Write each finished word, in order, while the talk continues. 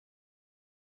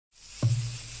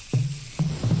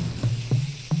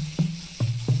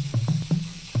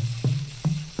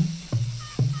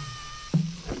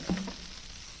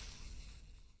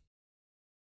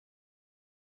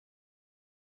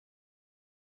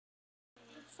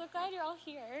so glad you're all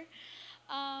here.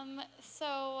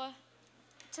 So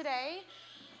today,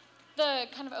 the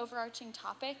kind of overarching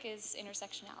topic is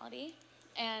intersectionality,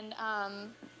 and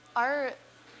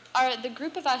the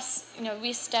group of us,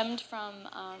 we stemmed from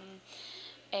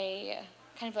a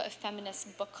kind of a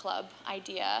feminist book club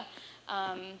idea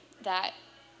that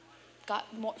got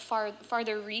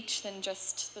farther reach than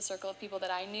just the circle of people that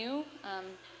I knew,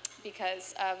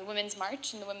 because the Women's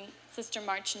March and the Women's Sister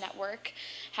March Network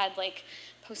had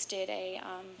posted a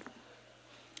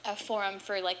forum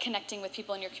for connecting with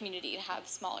people in your community to have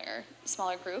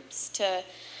smaller groups to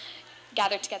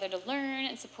gather together to learn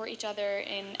and support each other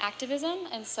in activism.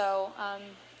 And so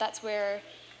that's where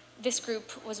this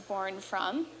group was born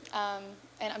from.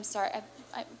 And I'm sorry,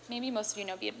 maybe most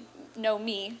of you know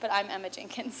me, but I'm Emma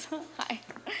Jenkins. Hi.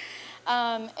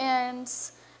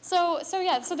 So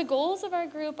the goals of our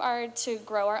group are to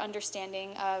grow our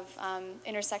understanding of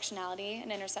intersectionality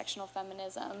and intersectional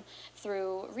feminism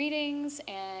through readings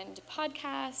and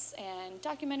podcasts and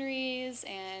documentaries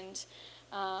and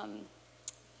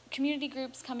community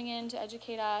groups coming in to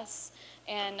educate us.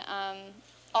 And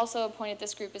also a point of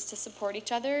this group is to support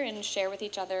each other and share with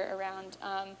each other around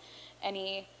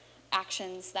any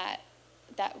actions that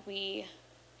we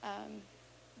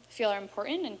feel are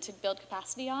important and to build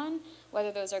capacity on, whether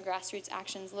those are grassroots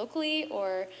actions locally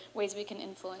or ways we can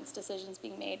influence decisions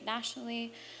being made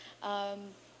nationally.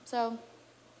 So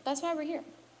that's why we're here.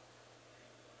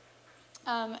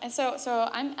 And so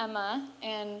I'm Emma,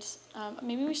 and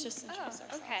maybe we should just introduce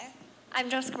ourselves. Okay. I'm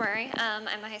Jessica Murray. I'm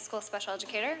a high school special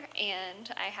educator, and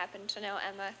I happen to know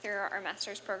Emma through our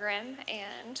master's program,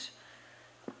 and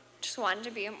just wanted to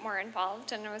be more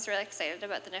involved, and I was really excited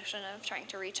about the notion of trying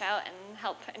to reach out and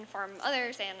help inform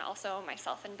others and also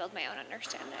myself and build my own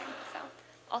understanding. So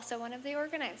also one of the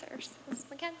organizers is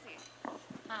Mackenzie.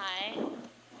 Hi.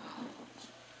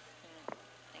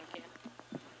 Thank you.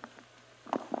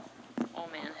 Oh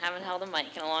man, haven't held a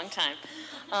mic in a long time.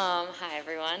 Hi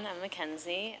everyone, I'm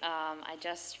Mackenzie. I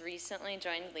just recently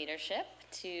joined leadership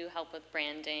to help with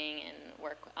branding and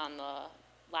work on the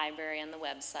library and the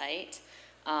website.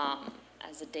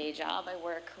 As a day job, I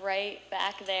work right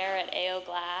back there at AO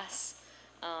Glass,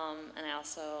 and I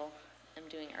also am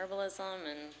doing herbalism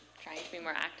and trying to be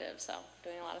more active, so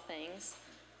doing a lot of things.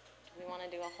 Do we want to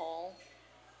do a whole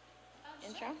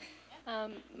intro?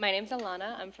 My name's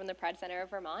Alanna. I'm from the Pride Center of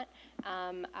Vermont.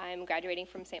 I'm graduating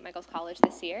from St. Michael's College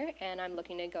this year, and I'm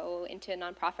looking to go into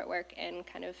nonprofit work and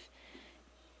kind of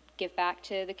give back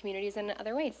to the communities in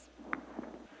other ways.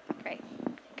 Great.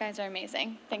 You guys are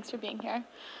amazing. Thanks for being here.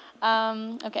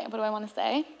 Okay, what do I want to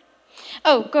say?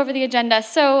 Oh, go over the agenda.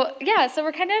 So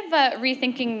we're kind of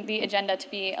rethinking the agenda to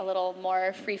be a little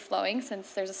more free-flowing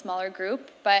since there's a smaller group.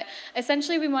 But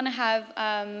essentially, we want to have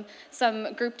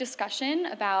some group discussion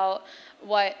about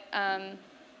what's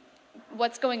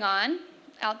going on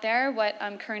out there, what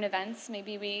current events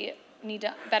maybe we need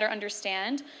to better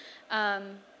understand,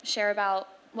 share about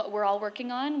what we're all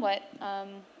working on, what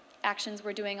actions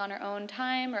we're doing on our own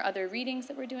time or other readings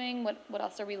that we're doing, what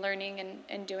else are we learning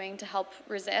and doing to help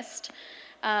resist,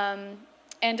 and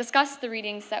discuss the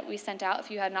readings that we sent out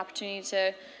if you had an opportunity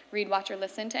to read, watch, or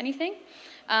listen to anything.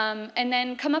 And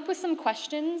then come up with some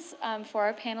questions for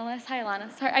our panelists. Hi,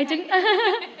 Alanna. Sorry, I didn't.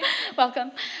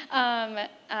 Welcome.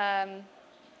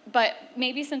 But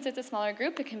maybe since it's a smaller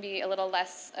group, it can be a little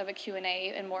less of a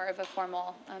Q&A and more of a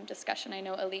formal discussion. I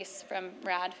know Elise from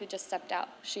RAD, who just stepped out,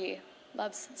 she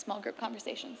loves small group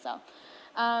conversations. So,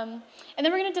 and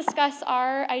then we're going to discuss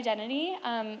our identity.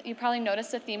 You probably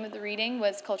noticed the theme of the reading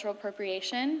was cultural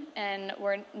appropriation, and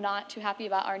we're not too happy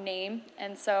about our name,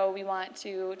 and so we want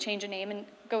to change a name and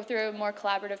go through a more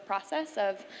collaborative process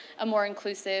of a more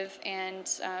inclusive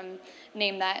and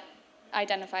name that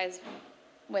identifies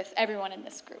with everyone in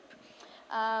this group.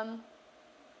 And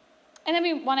then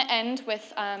we want to end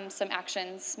with some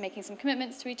actions, making some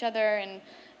commitments to each other and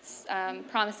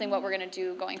promising what we're going to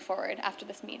do going forward after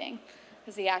this meeting,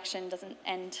 because the action doesn't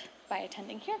end by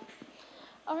attending here.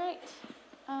 All right.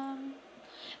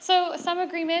 So some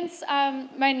agreements.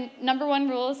 My number one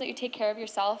rule is that you take care of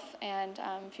yourself, and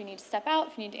if you need to step out,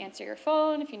 if you need to answer your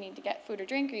phone, if you need to get food or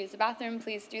drink or use the bathroom,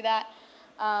 please do that.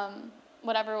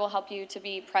 Whatever will help you to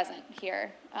be present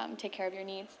here, take care of your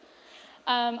needs.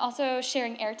 Also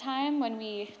sharing airtime when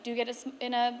we do get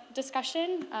in a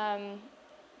discussion.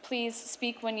 Please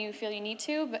speak when you feel you need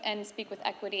to, and speak with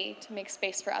equity to make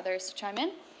space for others to chime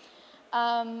in.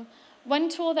 One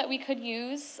tool that we could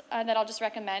use that I'll just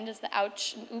recommend is the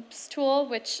Ouch and Oops tool,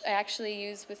 which I actually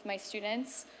use with my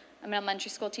students. I'm an elementary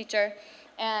school teacher,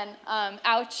 and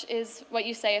ouch is what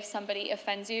you say if somebody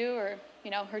offends you or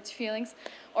hurts your feelings,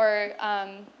 or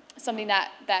something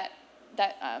that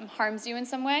harms you in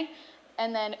some way.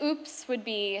 And then oops would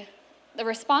be the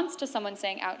response to someone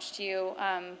saying ouch to you,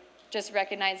 just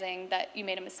recognizing that you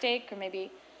made a mistake, or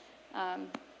maybe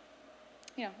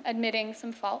admitting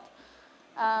some fault.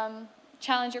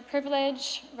 Challenge your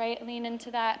privilege, right? Lean into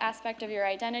that aspect of your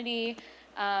identity.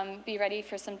 Be ready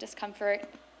for some discomfort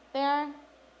there.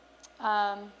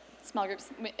 Small groups.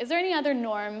 Is there any other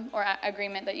norm or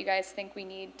agreement that you guys think we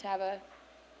need to have a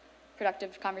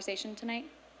productive conversation tonight?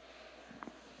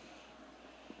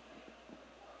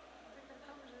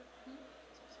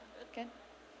 Good.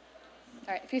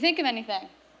 All right, if you think of anything, you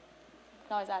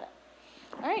can always add it.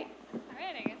 All right. All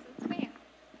right, I guess it's me.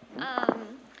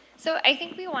 So I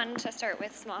think we wanted to start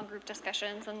with small group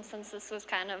discussions, and since this was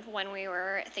kind of when we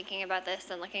were thinking about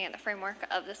this and looking at the framework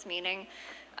of this meeting,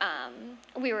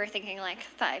 we were thinking like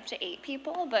 5 to 8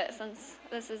 people, but since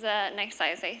this is a nice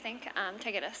size, I think,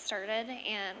 to get us started.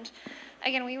 And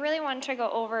again, we really wanted to go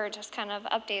over just kind of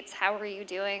updates. How are you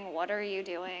doing? What are you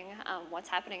doing? What's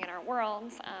happening in our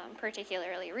world,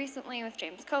 particularly recently with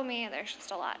James Comey. There's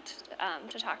just a lot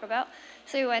to talk about.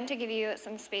 So we wanted to give you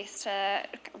some space to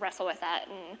wrestle with that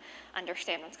and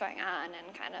understand what's going on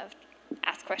and kind of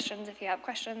ask questions if you have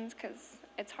questions, because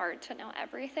it's hard to know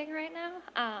everything right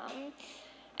now.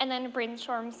 And then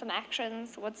brainstorm some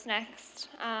actions, what's next,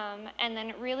 and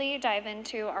then really dive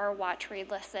into our watch, read,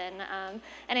 listen.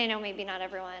 And I know maybe not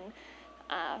everyone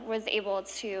was able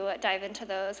to dive into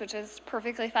those, which is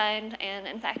perfectly fine and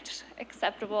in fact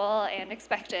acceptable and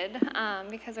expected,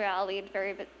 because we all lead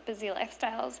very busy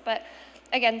lifestyles. But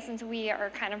again, since we are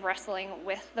kind of wrestling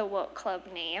with the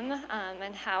WokeClub name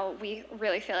and how we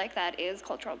really feel like that is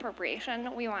cultural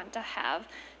appropriation, we want to have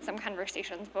some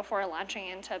conversations before launching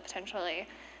into potentially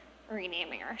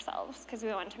renaming ourselves, because we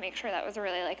wanted to make sure that was a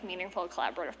really like meaningful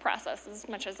collaborative process as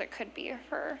much as it could be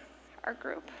for our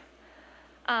group.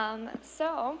 And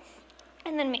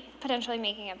then potentially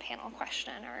making a panel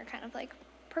question or kind of like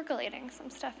percolating some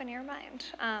stuff in your mind.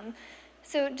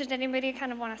 So did anybody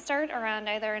kind of want to start around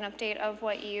either an update of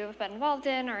what you've been involved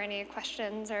in, or any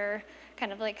questions or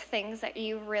kind of like things that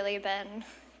you've really been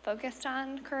focused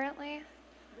on currently?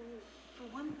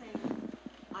 For one thing,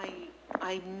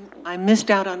 I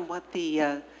missed out on what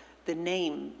the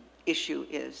name issue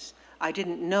is. I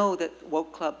didn't know that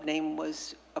WokeClub name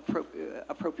was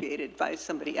appropriated by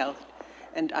somebody else,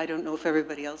 and I don't know if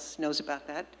everybody else knows about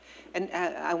that. And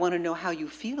I want to know how you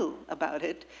feel about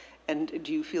it, and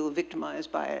do you feel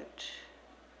victimized by it?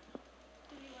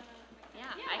 Yeah,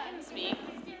 I can speak.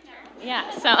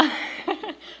 Yeah,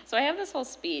 so I have this whole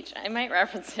speech. I might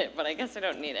reference it, but I guess I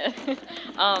don't need it.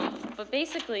 But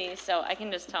basically, so I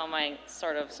can just tell my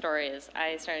sort of story is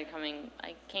I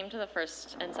came to the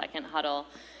first and second Huddle,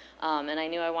 and I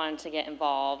knew I wanted to get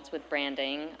involved with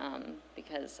branding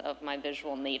because of my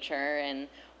visual nature and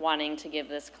wanting to give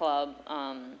this club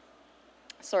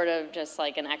sort of just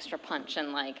like an extra punch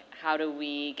and like how do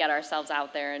we get ourselves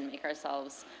out there and make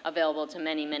ourselves available to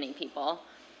many, many people.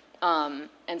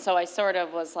 And so I sort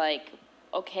of was like,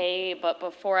 okay, but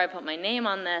before I put my name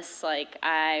on this, like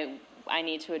I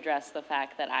need to address the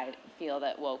fact that I feel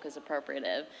that woke is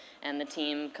appropriative. And the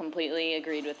team completely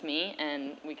agreed with me,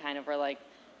 and we kind of were like,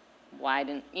 why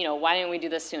didn't we do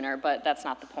this sooner? But that's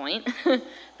not the point.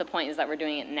 The point is that we're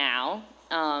doing it now.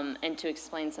 And to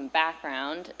explain some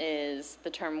background is the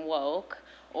term woke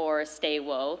or stay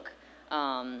woke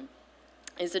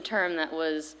is a term that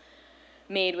was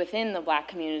made within the Black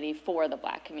community for the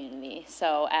Black community.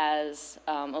 So as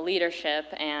a leadership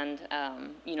and,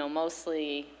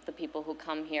 mostly the people who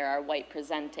come here are white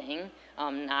presenting,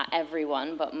 not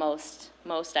everyone, but most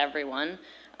everyone,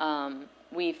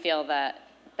 we feel that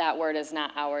that word is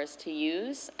not ours to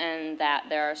use, and that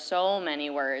there are so many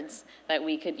words that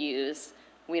we could use.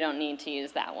 We don't need to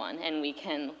use that one, and we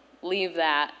can leave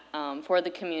that for the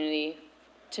community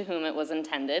to whom it was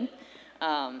intended,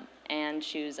 and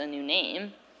choose a new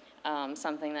name,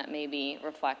 something that maybe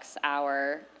reflects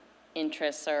our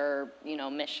interests or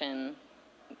mission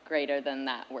greater than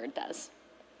that word does.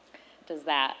 Does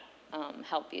that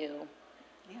help you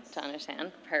to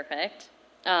understand? Perfect.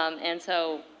 And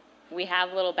so we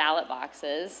have little ballot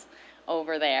boxes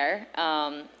over there,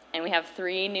 and we have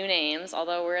 3 new names,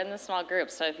 although we're in the small group,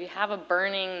 so if you have a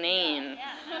burning name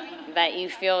that you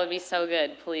feel would be so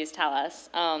good, please tell us.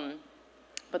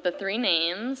 But the 3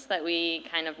 names that we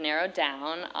kind of narrowed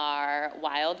down are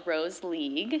Wild Rose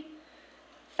League,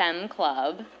 Femme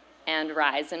Club, and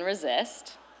Rise and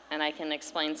Resist, and I can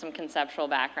explain some conceptual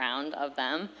background of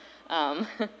them.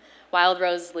 Wild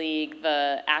Rose League,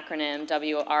 the acronym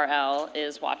WRL,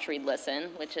 is Watch, Read, Listen,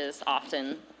 which is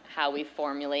often how we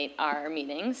formulate our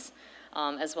meetings,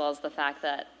 as well as the fact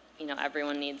that you know,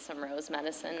 everyone needs some rose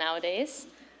medicine nowadays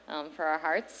for our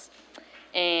hearts.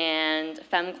 And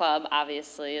Femme Club,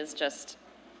 obviously, is just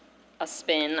a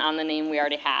spin on the name we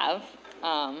already have,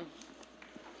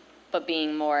 but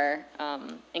being more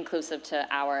inclusive to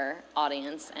our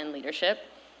audience and leadership.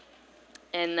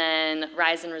 And then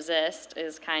Rise and Resist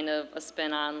is kind of a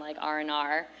spin on like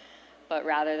R&R, but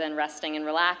rather than resting and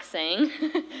relaxing,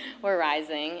 we're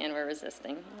rising and we're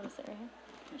resisting. You want to sit right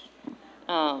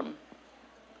here?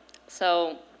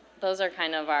 So those are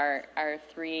kind of our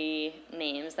 3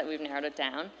 names that we've narrowed it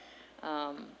down.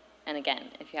 And again,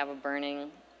 if you have a burning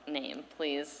name,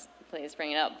 please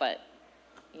bring it up. But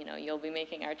you know, you'll be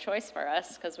making our choice for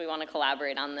us because we want to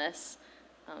collaborate on this,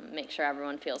 make sure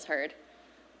everyone feels heard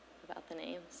about the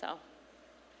name. So,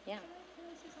 yeah,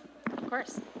 of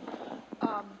course.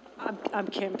 I'm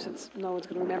Kim, since no one's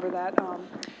going to remember that.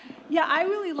 Yeah, I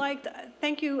really liked,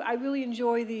 thank you, I really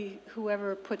enjoy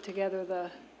whoever put together the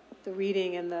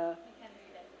reading and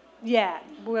yeah,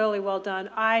 really well done.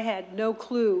 I had no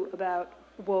clue about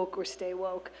woke or stay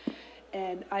woke,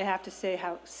 and I have to say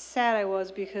how sad I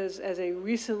was, because as a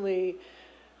recently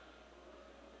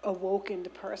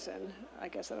awokened person, I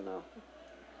guess I don't know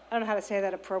how to say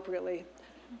that appropriately.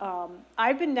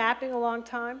 I've been napping a long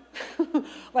time,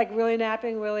 like really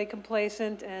napping, really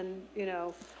complacent, and you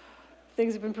know,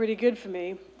 things have been pretty good for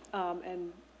me.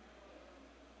 And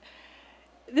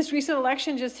this recent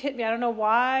election just hit me. I don't know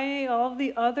why. All of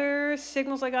the other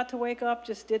signals I got to wake up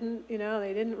just didn't, you know,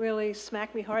 they didn't really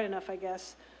smack me hard enough, I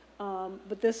guess.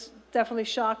 But this definitely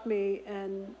shocked me,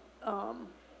 and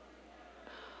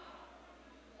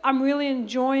I'm really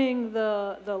enjoying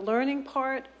the learning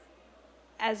part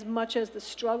as much as the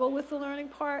struggle with the learning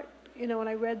part. You know, when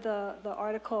I read the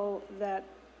article that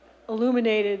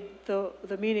illuminated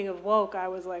the meaning of woke, I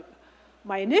was like,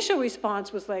 my initial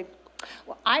response was like,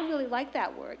 well, I really like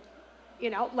that word.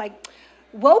 You know, like,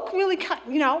 woke really,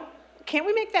 you know, can't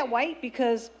we make that white?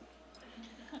 Because,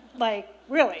 like,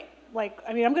 really, like,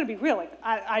 I mean, I'm going to be real. Like,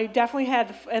 I definitely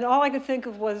had, and all I could think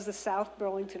of was the South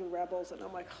Burlington Rebels, and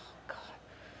I'm like, oh, God.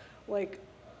 Like,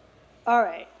 all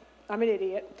right, I'm an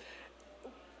idiot.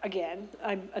 Again,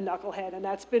 I'm a knucklehead, and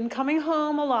that's been coming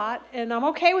home a lot, and I'm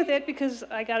okay with it because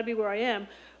I got to be where I am.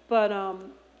 But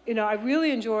you know, I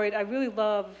really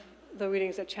love the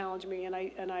readings that challenge me, and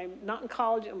I'm not in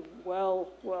college. I'm well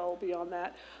beyond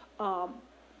that.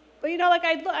 But you know, like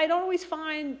I don't always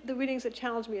find the readings that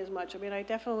challenge me as much. I mean, I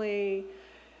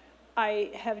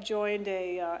have joined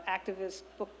a activist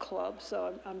book club,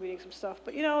 so I'm reading some stuff.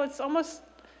 But you know, it's almost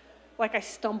like I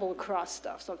stumble across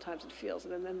stuff sometimes, it feels.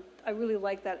 And then I really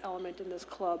like that element in this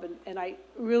club. And I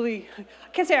really, I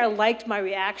can't say I liked my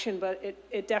reaction, but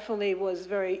it definitely was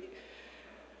very,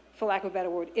 for lack of a better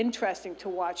word, interesting to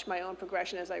watch my own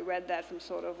progression as I read that, from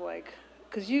sort of like,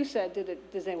 because you said,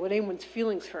 were anyone's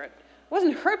feelings hurt? I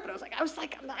wasn't hurt, but I was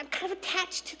like, I'm kind of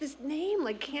attached to this name.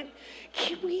 Like, can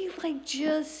we like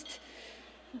just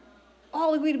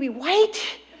all agree to be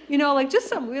white? You know, like just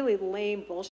some really lame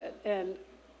bullshit. And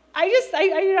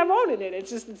I'm owning it.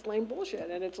 It's lame bullshit.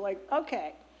 And it's like,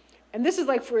 okay. And this is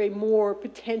like for a more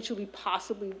potentially,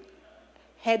 possibly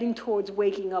heading towards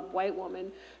waking up white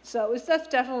woman. So that's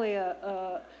definitely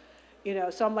you know,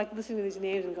 so I'm like listening to these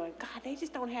names and going, God, they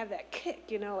just don't have that kick,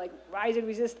 you know, like Rise and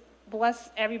Resist. Bless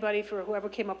everybody for whoever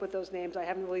came up with those names. I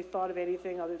haven't really thought of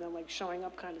anything other than like showing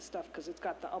up kind of stuff, because it's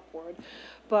got the upward.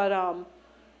 But,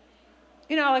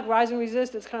 you know, like Rise and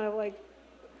Resist, it's kind of like,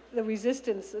 the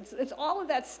resistance, it's all of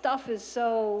that stuff is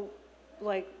so,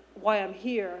 like, why I'm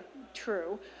here,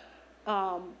 true.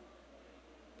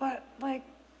 But, like,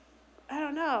 I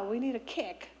don't know, we need a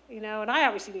kick, you know, and I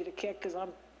obviously need a kick because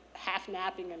I'm half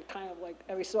napping and kind of like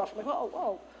every so often, like,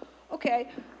 whoa, okay.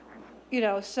 You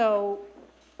know, so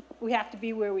we have to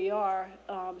be where we are.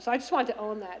 So I just wanted to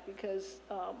own that because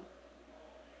I'm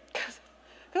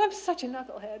such a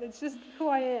knucklehead. It's just who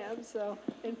I am, so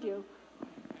thank you.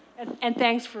 And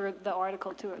thanks for the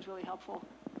article, too. It was really helpful.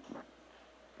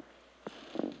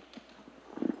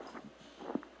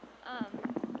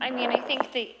 I mean, I think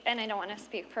and I don't want to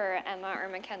speak for Emma or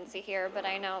Mackenzie here, but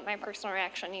I know my personal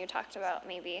reaction, you talked about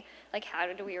maybe, like, how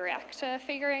did we react to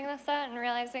figuring this out and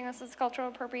realizing this is cultural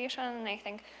appropriation? And I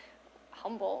think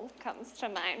humble comes to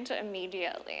mind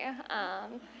immediately.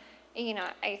 You know,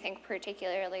 I think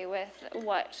particularly with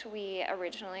what we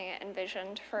originally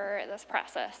envisioned for this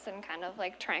process and kind of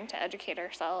like trying to educate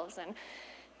ourselves and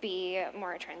be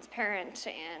more transparent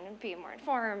and be more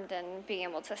informed and being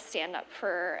able to stand up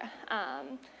for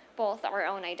both our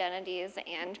own identities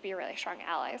and be really strong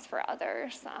allies for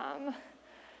others.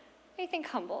 I think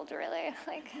humbled, really,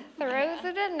 like throws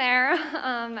it in there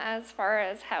as far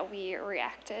as how we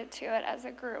reacted to it as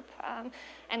a group.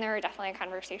 And there were definitely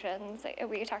conversations.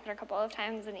 We talked a couple of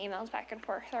times and emails back and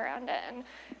forth around it, and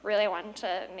really wanted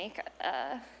to make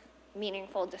a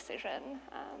meaningful decision.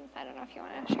 I don't know if you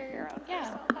want to share your own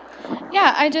personal thoughts.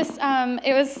 Yeah, I just,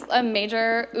 it was a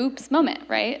major oops moment,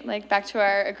 right? Like back to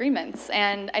our agreements.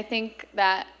 And I think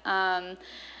that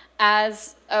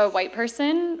as a white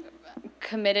person,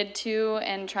 committed to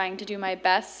and trying to do my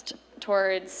best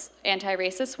towards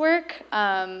anti-racist work,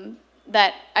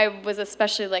 that I was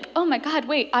especially like, oh my God,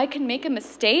 wait, I can make a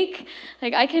mistake?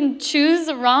 Like I can choose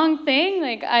the wrong thing?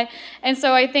 And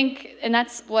so I think, and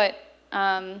that's what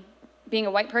being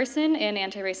a white person in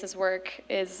anti-racist work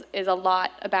is a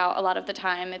lot about a lot of the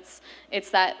time. It's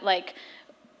that like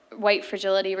white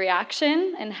fragility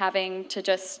reaction and having to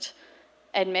just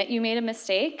admit you made a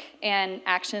mistake, and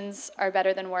actions are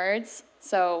better than words.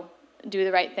 So do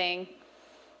the right thing,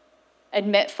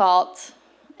 admit fault,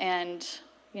 and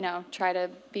try to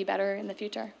be better in the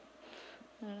future.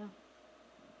 I don't know.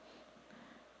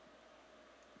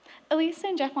 Elise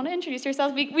and Jeff, want to introduce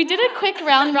yourselves? We did a quick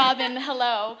round robin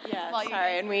hello. Yeah,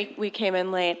 sorry, and we came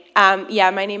in late.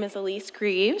 Yeah, my name is Elise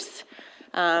Greaves.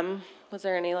 Was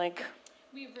there any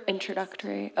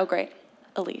introductory? Oh, great,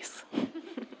 Elise.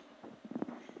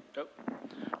 Oh.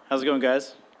 How's it going,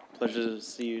 guys? Pleasure to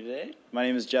see you today. My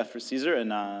name is Jeff Caesar, and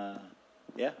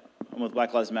yeah, I'm with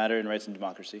Black Lives Matter and Rights and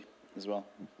Democracy as well.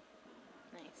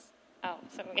 Nice. Oh,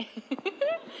 so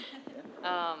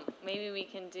maybe we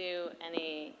can do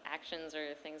any actions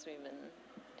or things we've been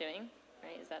doing,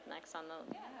 right? Is that next on the...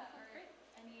 Yeah, or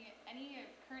any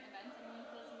current events anyone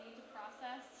feels the need to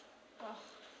process?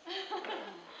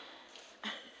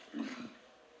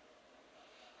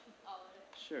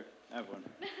 Sure, I have one.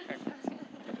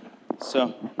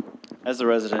 So, as the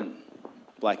resident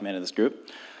black man of this group,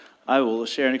 I will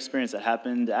share an experience that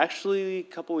happened actually a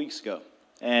couple weeks ago.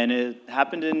 And it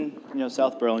happened in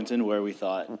South Burlington, where we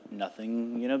thought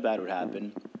nothing bad would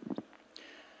happen.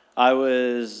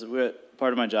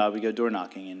 Part of my job, we go door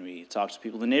knocking and we talk to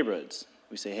people in the neighborhoods.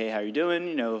 We say, hey, how you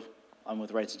doing? I'm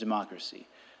with Rights and Democracy.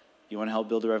 You want to help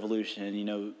build a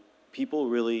revolution? People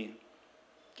really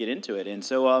get into it. And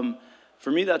so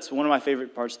for me, that's one of my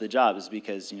favorite parts of the job, is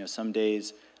because some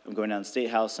days I'm going down to the State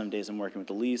House, some days I'm working with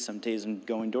Elise, some days I'm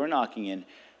going door knocking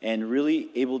and really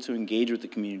able to engage with the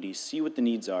community, see what the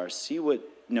needs are, see what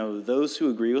those who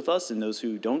agree with us and those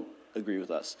who don't agree with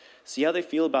us, see how they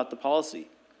feel about the policy,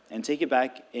 and take it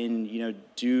back and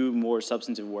do more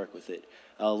substantive work with it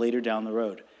later down the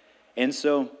road. And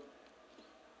so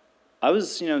I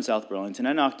was in South Burlington.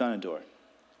 I knocked on a door.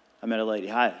 I met a lady.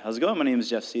 Hi, how's it going? My name is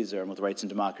Jeff Caesar. I'm with Rights and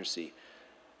Democracy.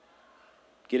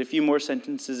 Get a few more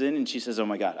sentences in, and she says, oh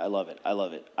my God, I love it. I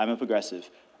love it. I'm a progressive.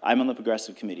 I'm on the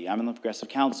progressive committee. I'm on the progressive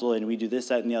council, and we do this,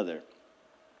 that, and the other.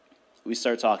 We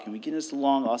start talking. We get into this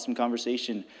long, awesome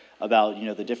conversation about,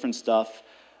 the different stuff,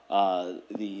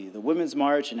 the Women's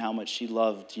March and how much she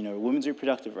loved, women's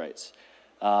reproductive rights.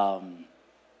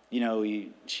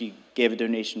 She gave a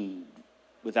donation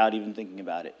without even thinking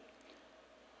about it.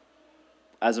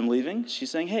 As I'm leaving, she's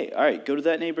saying, hey, all right, go to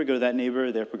that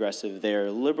neighbor, they're progressive,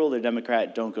 they're liberal, they're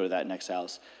Democrat, don't go to that next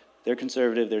house. They're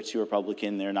conservative, they're too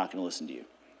Republican, they're not going to listen to you.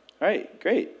 All right,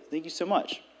 great, thank you so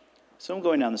much. So I'm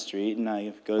going down the street, and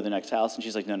I go to the next house, and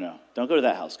she's like, no, don't go to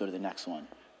that house, go to the next one.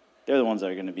 They're the ones that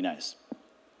are going to be nice.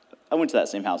 I went to that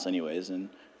same house anyways, and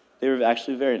they were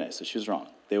actually very nice, so she was wrong.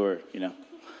 They were,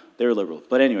 they were liberal.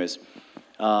 But anyways,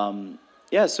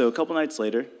 yeah, so a couple nights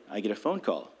later, I get a phone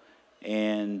call,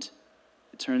 and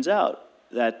it turns out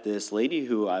that this lady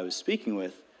who I was speaking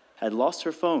with had lost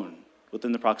her phone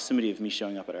within the proximity of me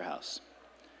showing up at her house.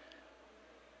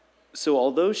 So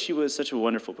although she was such a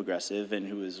wonderful progressive and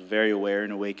who was very aware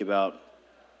and awake about,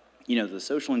 the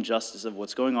social injustice of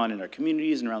what's going on in our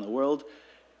communities and around the world,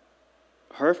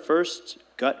 her first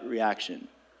gut reaction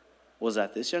was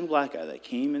that this young black guy that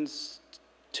came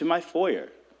to my foyer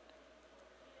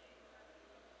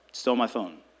stole my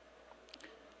phone.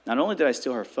 Not only did I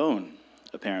steal her phone,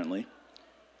 apparently,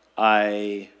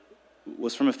 I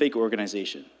was from a fake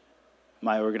organization.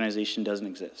 My organization doesn't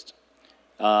exist.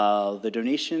 The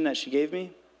donation that she gave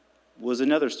me was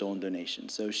another stolen donation.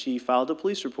 So she filed a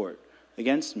police report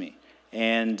against me.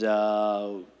 And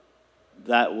that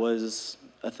was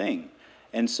a thing.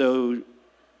 And so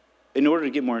in order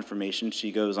to get more information,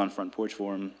 she goes on Front Porch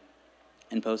Forum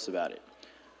and posts about it.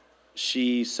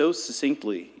 She so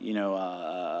succinctly,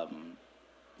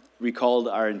 recalled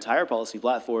our entire policy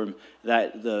platform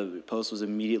that the post was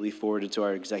immediately forwarded to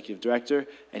our executive director,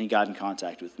 and he got in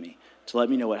contact with me to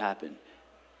let me know what happened.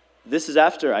 this is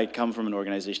after I come from an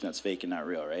organization that's fake and not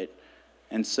real, right?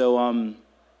 And so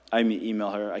I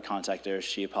email her, I contact her,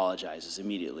 she apologizes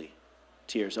immediately.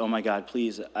 Tears, oh my God,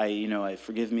 please, I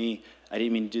forgive me, I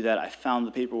didn't mean to do that, I found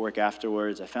the paperwork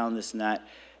afterwards, I found this and that,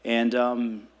 and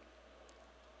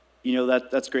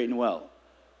that's great and well.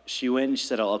 She went and she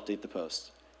said, I'll update the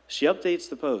post. She updates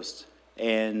the post,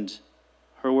 and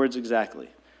her words exactly.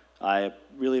 I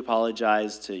really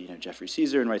apologize to Jeffrey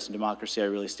Caesar and Rights and Democracy. I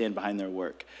really stand behind their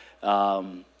work.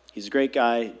 He's a great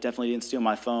guy, definitely didn't steal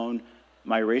my phone.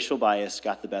 My racial bias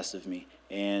got the best of me,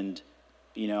 and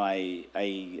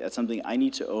that's something I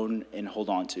need to own and hold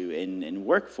on to and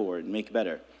work for and make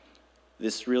better.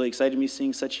 This really excited me,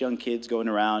 seeing such young kids going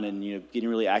around and getting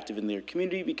really active in their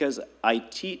community, because I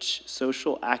teach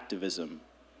social activism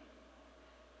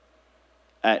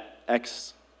at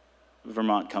X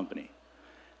Vermont company.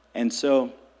 And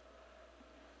so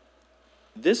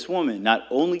this woman not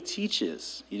only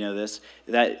teaches, she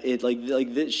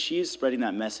is spreading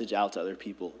that message out to other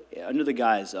people under the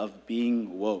guise of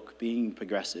being woke, being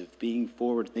progressive, being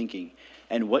forward-thinking.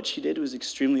 And what she did was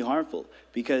extremely harmful,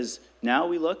 because now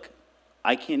we look,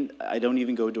 I don't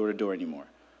even go door to door anymore.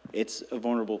 It's a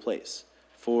vulnerable place.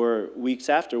 For weeks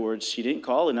afterwards, she didn't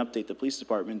call and update the police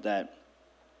department that,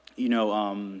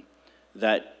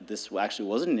 that this actually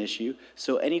wasn't an issue.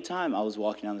 So anytime I was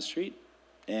walking down the street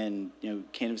and,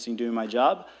 canvassing, doing my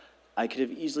job, I could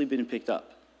have easily been picked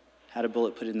up, had a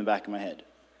bullet put in the back of my head,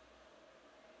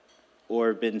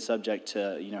 or been subject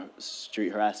to, street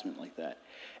harassment like that.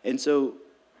 And so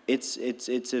it's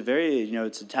a very,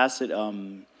 it's a tacit,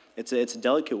 it's a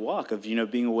delicate walk of,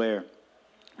 being aware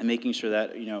and making sure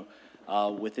that,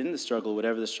 within the struggle,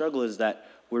 whatever the struggle is, that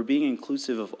we're being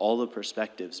inclusive of all the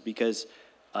perspectives, because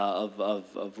of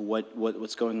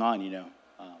what's going on,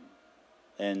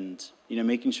 and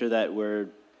making sure that we're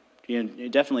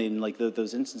definitely in like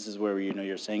those instances where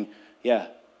you're saying, yeah,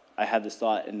 I had this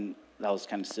thought and that was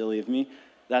kind of silly of me.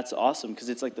 That's awesome, because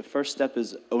it's like the first step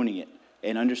is owning it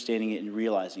and understanding it and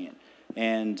realizing it,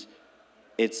 and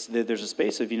there's a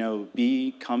space of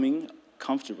becoming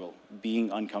comfortable,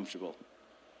 being uncomfortable,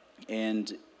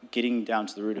 and getting down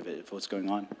to the root of it, of what's going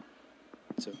on.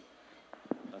 So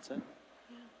that's it.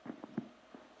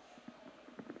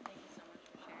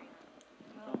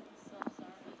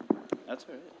 That's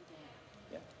all right.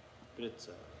 Yeah, but it's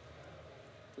okay.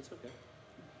 It's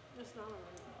not all right.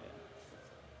 Yeah.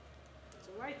 It's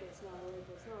all right that it's not all right,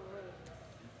 but it's not all right.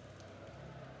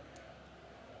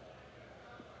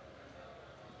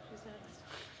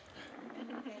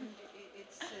 And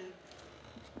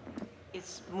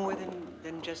it's more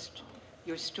than just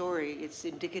your story. It's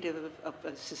indicative of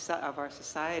our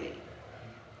society,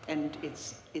 and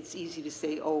it's easy to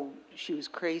say, oh, she was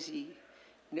crazy,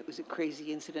 and it was a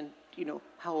crazy incident.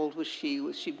 How old was she?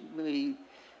 Was she maybe,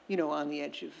 on the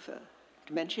edge of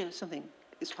dementia? Something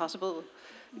is possible.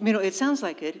 It sounds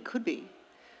like it. It could be,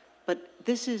 but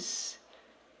it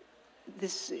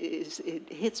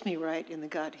hits me right in the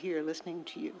gut here listening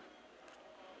to you.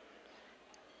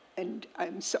 And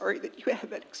I'm sorry that you had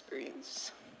that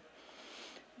experience,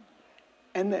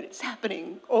 and that it's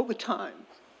happening all the time.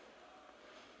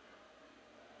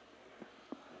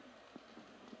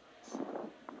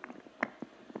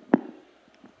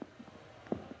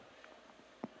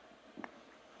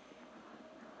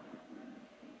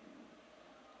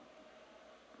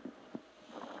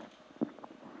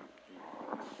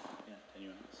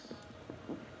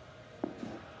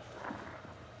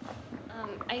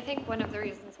 I think one of the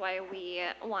reasons why we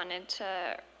wanted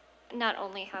to not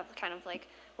only have kind of like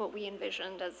what we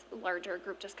envisioned as larger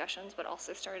group discussions, but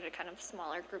also started a kind of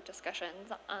smaller group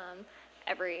discussions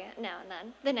every now and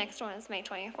then. The next one is May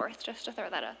 24th, just to throw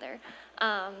that out there,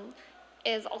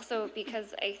 is also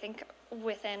because I think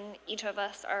within each of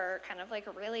us are kind of like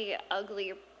really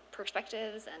ugly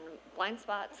perspectives and blind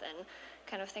spots and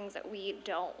kind of things that we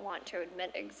don't want to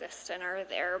admit exist and are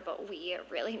there, but we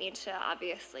really need to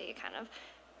obviously kind of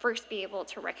first be able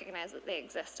to recognize that they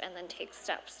exist and then take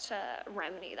steps to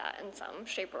remedy that in some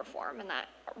shape or form. And that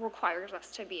requires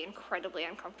us to be incredibly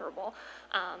uncomfortable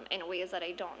in ways that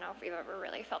I don't know if we've ever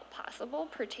really felt possible,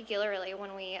 particularly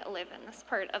when we live in this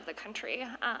part of the country.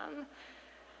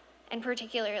 And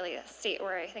particularly a state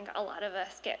where I think a lot of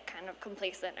us get kind of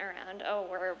complacent around, oh,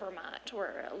 we're Vermont,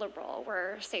 we're liberal,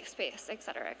 we're safe space, et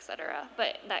cetera,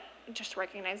 but that just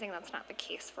recognizing that's not the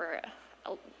case for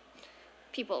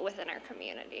people within our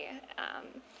community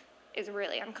is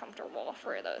really uncomfortable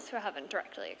for those who haven't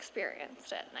directly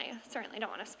experienced it. And I certainly don't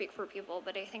want to speak for people,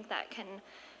 but I think that can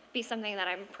be something that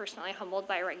I'm personally humbled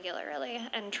by regularly,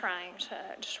 and trying to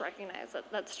just recognize that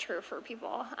that's true for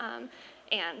people,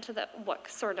 and that what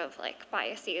sort of like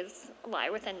biases lie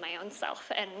within my own self.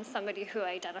 And somebody who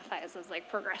identifies as like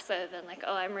progressive and like,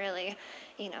 oh, I'm really,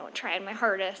 you know, trying my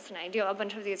hardest, and I do a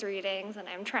bunch of these readings, and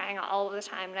I'm trying all of the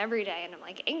time and every day, and I'm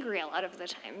like angry a lot of the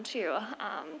time too.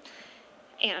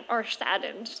 Or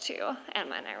saddened too.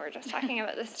 Emma and I were just talking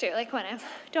about this too. Like when I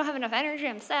don't have enough energy,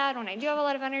 I'm sad. When I do have a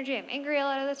lot of energy, I'm angry a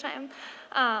lot of the time.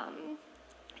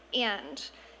 And,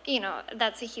 you know,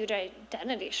 that's a huge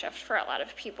identity shift for a lot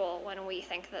of people when we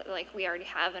think that like we already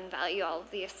have and value all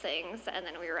of these things, and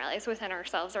then we realize within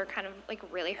ourselves are kind of like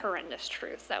really horrendous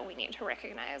truths that we need to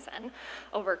recognize and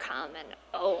overcome and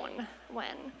own,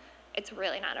 when it's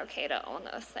really not okay to own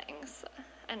those things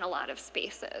in a lot of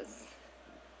spaces.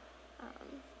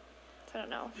 So I don't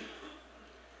know,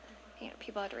 you know,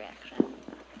 people had reaction.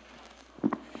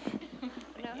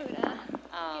 I know who to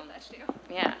give this to.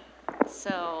 Yeah,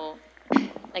 so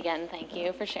again, thank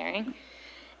you for sharing.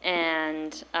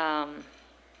 And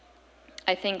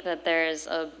I think that there's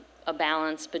a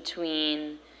balance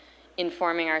between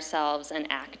informing ourselves and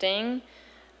acting,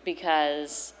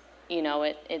 because, you know,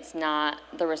 it's not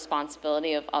the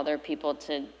responsibility of other people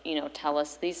to, you know, tell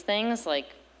us these things. Like,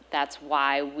 that's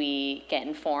why we get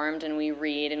informed and we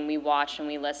read and we watch and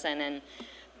we listen. And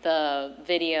the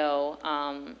video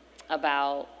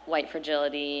about white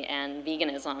fragility and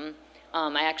veganism,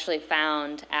 I actually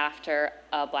found after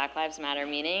a Black Lives Matter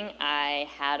meeting, I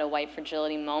had a white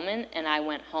fragility moment, and I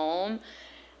went home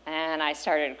and I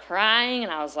started crying,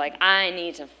 and I was like, I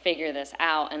need to figure this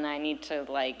out, and I need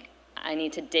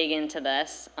to dig into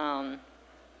this.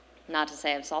 Not to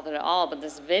say I've solved it at all, but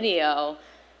this video,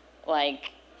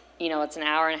 like, you know, it's an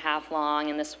hour and a half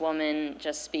long, and this woman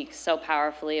just speaks so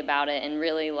powerfully about it and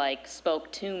really like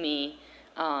spoke to me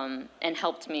and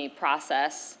helped me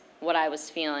process what I was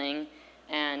feeling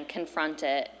and confront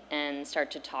it and start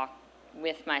to talk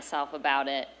with myself about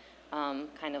it,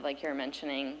 kind of like you're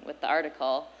mentioning with the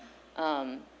article.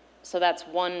 So that's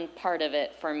one part of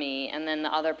it for me, and then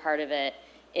the other part of it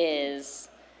is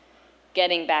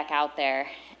getting back out there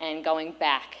and going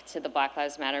back to the Black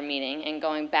Lives Matter meeting and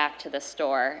going back to the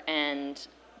store and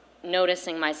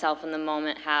noticing myself in the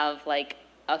moment have like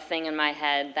a thing in my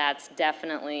head that's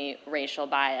definitely racial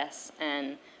bias,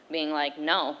 and being like,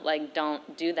 no, like,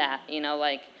 don't do that. You know,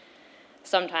 like,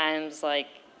 sometimes, like,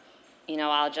 you know,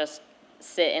 I'll just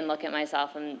sit and look at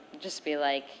myself and just be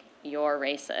like, you're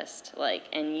racist, like,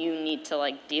 and you need to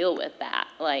like deal with that.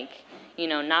 Like, you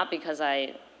know, not because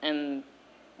I am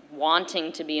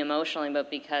wanting to be emotionally, but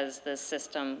because the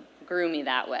system grew me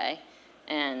that way.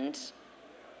 And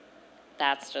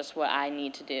that's just what I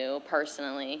need to do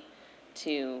personally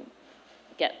to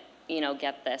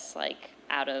get this like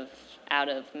out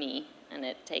of me. And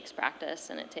it takes practice,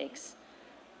 and it takes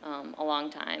a long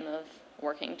time of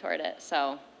working toward it.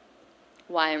 So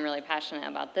why I'm really passionate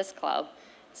about this club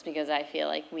is because I feel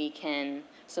like we can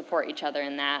support each other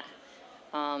in that.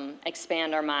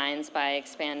 Expand our minds by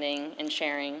expanding and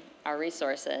sharing our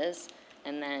resources.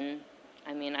 And then,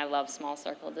 I mean, I love small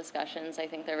circle discussions. I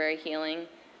think they're very healing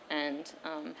and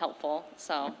helpful.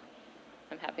 So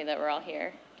I'm happy that we're all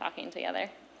here talking together.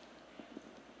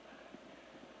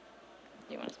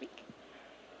 Do you want to speak?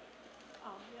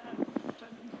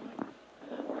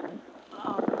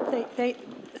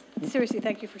 Seriously,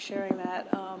 thank you for sharing that.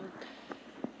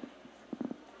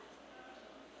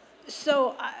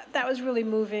 So that was really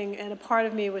moving, and a part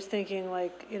of me was thinking,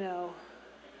 like, you know,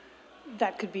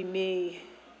 that could be me.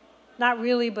 Not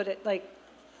really, but it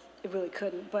really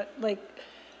couldn't. But like,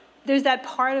 there's that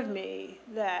part of me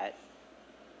that,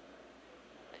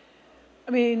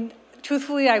 I mean,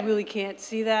 truthfully, I really can't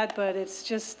see that, but it's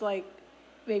just like,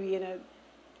 maybe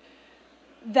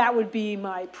that would be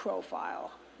my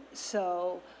profile.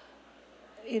 So,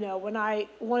 you know,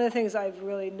 one of the things I've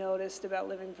really noticed about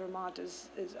living in Vermont is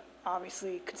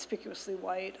obviously conspicuously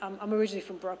white. I'm originally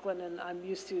from Brooklyn, and I'm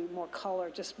used to more color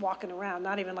just walking around,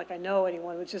 not even like I know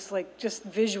anyone, but just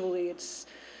visually it's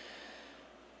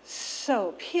so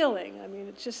appealing. I mean,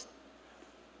 it's just,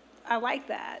 I like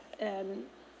that. And,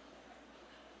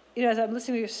 you know, as I'm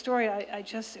listening to your story,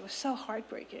 it was so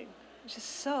heartbreaking. It was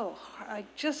just so,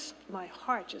 my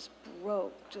heart just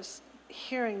broke, just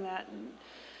hearing that and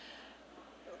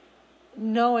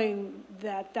knowing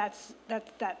that that's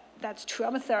true.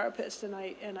 I'm a therapist, and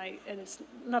it's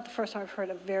not the first time I've heard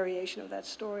a variation of that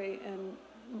story. And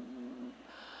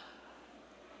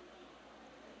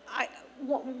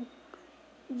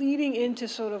leading into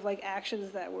sort of like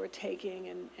actions that we're taking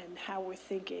and how we're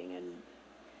thinking, and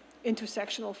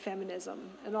intersectional feminism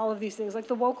and all of these things. Like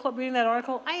the WokeClub, reading that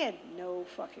article, I had no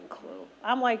fucking clue.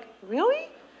 I'm like, really?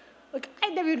 Like,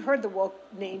 I'd never even heard the woke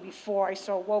name before I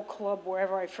saw WokeClub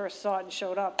wherever I first saw it and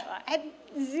showed up. I had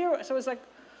zero, so it was like,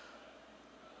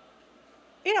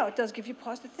 you know, it does give you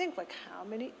pause to think, like, how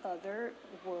many other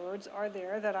words are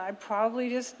there that I'm probably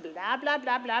just blah, blah,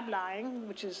 blah, blah, blahing,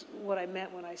 which is what I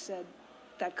meant when I said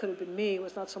that could have been me. It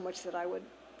was not so much that I would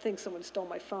think someone stole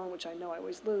my phone, which I know I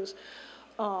always lose.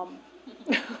 Don't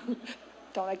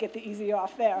I get the easy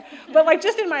off there? But like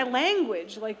just in my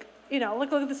language, like, you know,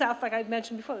 look at the South, like I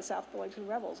mentioned before, the South Burlington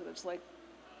Rebels, and it's like,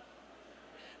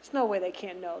 there's no way they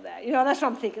can't know that. You know, that's what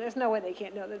I'm thinking. There's no way they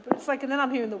can't know that. But it's like, and then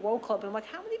I'm hearing the WokeClub, and I'm like,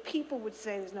 how many people would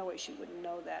say there's no way she wouldn't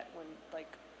know that when,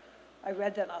 like, I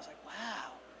read that, and I was like,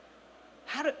 wow.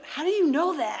 How do you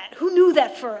know that? Who knew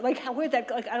that for, like, where'd that,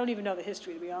 like, I don't even know the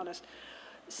history, to be honest.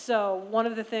 So one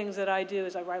of the things that I do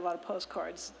is I write a lot of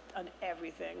postcards on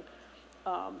everything.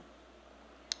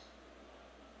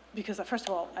 Because first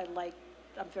of all,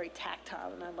 I'm very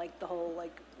tactile, and I like the whole,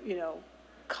 like, you know,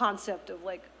 concept of,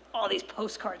 like, all these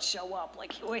postcards show up,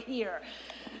 like, we're here.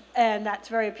 And that's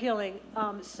very appealing.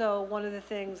 So one of the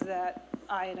things that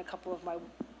I and a couple of my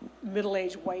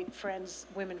middle-aged white friends,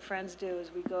 women friends do is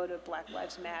we go to Black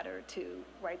Lives Matter to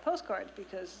write postcards,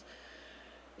 because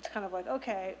it's kind of like,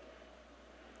 okay,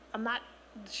 I'm not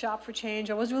shop for change.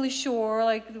 I wasn't really sure,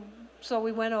 like, so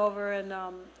we went over, and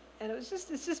it's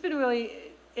just been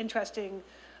really interesting.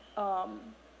 The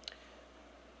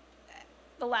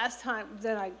last time,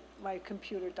 then my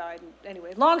computer died. And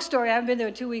anyway, long story. I haven't been there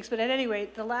in 2 weeks, but at any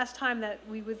rate, the last time that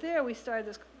we were there, we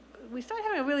started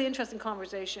having a really interesting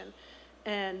conversation,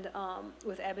 and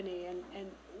with Ebony, and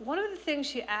one of the things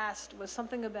she asked was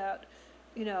something about,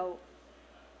 you know,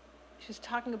 she was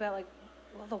talking about, like,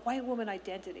 well, the white woman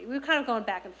identity. We were kind of going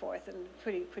back and forth and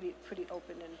pretty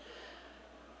open, and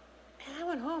I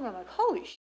went home and I'm like, holy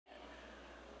shit.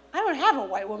 I don't have a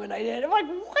white woman identity. I'm like,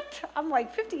 what? I'm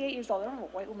like 58 years old. I don't have a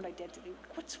white woman identity.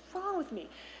 What's wrong with me?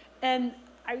 And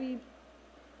I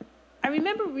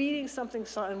remember reading something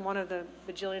in one of the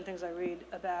bajillion things I read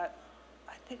about,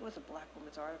 I think it was a black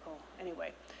woman's article.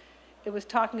 Anyway, it was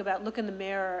talking about look in the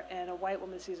mirror and a white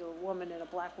woman sees a woman and a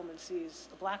black woman sees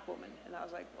a black woman. And I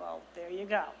was like, well, there you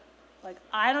go. Like,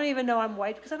 I don't even know I'm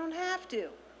white because I don't have to.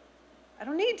 I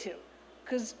don't need to,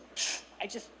 because I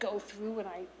just go through and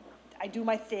I do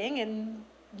my thing, and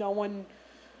no one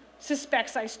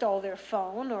suspects I stole their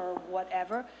phone or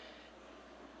whatever.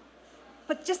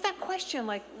 But just that question,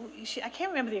 like, I can't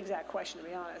remember the exact question, to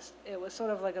be honest. It was sort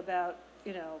of like about,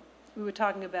 you know, we were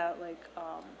talking about, like,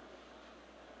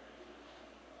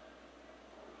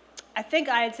 I think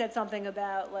I had said something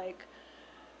about, like,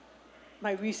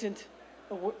 my recent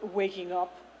waking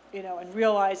up, you know, and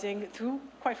realizing through,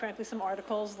 quite frankly, some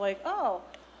articles, like, oh,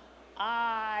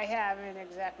 I haven't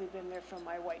exactly been there for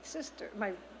my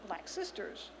my black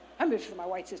sisters. I haven't been for my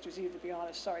white sisters either, to be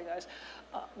honest. Sorry, guys,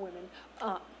 women,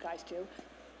 guys too.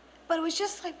 But it was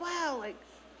just like, wow, like,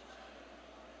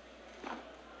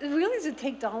 really does it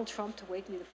take Donald Trump to wake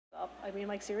me the f up? I mean,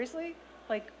 like, seriously?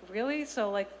 Like, really?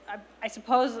 So, like, I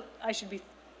suppose I should be,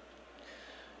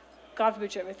 God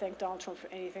forbid you ever thank Donald Trump for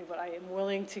anything, but I am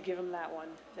willing to give him that one,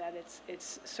 that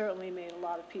it's certainly made a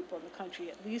lot of people in the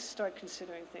country at least start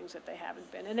considering things that they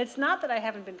haven't been. And it's not that I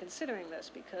haven't been considering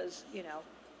this, because, you know,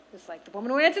 it's like the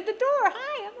woman who answered the door.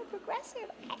 Hi, I'm a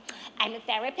progressive. I'm a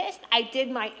therapist. I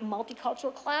did my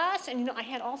multicultural class, and, you know, I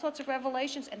had all sorts of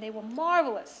revelations, and they were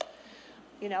marvelous.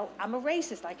 You know, I'm a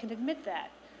racist. I can admit that.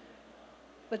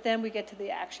 But then we get to the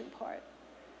action part,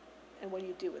 and what do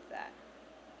you do with that?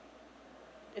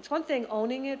 It's one thing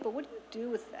owning it, but what do you do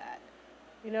with that?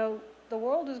 You know, the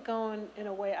world is going in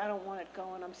a way I don't want it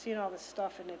going. I'm seeing all this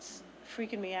stuff, and it's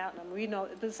freaking me out, and I'm reading all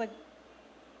it, but it's like,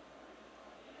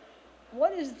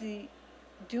 what does the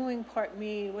doing part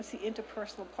mean? What's the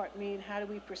interpersonal part mean? How do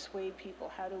we persuade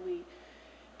people? How do we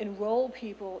enroll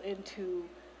people into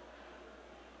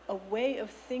a way of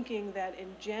thinking that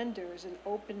engenders an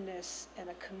openness and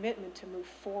a commitment to move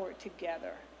forward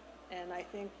together? And I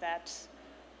think that's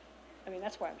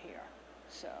why I'm here.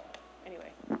 So,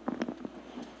 anyway.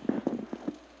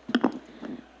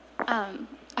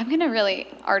 I'm going to really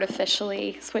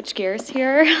artificially switch gears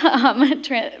here,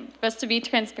 just to be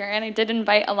transparent. I did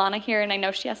invite Alanna here, and I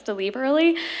know she has to leave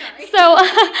early. Sorry. So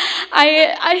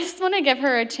I just want to give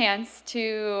her a chance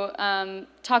to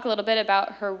talk a little bit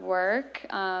about her work.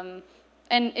 And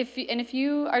if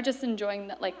you are just enjoying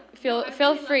that, like,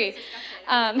 feel free.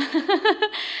 And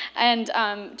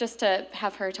just to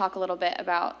have her talk a little bit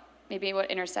about maybe what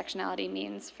intersectionality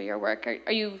means for your work.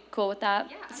 Are you cool with that?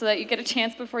 Yeah. So that you get a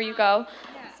chance before you go?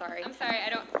 Yeah. sorry. I'm sorry,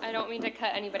 I don't mean to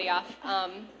cut anybody off.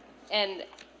 And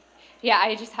yeah,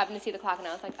 I just happened to see the clock and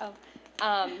I was like,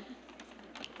 oh.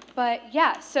 But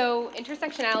yeah, so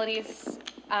intersectionality is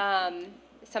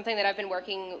something that I've been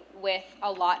working with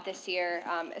a lot this year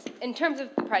in terms of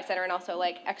the Pride Center and also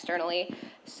like externally.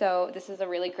 So this is a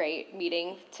really great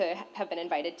meeting to have been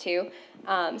invited to.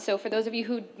 So for those of you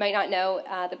who might not know,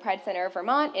 the Pride Center of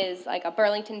Vermont is like a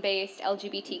Burlington-based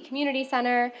LGBT community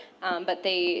center, but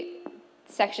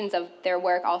sections of their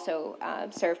work also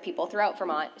serve people throughout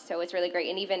Vermont. So it's really great.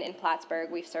 And even in Plattsburgh,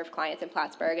 we've served clients in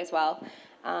Plattsburgh as well.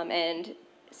 And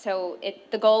so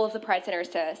the goal of the Pride Center is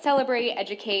to celebrate,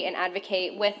 educate, and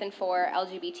advocate with and for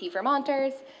LGBT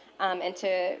Vermonters, and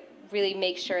to really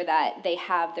make sure that they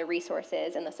have the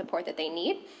resources and the support that they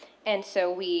need. And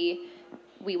so we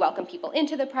welcome people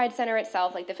into the Pride Center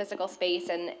itself, like the physical space,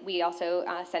 and we also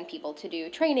send people to do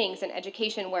trainings and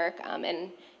education work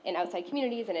in outside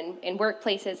communities and in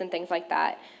workplaces and things like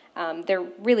that. They're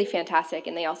really fantastic,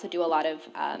 and they also do a lot of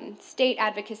state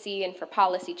advocacy and for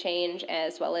policy change,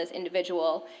 as well as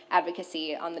individual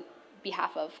advocacy on the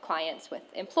behalf of clients with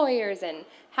employers and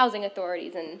housing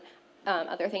authorities and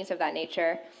other things of that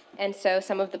nature. And so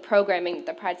some of the programming that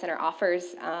the Pride Center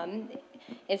offers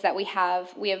is that we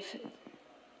have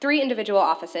 3 individual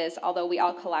offices, although we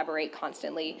all collaborate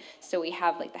constantly. So we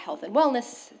have like the health and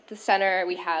wellness center,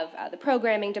 we have the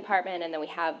programming department, and then we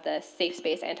have the Safe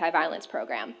Space Anti-Violence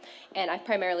program. And I've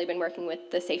primarily been working with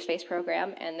the Safe Space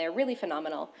program, and they're really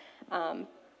phenomenal.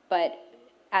 But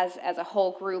as a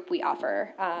whole group, we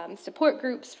offer support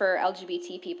groups for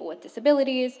LGBT people with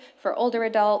disabilities, for older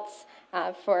adults,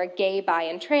 for gay, bi,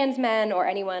 and trans men, or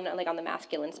anyone like on the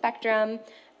masculine spectrum.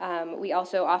 We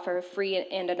also offer free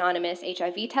and anonymous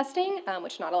HIV testing,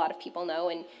 which not a lot of people know,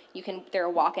 and there are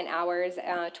walk-in hours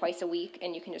twice a week,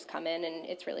 and you can just come in, and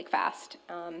it's really fast.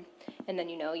 And then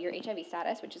you know your HIV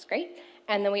status, which is great.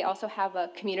 And then we also have a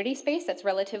community space that's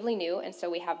relatively new, and so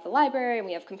we have the library, and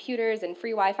we have computers and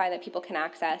free Wi-Fi that people can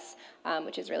access,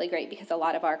 which is really great because a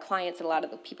lot of our clients and a lot of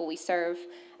the people we serve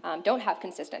don't have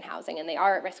consistent housing, and they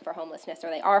are at risk for homelessness, or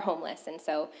they are homeless, and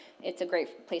so it's a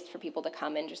great place for people to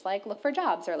come and just like look for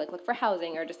jobs, or like look for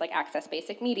housing, or just like access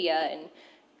basic media and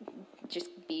just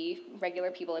be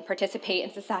regular people and participate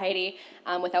in society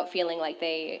without feeling like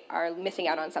they are missing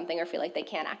out on something or feel like they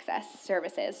can't access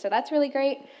services. So that's really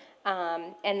great.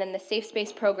 And then the Safe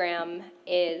Space program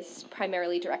is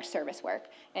primarily direct service work.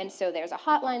 And so there's a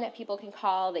hotline that people can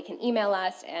call, they can email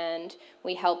us, and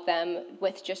we help them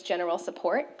with just general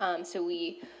support. So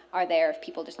we are there if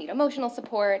people just need emotional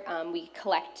support. We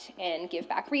collect and give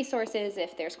back resources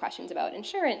if there's questions about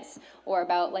insurance or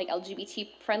about like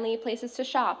LGBT-friendly places to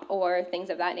shop or things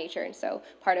of that nature. And so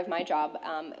part of my job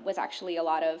was actually a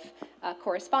lot of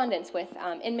correspondence with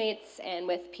inmates and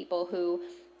with people who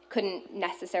couldn't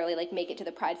necessarily like make it to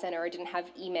the Pride Center or didn't have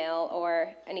email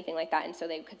or anything like that, and so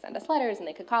they could send us letters and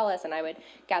they could call us, and I would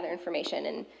gather information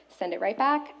and send it right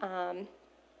back.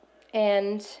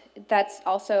 And that's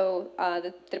also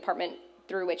the department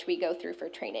through which we go through for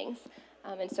trainings.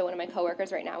 And so one of my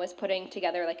coworkers right now is putting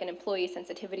together like an employee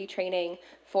sensitivity training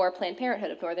for Planned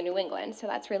Parenthood of Northern New England, so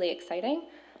that's really exciting.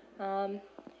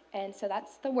 And so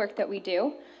that's the work that we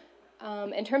do.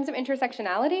 In terms of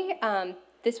intersectionality,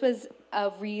 this was a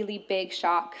really big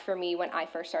shock for me when I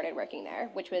first started working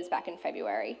there, which was back in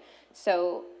February.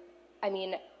 So, I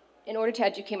mean, in order to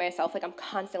educate myself, like I'm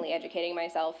constantly educating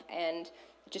myself and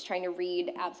just trying to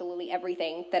read absolutely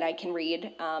everything that I can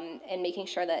read, and making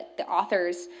sure that the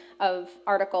authors of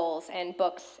articles and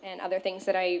books and other things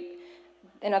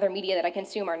and other media that I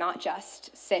consume are not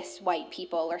just cis white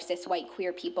people or cis white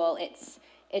queer people.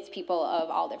 It's people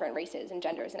of all different races and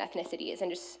genders and ethnicities,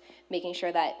 and just making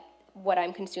sure that what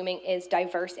I'm consuming is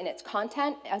diverse in its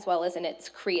content as well as in its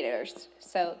creators.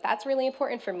 So that's really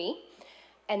important for me.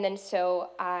 And then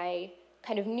so I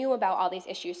kind of knew about all these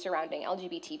issues surrounding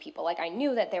LGBT people. Like I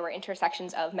knew that there were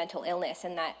intersections of mental illness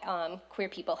and that queer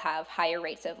people have higher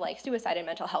rates of like suicide and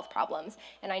mental health problems.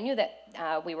 And I knew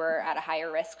that we were at a higher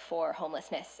risk for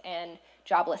homelessness and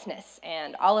joblessness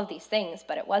and all of these things,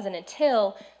 but it wasn't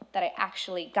until that I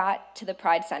actually got to the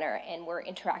Pride Center and were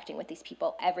interacting with these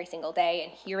people every single day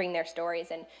and hearing their stories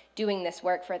and doing this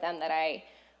work for them that I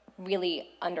really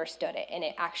understood it, and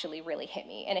it actually really hit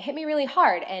me. And it hit me really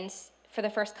hard, and for the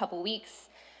first couple weeks,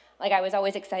 like I was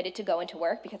always excited to go into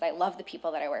work because I love the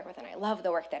people that I work with and I love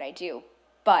the work that I do,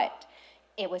 but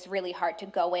it was really hard to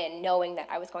go in knowing that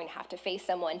I was going to have to face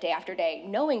someone day after day,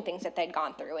 knowing things that they'd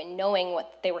gone through and knowing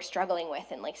what they were struggling with,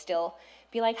 and like still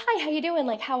be like, hi, how you doing?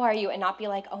 Like, how are you? And not be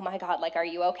like, oh my God, like, are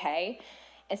you okay?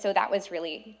 And so that was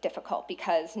really difficult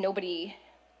because nobody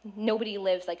nobody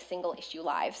lives like single issue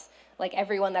lives. Like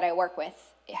everyone that I work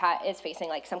with is facing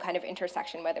like some kind of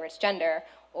intersection, whether it's gender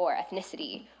or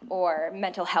ethnicity or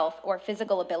mental health or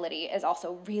physical ability is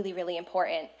also really, really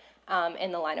important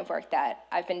in the line of work that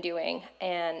I've been doing.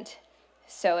 And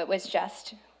so it was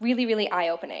just really, really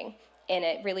eye-opening. And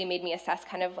it really made me assess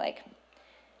kind of like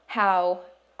how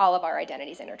all of our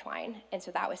identities intertwine. And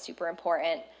so that was super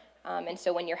important. And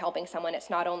so when you're helping someone, it's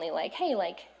not only like, hey,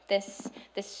 like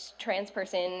this trans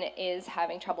person is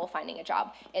having trouble finding a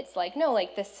job. It's like, no,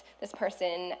 like this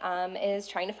person is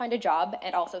trying to find a job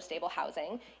and also stable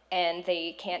housing, and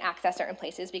they can't access certain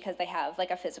places because they have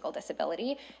like a physical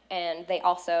disability, and they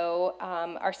also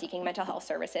are seeking mental health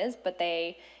services, but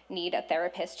they need a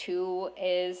therapist who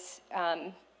is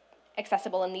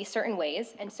accessible in these certain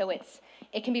ways. And so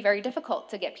it can be very difficult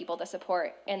to get people the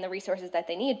support and the resources that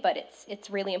they need, but it's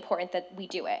really important that we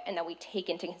do it and that we take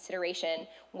into consideration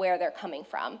where they're coming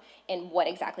from and what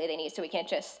exactly they need. So we can't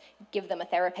just give them a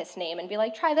therapist's name and be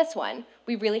like, try this one.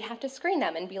 We really have to screen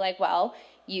them and be like, well,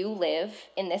 you live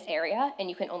in this area and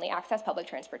you can only access public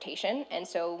transportation, and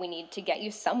so we need to get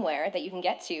you somewhere that you can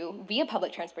get to via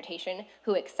public transportation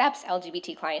who accepts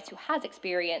LGBT clients, who has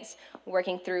experience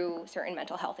working through certain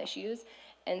mental health issues.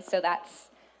 And so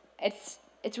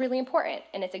it's really important,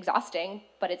 and it's exhausting,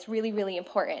 but it's really, really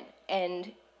important.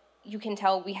 And you can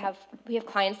tell we have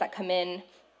clients that come in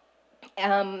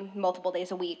multiple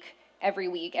days a week,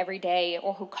 every day,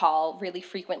 or who call really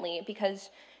frequently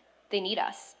because they need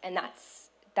us. And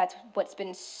that's what's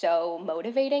been so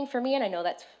motivating for me, and I know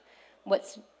that's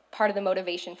what's part of the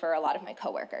motivation for a lot of my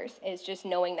coworkers, is just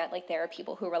knowing that like there are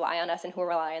people who rely on us and who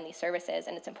rely on these services,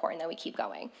 and it's important that we keep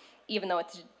going, even though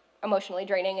it's emotionally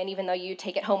draining, and even though you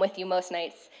take it home with you most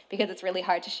nights, because it's really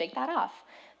hard to shake that off.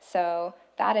 So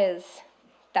that is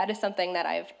something that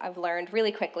I've learned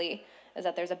really quickly, is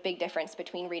that there's a big difference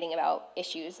between reading about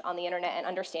issues on the internet and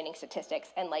understanding statistics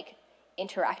and like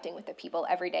interacting with the people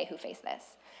every day who face this.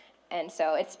 And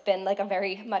so it's been like a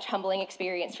very much humbling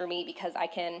experience for me, because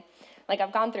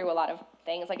I've gone through a lot of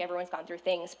things, like everyone's gone through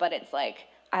things, but it's like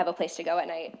I have a place to go at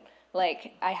night.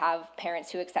 Like, I have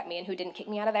parents who accept me and who didn't kick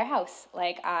me out of their house.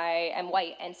 Like, I am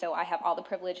white, and so I have all the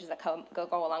privileges that go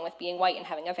along with being white and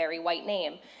having a very white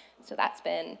name. So it's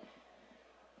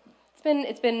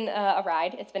been a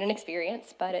ride. It's been an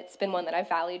experience, but it's been one that I've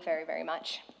valued very, very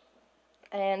much.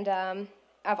 And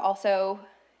I've also,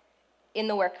 in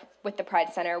the work with the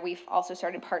Pride Center, we've also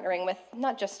started partnering with,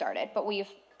 not just started, but we've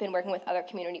been working with other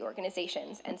community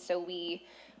organizations. And so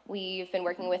we've been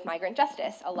working with migrant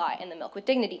justice a lot in the Milk with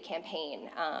Dignity campaign.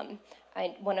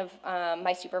 One of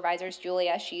my supervisors,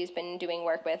 Julia, she's been doing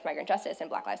work with migrant justice and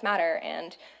Black Lives Matter,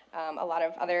 and a lot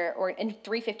of other, and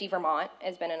 350 Vermont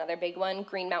has been another big one.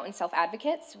 Green Mountain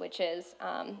Self-Advocates, which is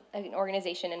an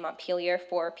organization in Montpelier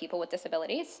for people with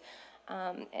disabilities.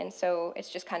 And so it's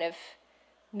just kind of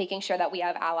making sure that we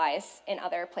have allies in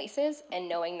other places, and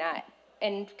knowing that,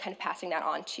 and kind of passing that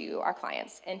on to our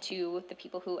clients and to the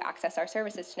people who access our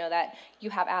services, to know that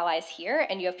you have allies here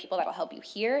and you have people that will help you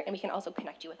here, and we can also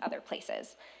connect you with other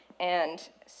places. And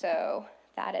so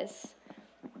that has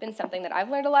been something that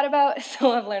I've learned a lot about.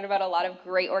 So I've learned about a lot of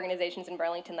great organizations in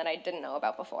Burlington that I didn't know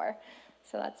about before.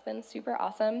 So that's been super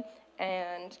awesome.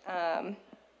 And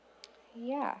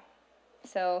yeah,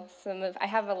 so I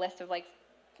have a list of like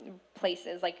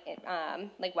places, like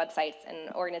websites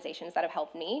and organizations that have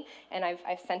helped me, and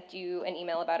I've sent you an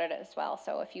email about it as well.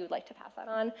 So if you would like to pass that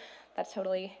on, that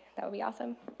would be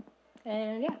awesome.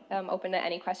 And yeah, I'm open to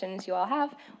any questions you all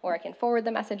have, or I can forward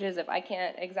the messages if I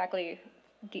can't exactly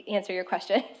answer your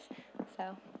questions.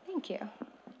 So thank you.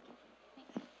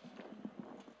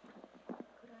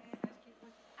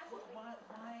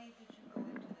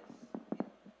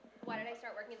 Why did I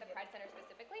start working at the Pride Center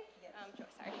specifically? Yes.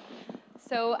 Sorry.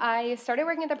 So I started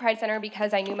working at the Pride Center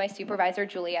because I knew my supervisor,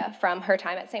 Julia, from her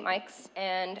time at St. Mike's,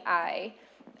 and I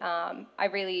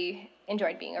really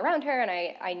enjoyed being around her, and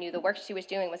I knew the work she was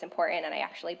doing was important, and I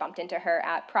actually bumped into her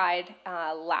at Pride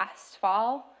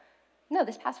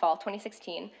this past fall,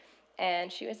 2016, and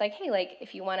she was like, hey, like,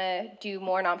 if you want to do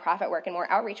more nonprofit work and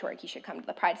more outreach work, you should come to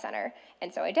the Pride Center.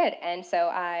 And so I did, and so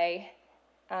I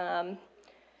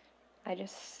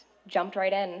just jumped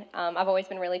right in. I've always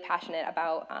been really passionate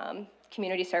about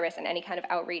community service and any kind of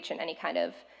outreach and any kind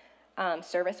of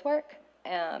service work.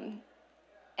 And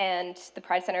the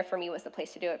Pride Center for me was the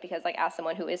place to do it, because like, as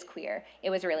someone who is queer, it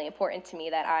was really important to me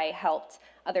that I helped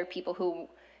other people who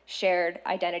shared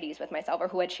identities with myself, or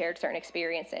who had shared certain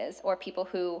experiences, or people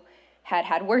who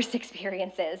had worse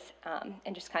experiences,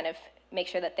 and just kind of make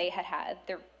sure that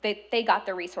they got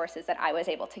the resources that I was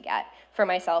able to get for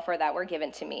myself, or that were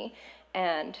given to me.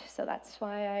 And so that's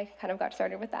why I kind of got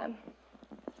started with them.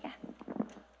 Yeah.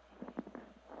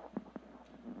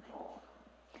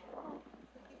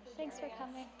 Thanks for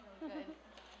coming.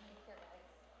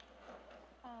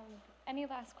 Any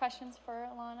last questions for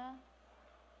Alanna?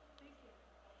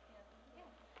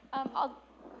 I'll. Could I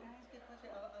ask you a question?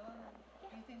 Alanna, do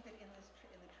you think that in the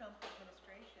Trump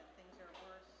administration, things are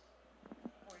worse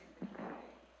for you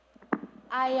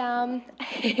than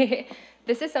today?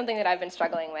 This is something that I've been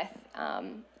struggling with.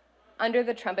 Under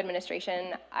the Trump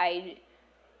administration, I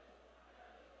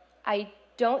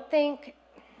don't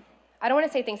want to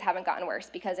say things haven't gotten worse,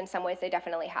 because in some ways they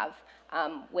definitely have.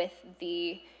 With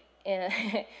the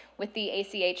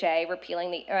ACHA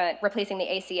replacing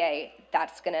the ACA,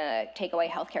 that's going to take away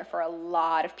healthcare for a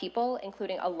lot of people,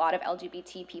 including a lot of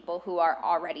LGBT people who are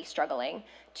already struggling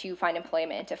to find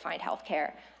employment, to find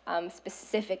healthcare,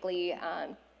 specifically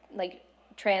like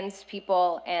trans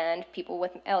people and people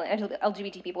with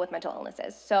LGBT people with mental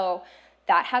illnesses. So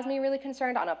that has me really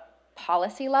concerned on a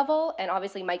policy level, and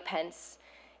obviously Mike Pence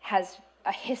has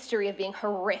a history of being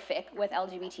horrific with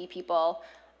LGBT people,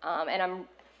 and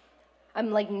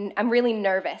I'm really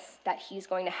nervous that he's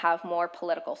going to have more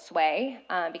political sway,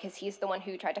 because he's the one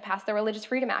who tried to pass the Religious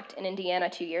Freedom Act in Indiana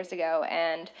 2 years ago,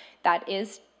 and that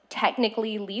is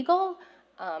technically legal,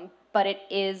 but it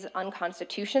is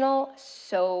unconstitutional,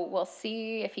 so we'll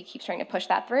see if he keeps trying to push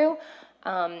that through.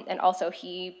 And also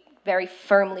he very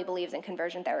firmly believes in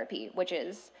conversion therapy, which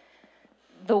is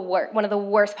one of the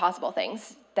worst possible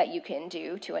things that you can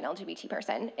do to an LGBT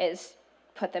person, is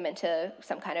put them into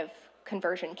some kind of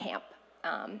conversion camp.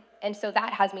 And so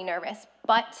that has me nervous,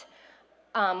 but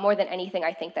more than anything,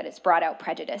 I think that it's brought out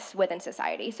prejudice within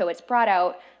society. So it's brought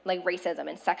out like racism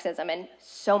and sexism and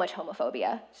so much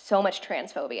homophobia, so much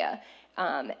transphobia.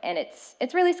 And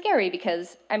it's really scary,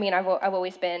 because I mean, I've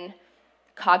always been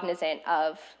cognizant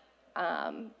of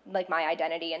like my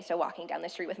identity, and so walking down the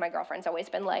street with my girlfriend's always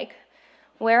been like,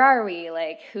 where are we?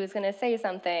 Like, who's gonna say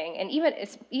something? And even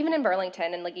in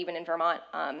Burlington and like even in Vermont,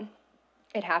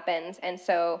 it happens. And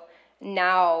so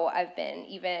now I've been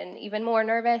even more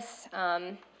nervous.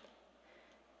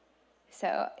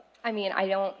 So I mean,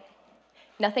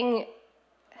 nothing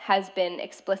has been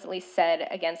explicitly said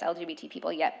against LGBT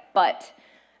people yet, but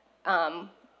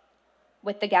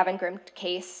with the Gavin Grimm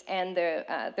case and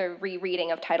the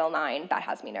rereading of Title IX, that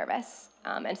has me nervous.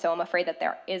 And so I'm afraid that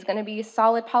there is going to be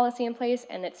solid policy in place,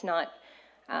 and it's not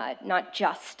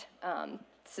just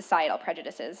societal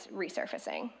prejudices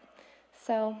resurfacing.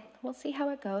 So we'll see how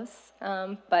it goes.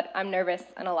 But I'm nervous,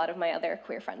 and a lot of my other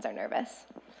queer friends are nervous.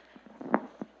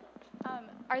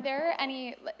 Are there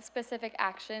any specific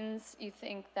actions you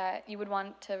think that you would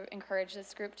want to encourage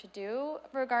this group to do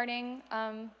regarding?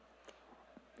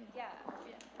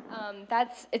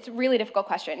 It's a really difficult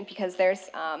question, because there's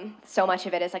so much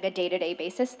of it is like a day-to-day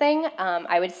basis thing.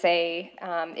 I would say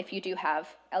if you do have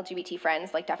LGBT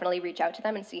friends, like definitely reach out to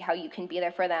them and see how you can be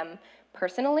there for them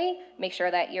personally. Make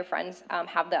sure that your friends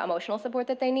have the emotional support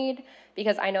that they need,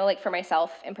 because I know, like for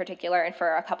myself in particular, and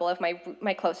for a couple of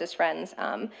my closest friends,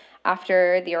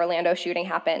 after the Orlando shooting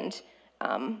happened,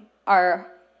 our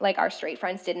straight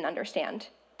friends didn't understand.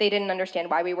 They didn't understand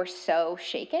why we were so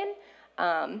shaken.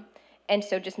 And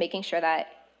so just making sure that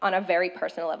on a very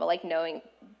personal level, like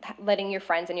letting your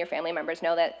friends and your family members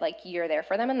know that like you're there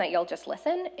for them and that you'll just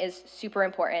listen is super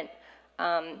important.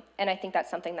 And I think that's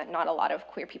something that not a lot of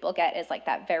queer people get, is like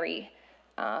that very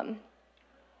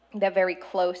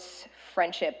close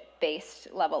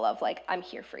friendship-based level of like, I'm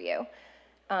here for you.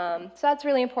 So that's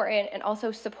really important. And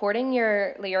also supporting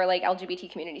your like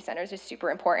LGBT community centers is super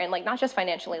important. Like not just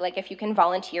financially, like if you can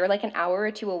volunteer like an hour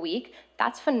or two a week,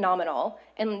 that's phenomenal.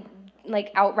 And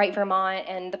like Outright Vermont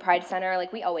and the Pride Center,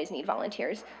 like we always need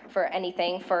volunteers for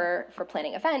anything, for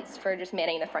planning events, for just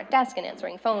manning the front desk and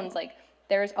answering phones. Like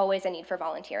there's always a need for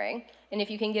volunteering. And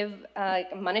if you can give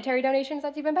monetary donations,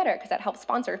 that's even better, because that helps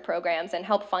sponsor programs and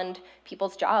help fund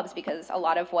people's jobs, because a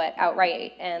lot of what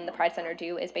Outright and the Pride Center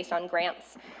do is based on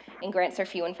grants, and grants are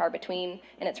few and far between,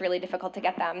 and it's really difficult to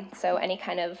get them. So any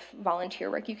kind of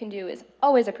volunteer work you can do is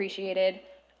always appreciated.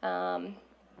 And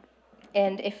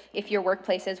if your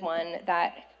workplace is one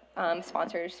that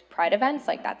sponsors Pride events,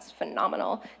 like that's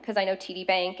phenomenal, because I know TD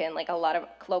Bank and like a lot of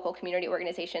local community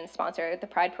organizations sponsor the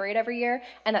Pride Parade every year,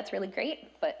 and that's really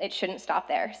great, but it shouldn't stop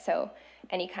there. So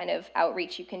any kind of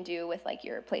outreach you can do with like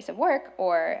your place of work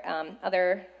or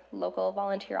other local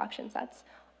volunteer options, that's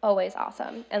always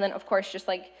awesome. And then of course just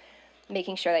like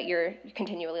making sure that you're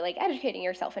continually like educating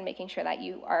yourself and making sure that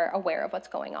you are aware of what's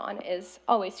going on is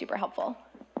always super helpful.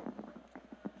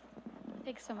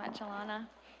 Thanks so much, Alanna.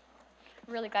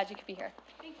 Really glad you could be here.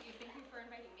 Thank you for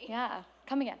inviting me. Yeah,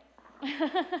 come again.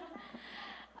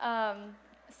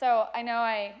 So I know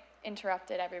I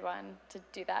interrupted everyone to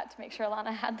do that, to make sure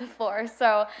Alanna had the floor.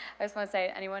 So I just want to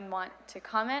say, anyone want to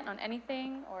comment on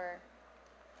anything, or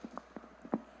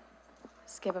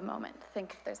just give a moment to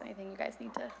think if there's anything you guys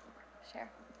need to share?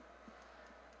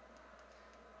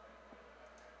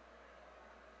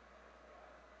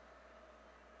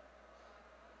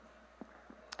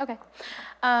 Okay.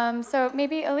 So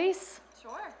maybe Elise?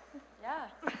 Sure. Yeah.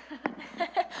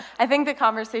 I think the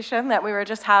conversation that we were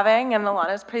just having and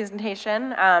Alanna's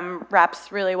presentation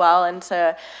wraps really well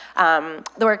into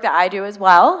the work that I do as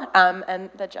well,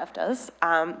 and that Jeff does.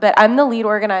 But I'm the lead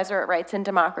organizer at Rights and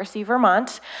Democracy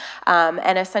Vermont,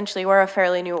 and essentially we're a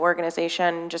fairly new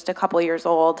organization, just a couple years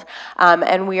old,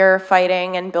 and we are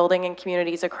fighting and building in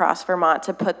communities across Vermont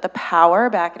to put the power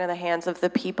back into the hands of the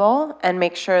people and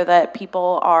make sure that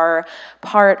people are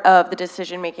part of the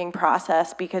decision-making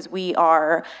process, because we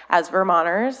are, as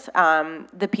Vermonters,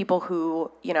 the people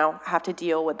who, have to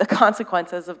deal with the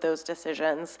consequences of those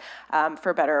decisions,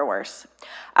 for better or worse.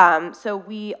 So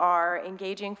we are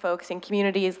engaging folks in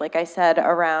communities, like I said,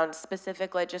 around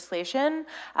specific legislation,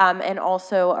 and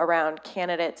also around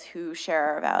candidates who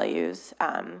share our values,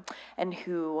 and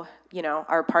who,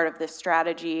 are part of this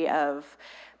strategy of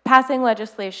passing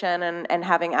legislation and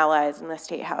having allies in the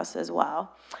State House as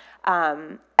well.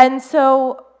 And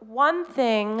so one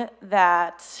thing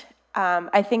that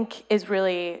I think is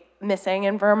really missing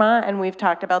in Vermont, and we've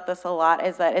talked about this a lot,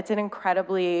 is that it's an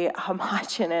incredibly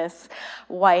homogenous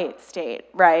white state,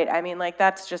 right? I mean,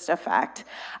 that's just a fact.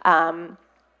 But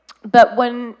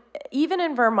even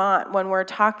in Vermont, when we're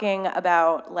talking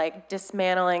about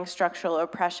dismantling structural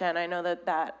oppression, I know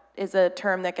that is a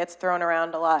term that gets thrown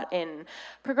around a lot in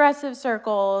progressive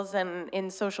circles and in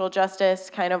social justice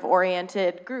kind of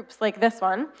oriented groups like this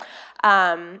one.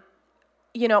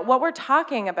 What we're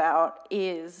talking about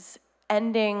is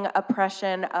ending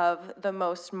oppression of the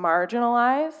most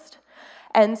marginalized.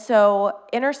 And so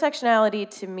intersectionality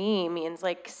to me means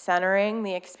centering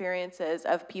the experiences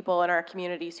of people in our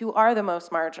communities who are the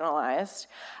most marginalized,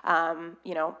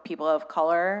 people of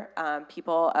color,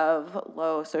 people of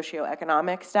low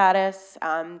socioeconomic status,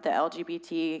 the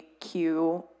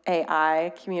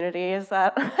LGBTQAI community. Is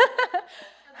that?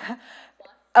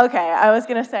 Okay, I was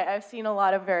gonna say, I've seen a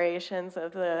lot of variations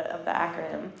of the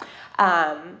acronym.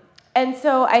 And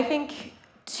so I think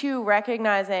too,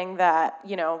 recognizing that,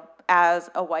 as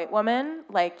a white woman,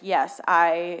 yes,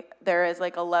 there is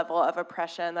a level of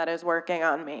oppression that is working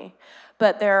on me,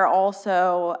 but there are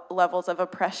also levels of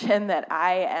oppression that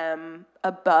I am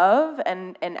above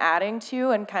and adding to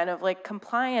and kind of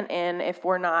compliant in if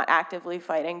we're not actively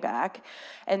fighting back.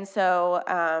 And so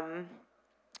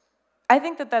I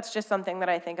think that that's just something that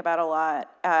I think about a lot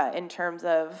in terms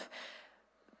of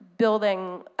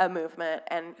building a movement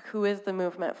and who is the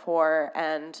movement for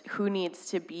and who needs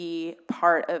to be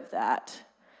part of that,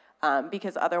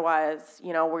 because otherwise,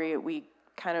 we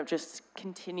kind of just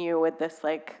continue with this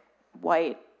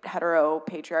white hetero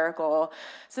patriarchal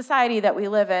society that we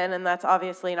live in, and that's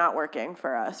obviously not working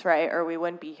for us, right? Or we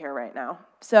wouldn't be here right now.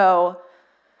 So,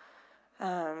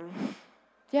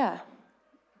 yeah,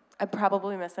 I'm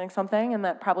probably missing something, and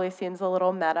that probably seems a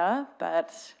little meta,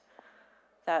 but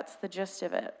that's the gist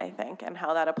of it, I think, and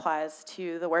how that applies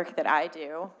to the work that I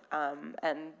do,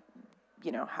 and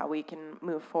how we can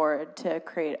move forward to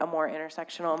create a more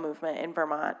intersectional movement in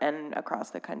Vermont and across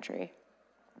the country.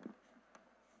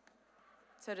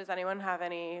 So does anyone have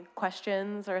any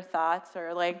questions or thoughts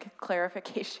or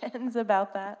clarifications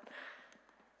about that?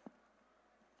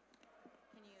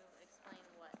 Can you explain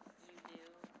what you do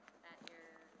at your,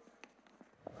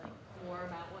 more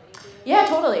about what you do? Yeah,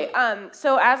 totally.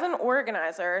 So as an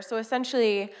organizer, so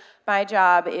essentially my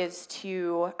job is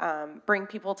to bring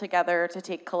people together to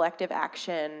take collective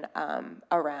action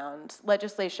around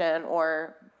legislation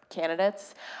or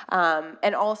candidates.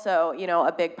 And also,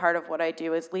 a big part of what I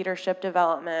do is leadership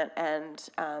development, and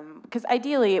because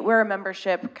ideally we're a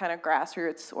membership kind of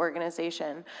grassroots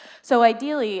organization. So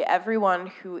ideally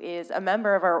everyone who is a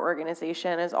member of our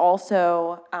organization is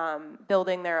also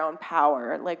building their own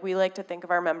power. We like to think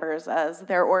of our members as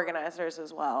their organizers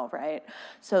as well, right?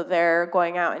 So they're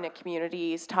going out into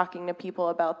communities, talking to people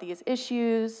about these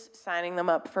issues, signing them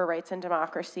up for Rights and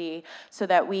Democracy, so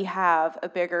that we have a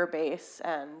bigger base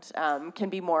and can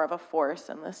be more of a force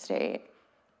in the state.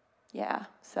 Yeah,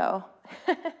 so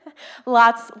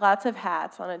lots of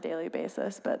hats on a daily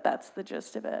basis, but that's the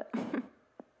gist of it. Can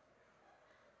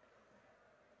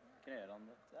I add on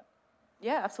to that?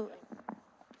 Yeah, absolutely.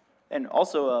 And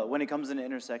also, when it comes into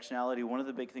intersectionality, one of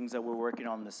the big things that we're working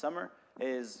on this summer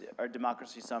is our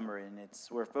Democracy Summer, and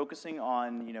we're focusing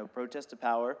on, protest to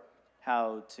power,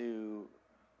 how to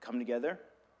come together,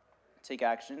 take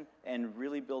action, and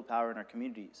really build power in our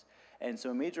communities. And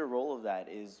so a major role of that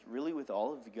is really with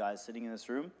all of you guys sitting in this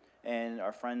room and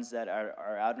our friends that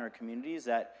are out in our communities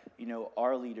that, you know,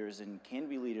 are leaders and can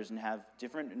be leaders and have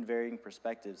different and varying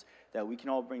perspectives that we can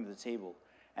all bring to the table.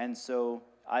 And so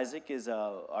Isaac is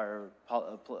our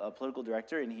political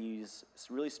director, and he's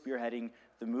really spearheading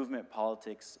the movement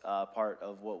politics part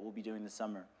of what we'll be doing this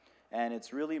summer. And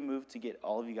it's really moved to get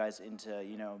all of you guys into,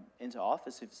 you know, into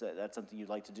office if that's something you'd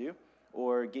like to do,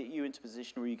 or get you into a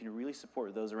position where you can really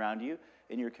support those around you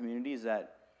in your communities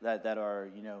that are,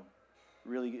 you know,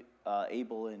 really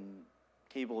able and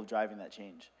capable of driving that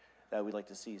change that we'd like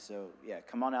to see. So yeah,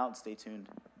 come on out and stay tuned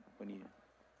when you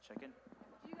check in.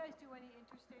 Do you guys do any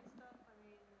interstate stuff? I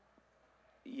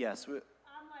mean, yes. I'm really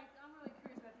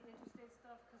curious about the interstate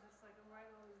stuff because it's like I'm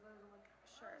writing all these letters. I'm like,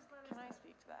 sure. Can I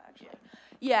speak to that actually?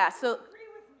 Yeah. So.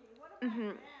 Agree with me. What about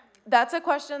them? That's a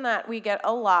question that we get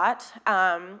a lot,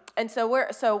 and so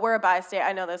we're a bi-state.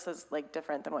 I know this is like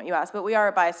different than what you asked, but we are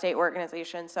a bi-state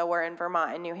organization. So we're in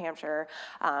Vermont and New Hampshire,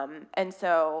 and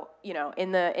so you know,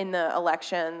 in the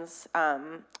elections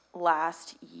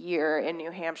last year in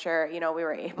New Hampshire, you know, we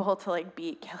were able to like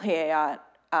beat Kelly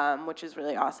Ayotte, which is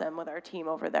really awesome with our team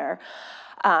over there.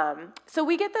 So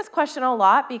we get this question a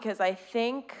lot because I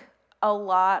think a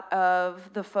lot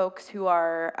of the folks who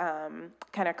are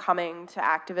kind of coming to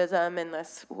activism in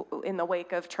the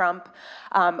wake of Trump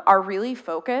are really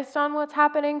focused on what's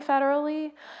happening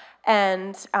federally.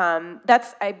 And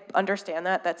I understand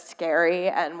that's scary,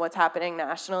 and what's happening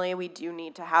nationally, we do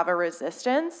need to have a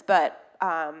resistance, but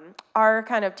our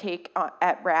kind of take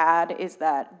at RAD is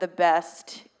that the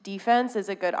best defense is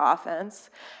a good offense,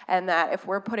 and that if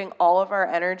we're putting all of our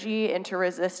energy into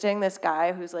resisting this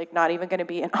guy who's like not even going to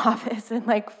be in office in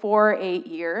like 4 or 8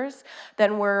 years,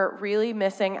 then we're really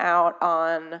missing out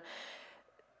on,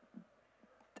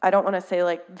 I don't want to say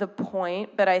like the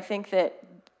point, but I think that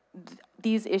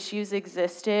these issues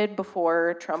existed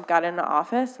before Trump got into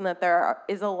office, and that there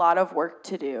is a lot of work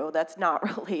to do that's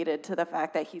not related to the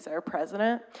fact that he's our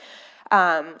president.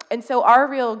 And so our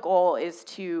real goal is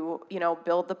to, you know,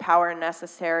 build the power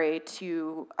necessary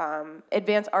to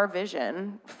advance our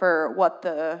vision for what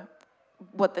the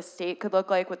state could look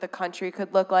like, what the country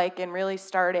could look like, and really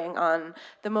starting on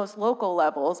the most local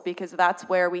levels, because that's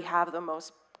where we have the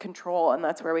most control and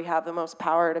that's where we have the most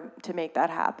power to make that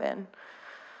happen.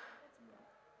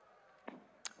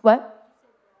 What?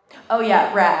 Oh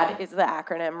yeah, RAD is the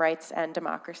acronym, Rights and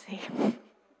Democracy.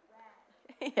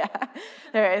 Yeah,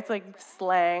 it's like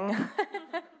slang.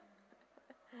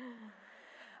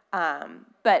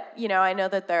 But, you know, I know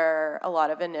that there are a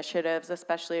lot of initiatives,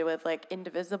 especially with like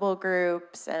indivisible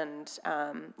groups and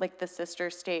like the Sister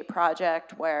State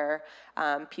Project, where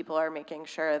people are making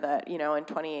sure that, you know, in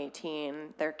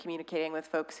 2018, they're communicating with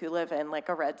folks who live in like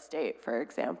a red state, for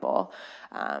example,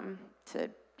 to,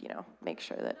 you know, make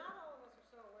sure that. Not all of us are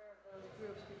so aware of those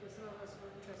groups because some of us are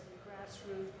interested in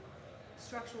grassroots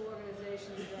structural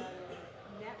organizations that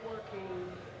are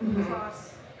networking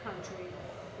across country.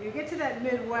 When you get to that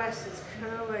Midwest, it's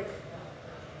kind of like,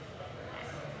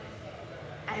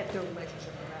 I have no relationship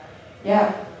with that.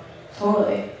 Yeah,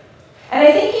 totally. And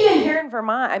I think even here in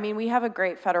Vermont, I mean, we have a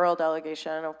great federal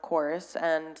delegation, of course,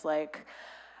 and like,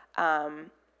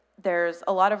 there's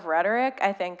a lot of rhetoric,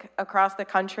 I think, across the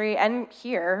country and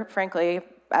here, frankly,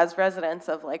 as residents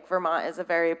of like Vermont is a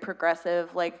very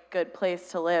progressive, like good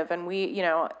place to live. And we, you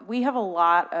know, we have a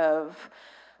lot of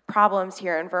problems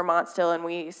here in Vermont still, and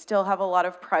we still have a lot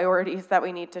of priorities that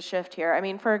we need to shift here. I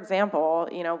mean, for example,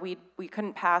 you know, we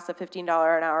couldn't pass a $15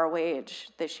 an hour wage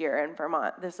this year in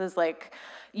Vermont. This is like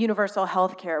universal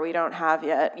health care we don't have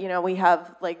yet. You know, we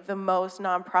have like the most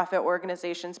nonprofit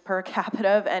organizations per capita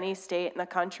of any state in the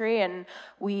country, and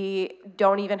we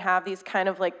don't even have these kind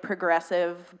of like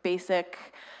progressive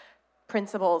basic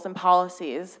principles and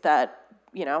policies that,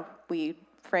 you know, we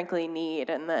frankly need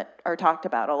and that are talked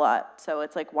about a lot. So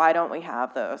it's like, why don't we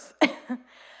have those?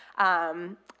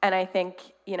 And I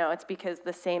think, you know, it's because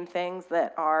the same things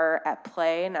that are at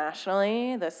play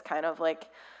nationally, this kind of like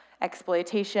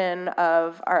exploitation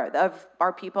of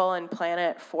our people and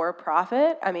planet for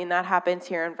profit, I mean, that happens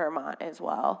here in Vermont as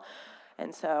well.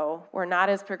 And so we're not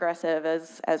as progressive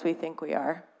as we think we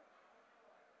are.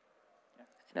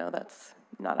 I know that's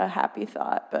not a happy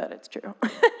thought, but it's true. I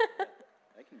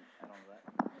can add on to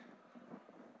that.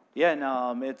 Yeah,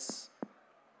 no, it's.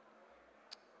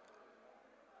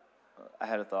 I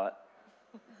had a thought.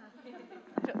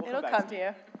 It'll come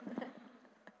to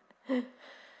you.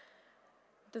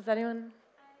 Does anyone? I'm in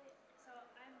a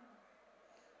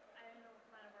line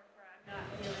of work where I'm not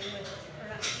dealing with or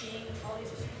not seeing all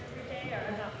these issues every day.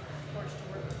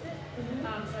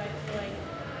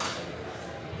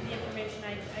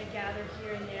 gather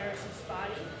here and there, some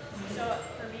spotty. So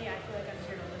for me, I feel like I'm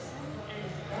here to listen, and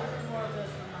those are more of those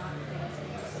Vermont things that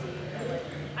you see that like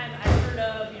I've heard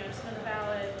of, I've seen on the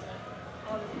ballot,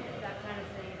 all that kind of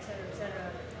thing, et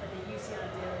cetera, that you see on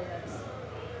a daily that's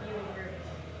you and your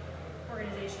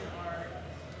organization are,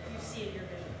 you see in your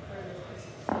vision. What are those pieces?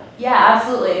 Yeah,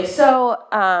 absolutely.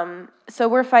 So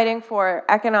we're fighting for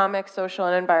economic, social,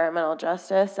 and environmental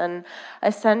justice, and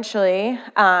essentially,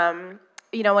 when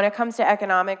it comes to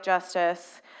economic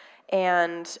justice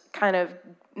and kind of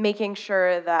making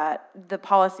sure that the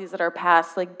policies that are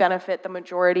passed benefit the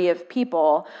majority of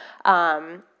people,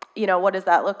 what does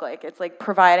that look like? It's like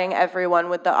providing everyone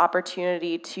with the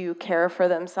opportunity to care for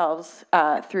themselves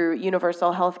through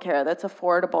universal health care that's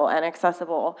affordable and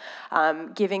accessible,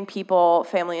 giving people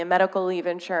family and medical leave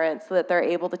insurance so that they're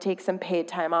able to take some paid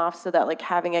time off, so that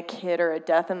having a kid or a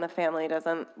death in the family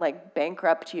doesn't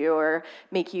bankrupt you or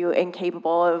make you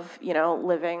incapable of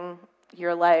living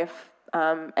your life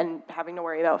and having to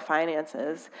worry about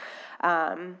finances.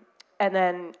 And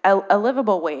then a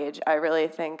livable wage, I really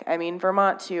think. I mean,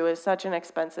 Vermont, too, is such an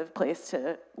expensive place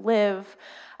to live.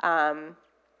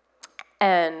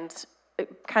 And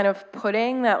kind of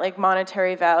putting that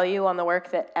monetary value on the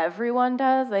work that everyone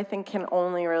does, I think can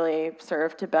only really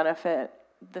serve to benefit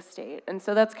the state. And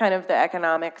so that's kind of the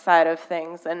economic side of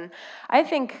things. And I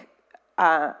think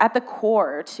at the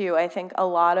core, too, I think a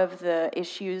lot of the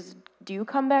issues do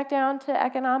come back down to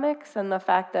economics and the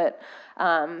fact that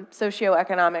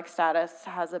socioeconomic status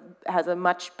has a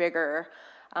much bigger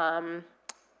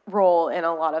role in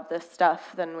a lot of this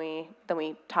stuff than we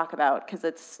talk about, because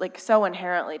it's so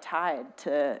inherently tied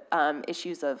to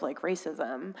issues of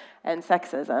racism and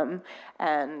sexism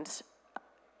and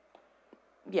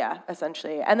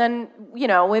essentially. And then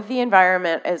with the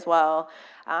environment as well.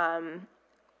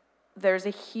 There's a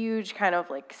huge kind of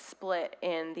split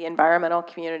in the environmental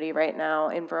community right now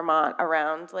in Vermont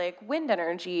around wind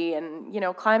energy and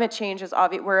climate change is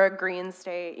obvious. We're a green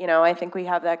state, I think we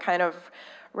have that kind of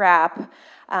rap.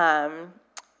 But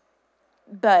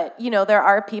there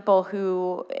are people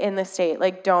who in the state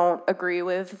don't agree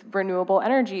with renewable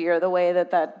energy or the way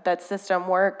that system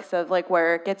works of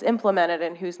where it gets implemented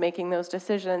and who's making those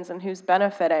decisions and who's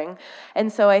benefiting.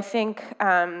 And so I think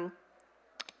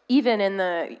even in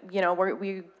the,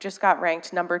 we just got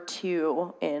ranked number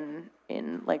 2 in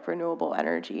renewable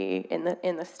energy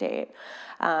in the state.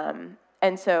 And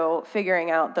so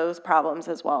figuring out those problems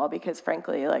as well, because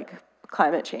frankly,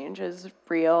 climate change is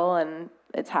real and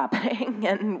it's happening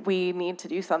and we need to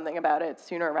do something about it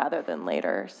sooner rather than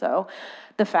later. So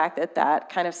the fact that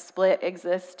kind of split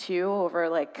exists too over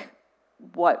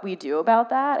what we do about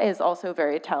that is also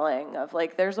very telling of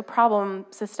there's a problem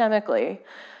systemically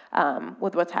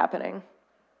with what's happening.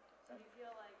 So do you feel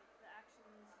like the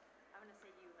actions, I'm going to say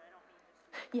you, but I don't mean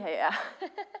just Yeah. you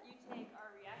take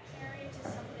are reactionary to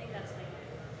something that's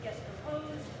gets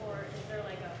proposed, or is there a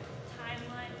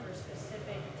timeline for a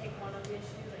specific, take one of the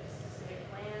issues, a specific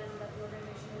plan that the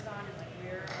organization is on, and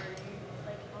where are you in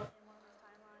one of those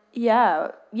timelines?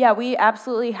 Yeah, we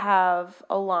absolutely have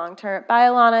a long-term,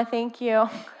 bye Alanna, thank you.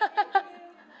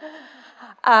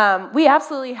 We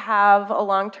absolutely have a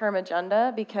long-term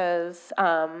agenda because,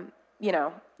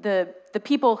 the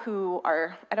people who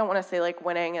are, I don't want to say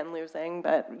winning and losing,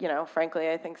 but,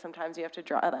 frankly, I think sometimes you have to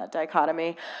draw that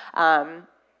dichotomy.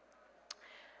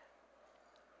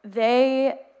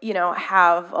 They,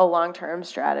 have a long-term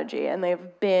strategy, and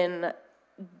they've been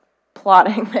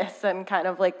plotting this and kind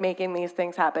of making these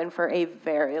things happen for a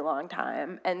very long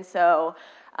time. And so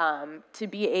to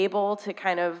be able to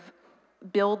kind of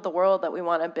build the world that we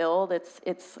want to build,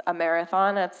 it's a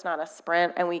marathon, it's not a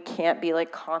sprint, and we can't be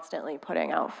constantly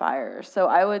putting out fires. So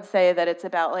I would say that it's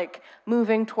about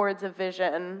moving towards a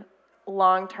vision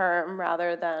long term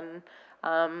rather than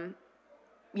kind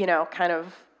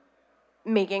of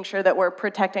making sure that we're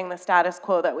protecting the status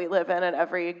quo that we live in at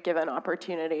every given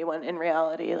opportunity, when in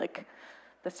reality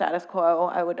the status quo,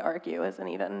 I would argue, isn't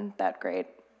even that great.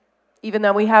 Even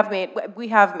though we have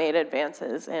made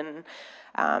advances in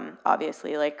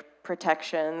obviously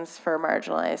protections for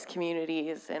marginalized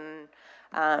communities and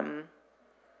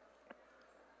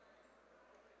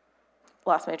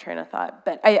lost my train of thought.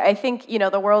 But I think,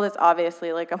 the world is obviously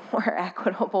a more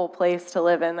equitable place to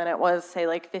live in than it was, say,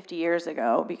 50 years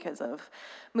ago because of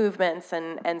movements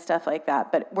and stuff like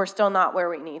that. But we're still not where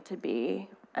we need to be.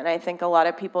 And I think a lot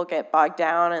of people get bogged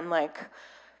down and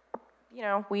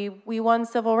we won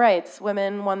civil rights.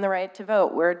 Women won the right to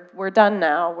vote. We're done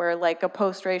now. We're a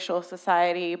post-racial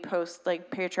society,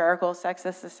 post-patriarchal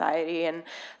sexist society, and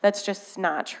that's just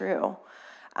not true.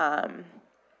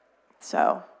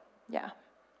 So, yeah.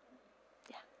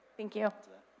 Thank you.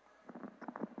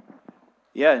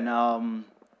 Yeah, and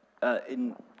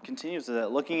in continues to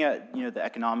that, looking at the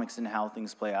economics and how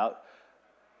things play out,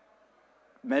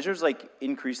 measures like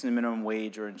increasing the minimum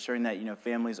wage or ensuring that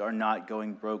families are not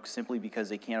going broke simply because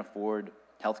they can't afford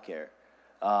health care,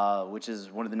 which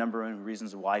is one of the number one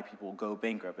reasons why people go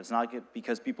bankrupt. It's not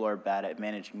because people are bad at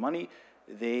managing money.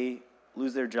 They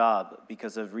lose their job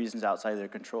because of reasons outside their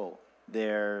control.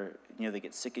 They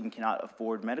get sick and cannot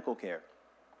afford medical care.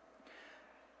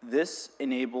 This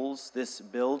builds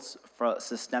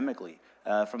systemically,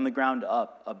 from the ground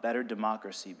up, a better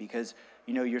democracy, because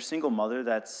your single mother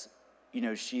that's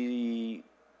she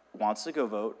wants to go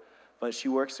vote, but she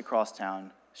works across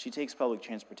town. She takes public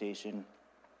transportation.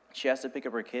 She has to pick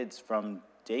up her kids from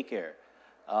daycare.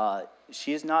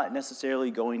 She is not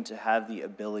necessarily going to have the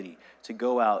ability to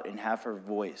go out and have her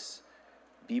voice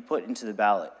be put into the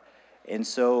ballot. And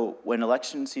so when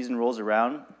election season rolls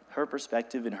around, her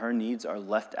perspective and her needs are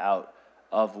left out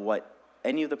of what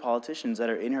any of the politicians that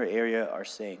are in her area are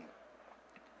saying.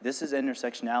 This is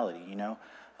intersectionality,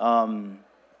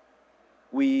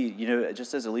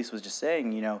 just as Elise was just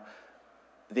saying,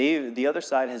 the other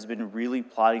side has been really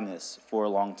plotting this for a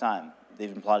long time.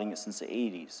 They've been plotting it since the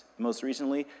 80s. Most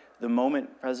recently, the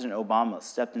moment President Obama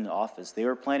stepped into office, they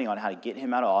were planning on how to get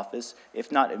him out of office,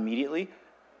 if not immediately,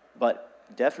 but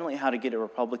definitely how to get a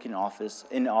Republican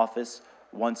in office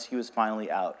once he was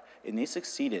finally out. And they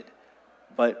succeeded.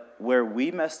 But where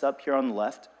we messed up here on the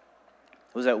left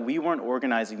was that we weren't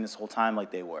organizing this whole time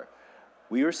like they were.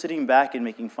 We were sitting back and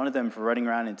making fun of them for running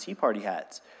around in Tea Party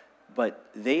hats, but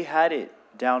they had it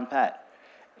down pat.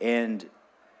 And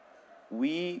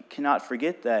we cannot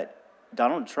forget that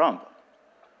Donald Trump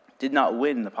did not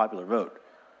win the popular vote.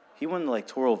 He won the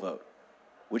electoral vote,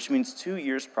 which means 2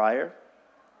 years prior,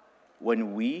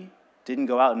 when we didn't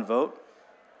go out and vote,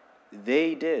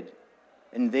 they did.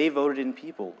 And they voted in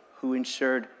people who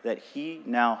ensured that he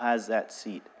now has that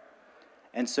seat.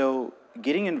 And so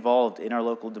getting involved in our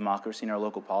local democracy and our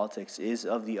local politics is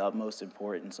of the utmost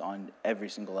importance on every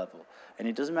single level. And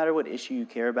it doesn't matter what issue you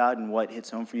care about and what hits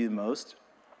home for you the most,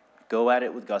 go at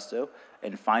it with gusto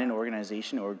and find an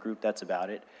organization or a group that's about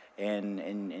it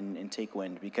and take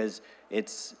wind, because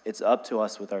it's up to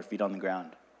us with our feet on the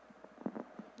ground.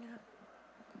 Yeah.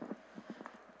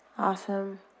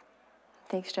 Awesome.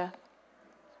 Thanks, Jeff.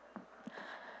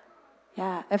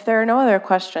 Yeah, if there are no other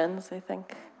questions, I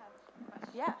think.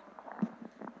 Yeah.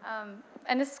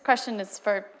 And this question is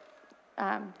for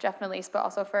Jeff and Elise, but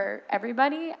also for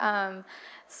everybody.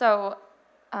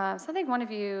 Something one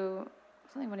of you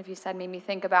said made me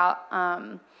think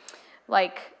about,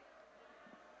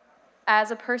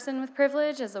 as a person with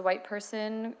privilege, as a white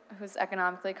person who's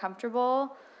economically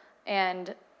comfortable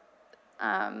and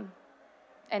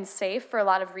safe for a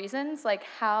lot of reasons,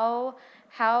 how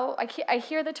I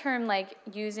hear the term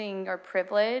using your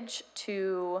privilege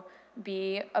to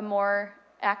be a more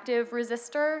active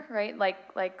resistor, right?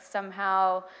 Like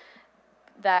somehow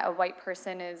that a white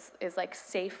person is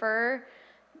safer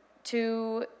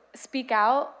to speak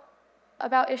out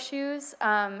about issues.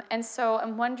 And so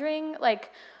I'm wondering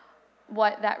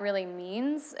what that really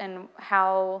means and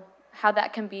how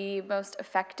that can be most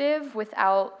effective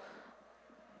without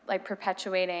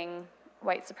perpetuating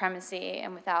white supremacy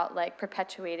and without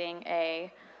perpetuating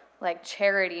a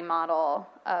charity model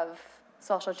of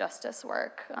social justice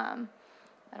work.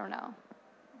 I don't know.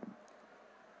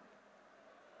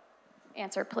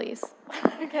 Answer, please.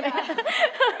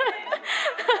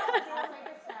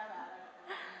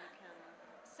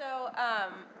 So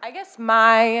I guess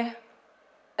my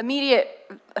immediate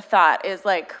thought is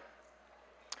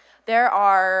there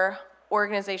are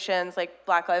organizations like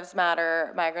Black Lives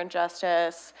Matter, Migrant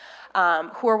Justice,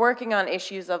 who are working on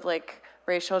issues of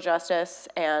racial justice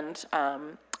and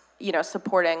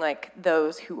supporting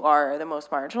those who are the most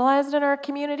marginalized in our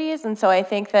communities. And so I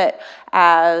think that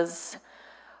as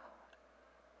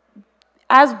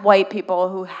white people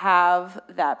who have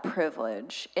that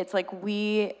privilege, it's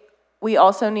we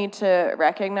also need to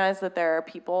recognize that there are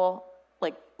people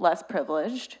less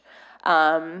privileged,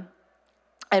 and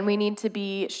we need to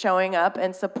be showing up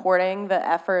and supporting the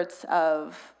efforts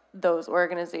of those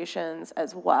organizations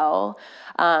as well.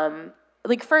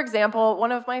 For example,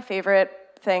 one of my favorite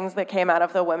things that came out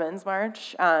of the Women's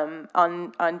March on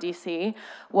DC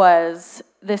was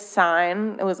this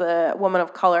sign. It was a woman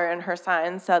of color, and her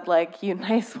sign said, you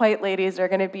nice white ladies are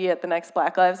gonna be at the next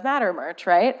Black Lives Matter march,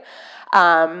 right?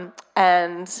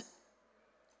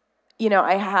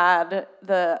 I had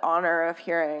the honor of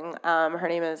hearing, her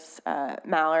name is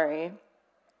Mallory,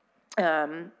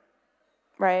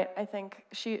 right? I think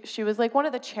she was one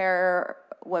of the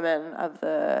women of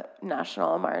the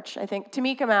National March. I think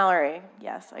Tamika Mallory.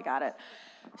 Yes, I got it.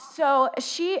 So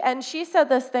she said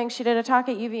this thing. She did a talk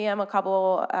at UVM a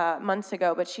couple months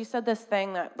ago, but she said this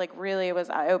thing that like really was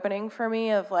eye-opening for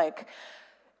me. Of like,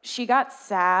 she got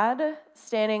sad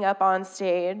standing up on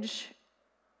stage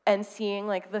and seeing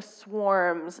like the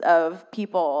swarms of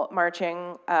people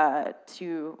marching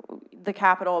to the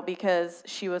Capitol, because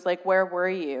she was like, where were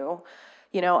you,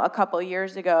 a couple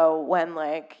years ago when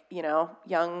like,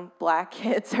 young Black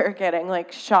kids are getting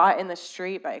like shot in the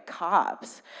street by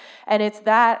cops. And it's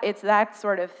that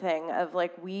sort of thing of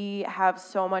like, we have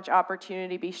so much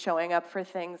opportunity to be showing up for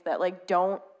things that like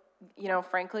don't,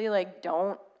 frankly, like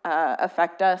don't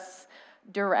affect us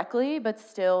directly, but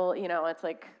still, it's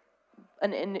like,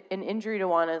 an injury to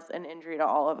one is an injury to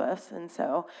all of us. And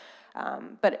so,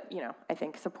 but, I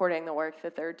think supporting the work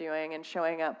that they're doing and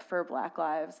showing up for Black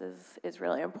lives is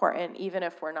really important, even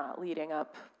if we're not leading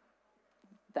up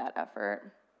that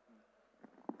effort.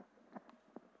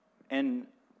 And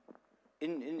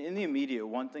in the immediate,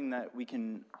 one thing that we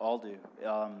can all do,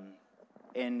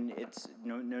 and it's,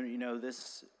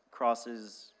 this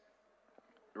crosses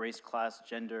race, class,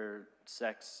 gender,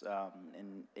 sex,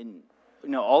 and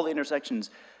all the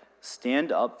intersections,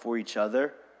 stand up for each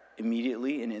other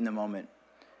immediately and in the moment.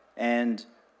 And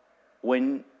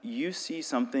when you see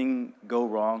something go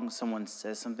wrong, someone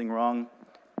says something wrong,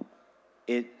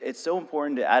 it's so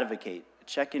important to advocate.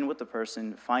 Check in with the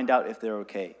person, find out if they're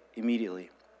okay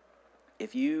immediately.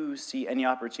 If you see any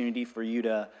opportunity for you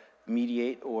to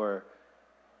mediate or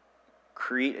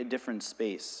create a different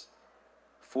space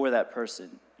for that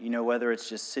person, whether it's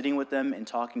just sitting with them and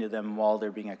talking to them while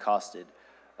they're being accosted,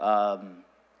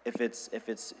 if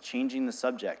it's changing the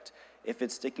subject, if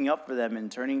it's sticking up for them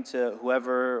and turning to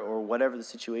whoever or whatever the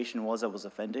situation was that was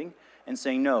offending and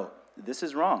saying, no, this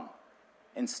is wrong,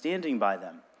 and standing by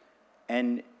them.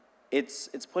 And it's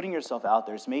putting yourself out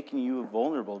there. It's making you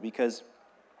vulnerable, because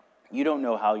you don't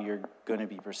know how you're going to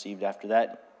be perceived after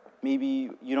that.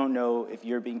 Maybe you don't know if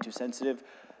you're being too sensitive.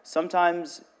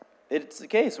 Sometimes it's the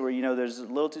case where, there's a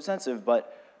little too sensitive,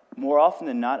 but more often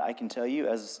than not, I can tell you,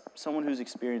 as someone who's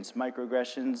experienced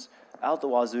microaggressions out the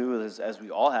wazoo, as we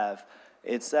all have,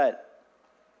 if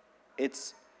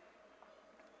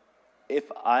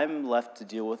I'm left to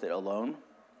deal with it alone,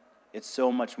 it's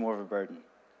so much more of a burden.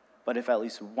 But if at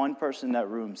least one person in that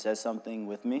room says something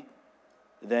with me,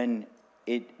 then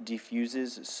it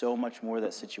diffuses so much more of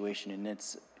that situation, and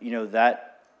it's,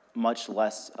 that much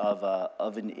less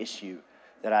of an issue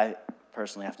that I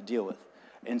personally have to deal with.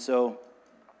 And so,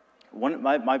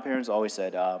 my parents always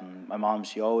said, my mom,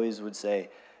 she always would say,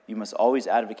 you must always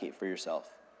advocate for yourself,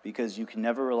 because you can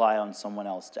never rely on someone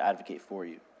else to advocate for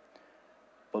you.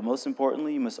 But most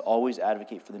importantly, you must always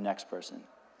advocate for the next person,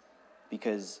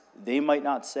 because they might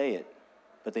not say it,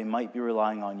 but they might be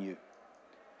relying on you.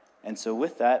 And so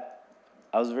with that,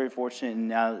 I was very fortunate, and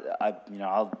now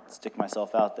I'll stick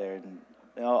myself out there, and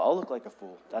I'll look like a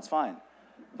fool. That's fine.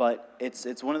 But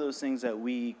it's one of those things that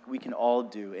we can all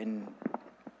do, and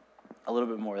a little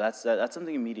bit more. That's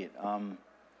something immediate.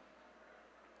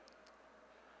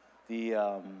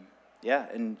 Yeah,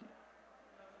 and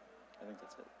I think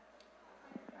that's it.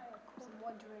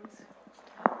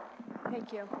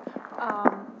 Thank you.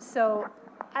 So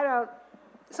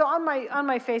on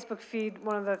my Facebook feed,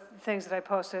 one of the things that I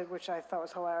posted, which I thought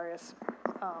was hilarious,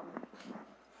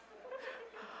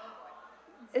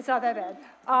 it's not that bad.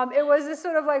 It was this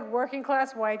sort of like working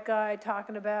class white guy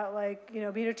talking about like,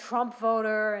 being a Trump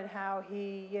voter and how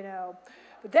he,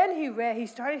 but then he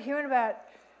started hearing about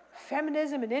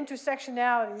feminism and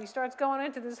intersectionality, and he starts going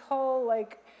into this whole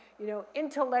like,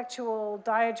 intellectual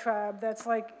diatribe that's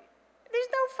like, there's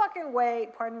no fucking way,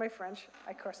 pardon my French,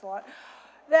 I curse a lot,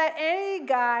 that any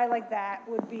guy like that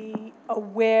would be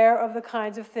aware of the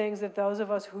kinds of things that those of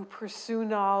us who pursue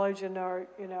knowledge and are,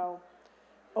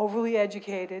 overly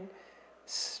educated,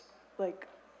 like,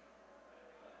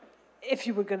 if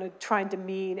you were going to try and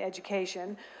demean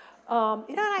education.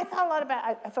 And I thought a lot about,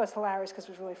 I thought it was hilarious because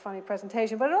it was a really funny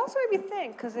presentation, but it also made me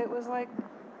think, because it was like,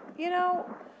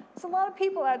 there's a lot of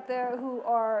people out there who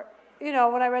are, when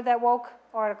I read that woke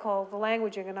article, the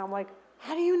languaging, and I'm like,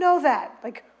 how do you know that?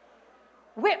 Like,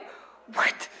 what?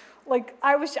 Like,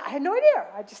 I had no idea.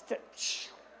 I just,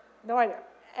 no idea.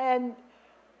 And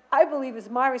I believe it's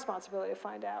my responsibility to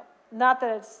find out. Not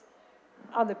that it's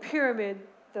on the pyramid,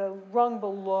 the rung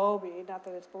below me, not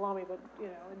that it's below me, but,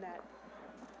 in that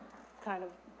kind of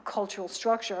cultural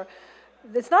structure.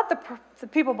 It's not the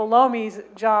people below me's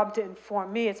job to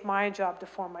inform me, it's my job to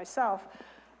inform myself.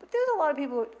 But there's a lot of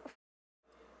people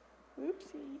who,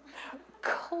 oopsie,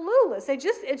 clueless.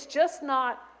 It's just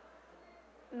not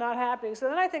not happening. So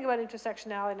then I think about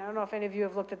intersectionality, and I don't know if any of you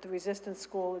have looked at the Resistance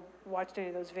School and watched any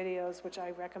of those videos, which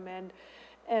I recommend.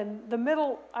 And the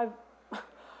middle, as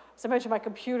I mentioned, my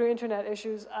computer internet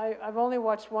issues, I've only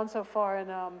watched one so far, and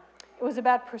it was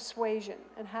about persuasion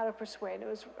and how to persuade.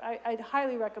 I'd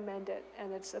highly recommend it,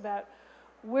 and it's about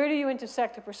where do you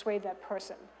intersect to persuade that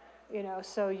person, you know?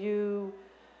 So you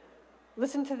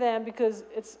listen to them, because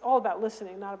it's all about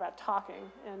listening, not about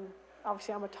talking, and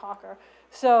obviously I'm a talker.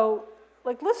 So,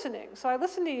 like listening. So I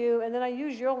listen to you, and then I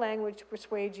use your language to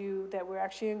persuade you that we're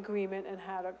actually in agreement and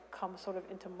how to come sort of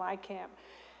into my camp.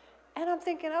 And I'm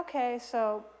thinking, okay,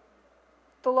 so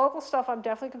the local stuff I'm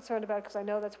definitely concerned about, because I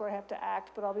know that's where I have to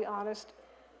act, but I'll be honest,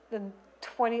 the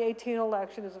 2018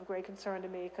 election is of great concern to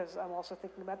me, because I'm also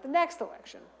thinking about the next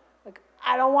election. Like,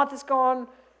 I don't want this going,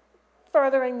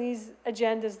 furthering these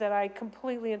agendas that I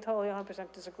completely and totally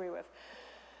 100% disagree with.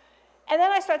 And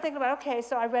then I start thinking about, okay,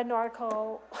 so I read an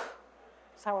article,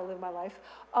 that's how I live my life,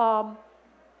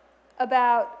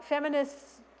 about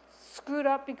feminists screwed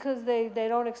up because they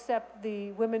don't accept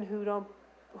the women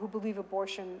who believe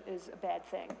abortion is a bad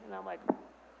thing. And I'm like,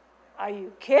 are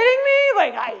you kidding me?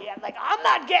 Like, I'm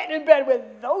not getting in bed with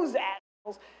those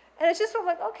assholes. And it's just sort of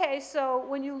like, okay, so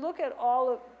when you look at all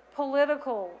of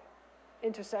political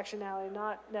intersectionality,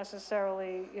 not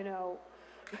necessarily, you know,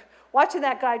 watching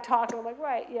that guy talk, and I'm like,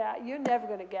 right, yeah, you're never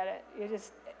going to get it. You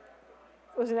just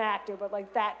was an actor, but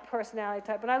like that personality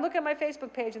type. And I look at my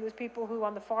Facebook page, and there's people who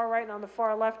on the far right and on the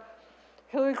far left,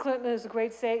 Hillary Clinton is the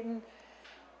great Satan.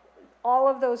 All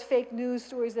of those fake news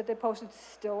stories that they posted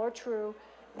still are true.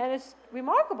 And it's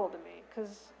remarkable to me,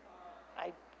 because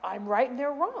I'm right and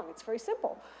they're wrong. It's very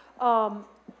simple. So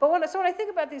when I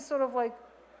think about these sort of like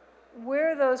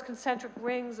where those concentric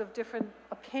rings of different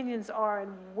opinions are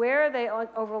and where they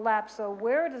overlap, so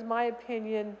where does my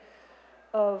opinion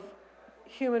of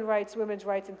human rights, women's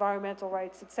rights, environmental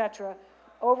rights, etc.,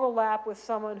 overlap with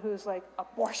someone who's like,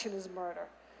 abortion is murder?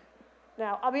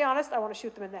 Now, I'll be honest, I want to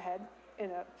shoot them in the head in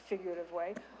a figurative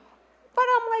way. But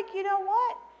I'm like, you know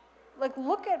what? Like,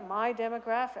 look at my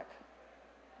demographic.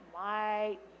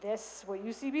 What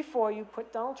you see before you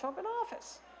put Donald Trump in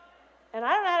office. And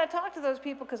I don't know how to talk to those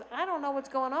people, because I don't know what's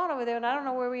going on over there, and I don't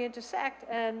know where we intersect.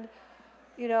 And,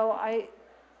 you know, I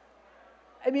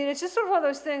mean, it's just sort of one of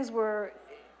those things where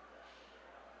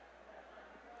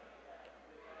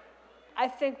I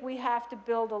think we have to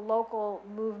build a local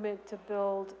movement to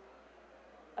build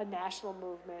a national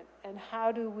movement. And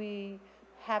how do we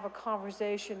have a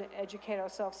conversation and educate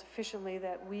ourselves sufficiently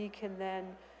that we can then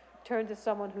turn to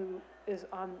someone who is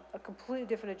on a completely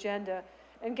different agenda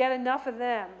and get enough of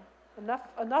them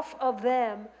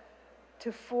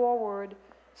to forward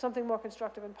something more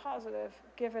constructive and positive,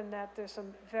 given that there's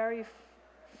some very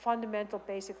fundamental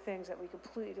basic things that we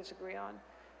completely disagree on.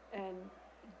 And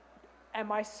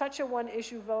am I such a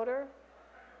one-issue voter?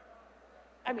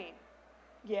 I mean,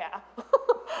 yeah.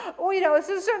 Well, you know, it's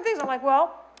just certain things. I'm like,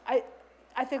 well,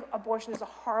 I think abortion is a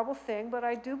horrible thing, but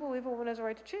I do believe a woman has a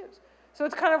right to choose. So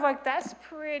it's kind of like, that's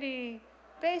pretty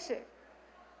basic.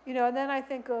 You know, and then I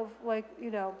think of like, you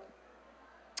know,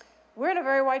 we're in a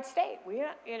very white state.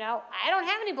 You know, I don't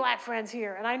have any black friends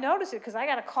here, and I notice it because I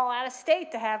got to call out of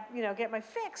state to have, you know, get my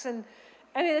fix. And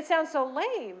I mean, it sounds so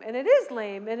lame, and it is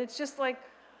lame, and it's just like,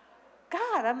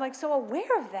 God, I'm like so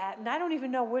aware of that, and I don't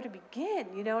even know where to begin,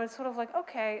 you know. And it's sort of like,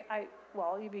 okay,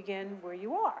 well, you begin where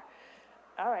you are.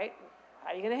 All right,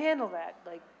 how are you going to handle that?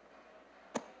 Like,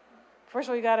 first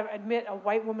of all, you got to admit a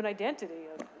white woman identity.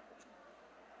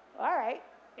 All right,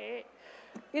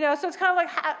 you know. So it's kind of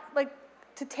like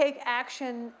to take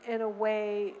action in a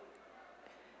way.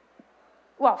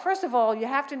 Well, first of all, you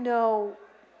have to know.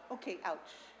 Okay, ouch.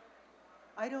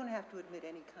 I don't have to admit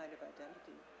any kind of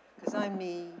identity, because I'm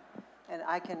me, and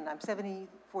I'm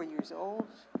 74 years old,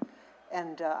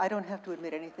 and I don't have to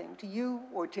admit anything to you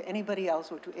or to anybody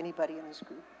else or to anybody in this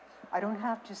group. I don't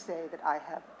have to say that I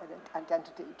have an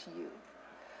identity to you.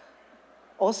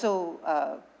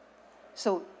 Also,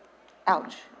 so,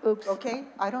 ouch. Oops. Okay,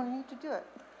 I don't need to do it,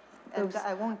 and Oops.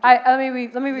 I won't. Let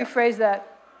me rephrase that.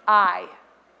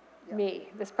 Me,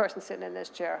 this person sitting in this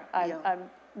chair. I'm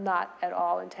not at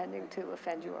all intending to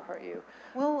offend you or hurt you.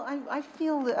 Well, I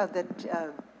feel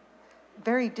that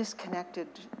very disconnected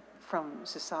from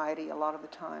society a lot of the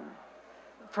time,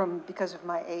 because of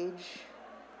my age,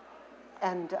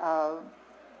 and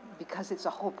because it's a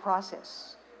whole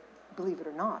process, believe it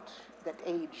or not, that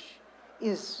age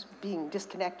is being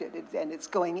disconnected, and it's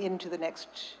going into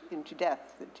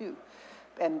death too.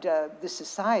 And this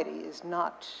society is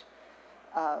not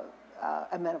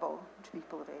amenable to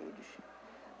people of age.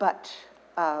 But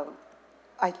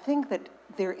I think that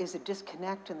there is a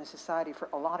disconnect in the society for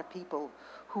a lot of people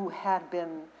who had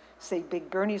been, say, big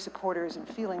Bernie supporters and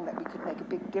feeling that we could make a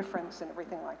big difference and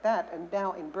everything like that. And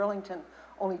now in Burlington,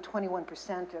 only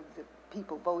 21% of the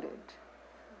people voted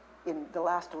in the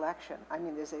last election. I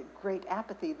mean, there's a great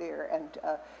apathy there, and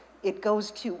it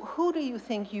goes to, who do you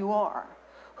think you are?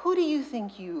 Who do you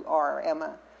think you are,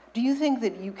 Emma? Do you think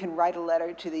that you can write a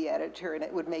letter to the editor and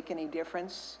it would make any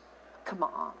difference? Come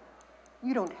on,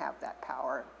 you don't have that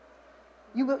power.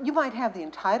 You might have the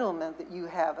entitlement that you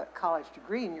have a college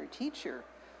degree and you're a teacher,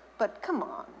 but come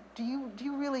on, do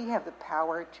you really have the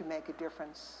power to make a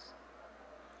difference?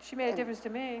 She made a difference to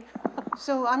me.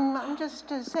 So I'm just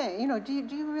saying, you know, do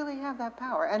you really have that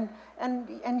power? And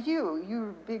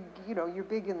you're big, you know, you're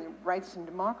big in the rights and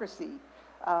democracy.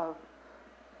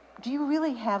 Do you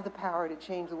really have the power to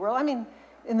change the world? I mean,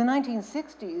 in the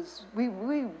 1960s, we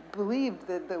believed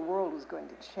that the world was going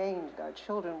to change. Our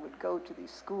children would go to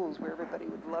these schools where everybody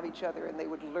would love each other and they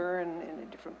would learn in a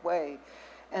different way.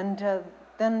 And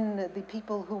then the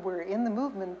people who were in the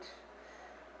movement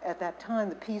at that time,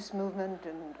 the peace movement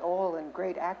and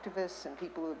great activists and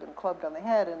people who had been clubbed on the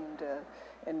head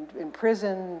and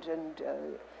imprisoned and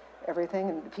everything,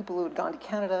 and people who had gone to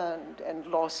Canada and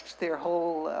lost their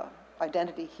whole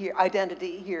identity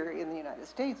here in the United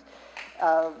States,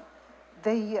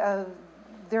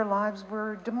 their lives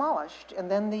were demolished. And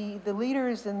then the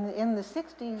leaders in the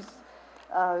 60s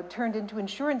turned into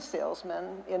insurance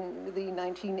salesmen in the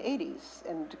 1980s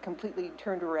and completely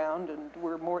turned around and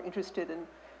were more interested in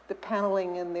the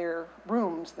paneling in their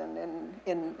rooms than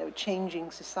in a changing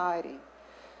society.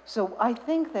 So I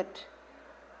think that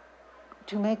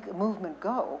to make a movement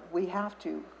go, we have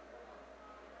to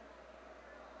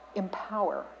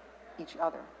empower each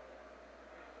other.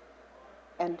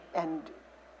 And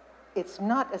it's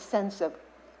not a sense of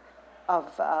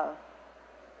a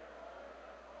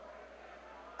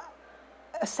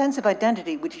sense of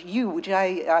identity, which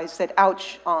I said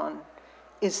ouch on,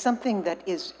 is something that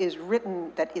is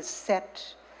written, that is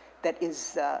set, that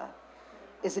is a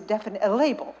definite, a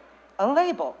label.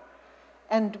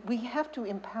 And we have to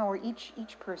empower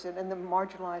each person and the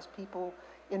marginalized people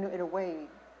in a way.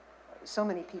 So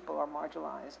many people are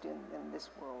marginalized in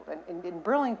this world. And in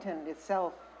Burlington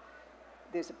itself,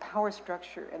 there's a power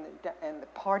structure and the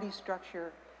party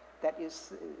structure that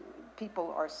is,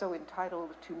 people are so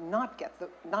entitled to not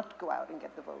go out and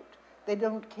get the vote. They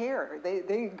don't care.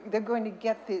 They're going to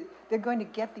get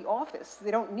the office.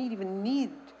 They don't even need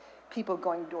people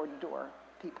going door to door,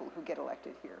 people who get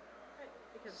elected here. Right,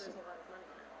 because there's a lot of money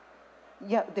now.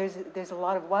 Yeah, there's a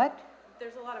lot of what?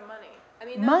 There's a lot of money. I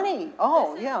mean, money.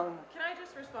 Oh, yeah. Can I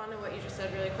just respond to what you just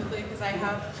said really quickly? Because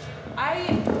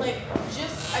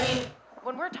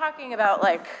when we're talking about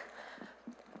like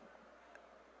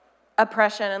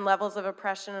oppression and levels of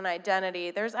oppression and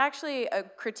identity, there's actually a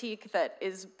critique that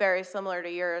is very similar to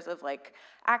yours of like,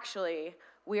 actually,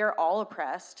 we are all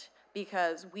oppressed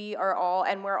because we're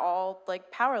all like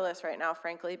powerless right now,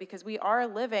 frankly, because we are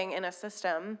living in a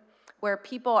system where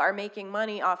people are making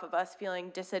money off of us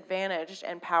feeling disadvantaged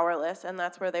and powerless, and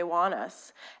that's where they want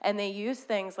us. And they use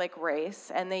things like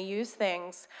race, and they use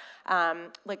things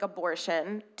like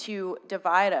abortion to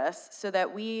divide us so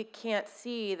that we can't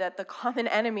see that the common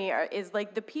enemy is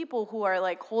like the people who are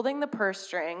like holding the purse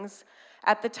strings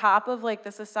at the top of like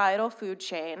the societal food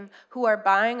chain, who are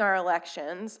buying our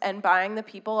elections and buying the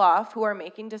people off who are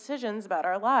making decisions about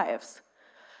our lives.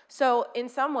 So in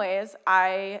some ways,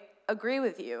 I agree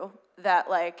with you that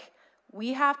like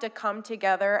we have to come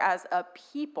together as a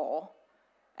people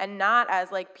and not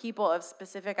as like people of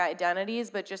specific identities,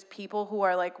 but just people who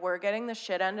are like, we're getting the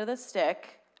shit end of the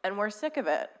stick and we're sick of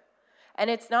it. And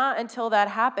it's not until that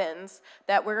happens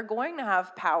that we're going to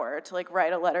have power to like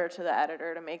write a letter to the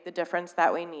editor to make the difference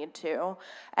that we need to.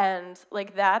 And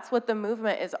like that's what the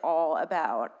movement is all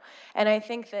about. And I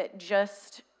think that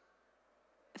just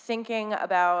thinking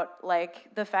about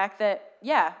like the fact that,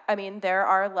 yeah, I mean, there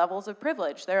are levels of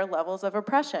privilege, there are levels of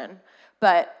oppression,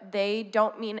 but they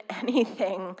don't mean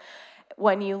anything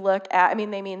when you look at, I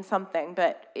mean, they mean something,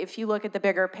 but if you look at the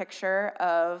bigger picture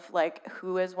of like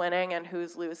who is winning and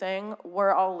who's losing,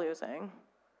 we're all losing.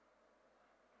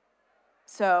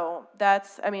 So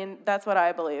that's what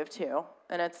I believe too.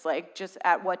 And it's like, just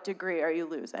at what degree are you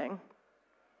losing?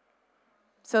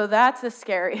 So that's a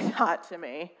scary thought to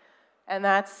me. And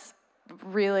that's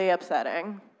really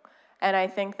upsetting. And I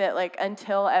think that like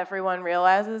until everyone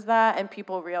realizes that and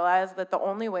people realize that the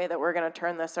only way that we're going to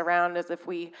turn this around is if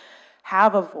we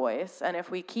have a voice and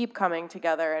if we keep coming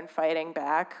together and fighting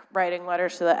back, writing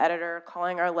letters to the editor,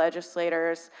 calling our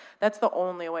legislators, that's the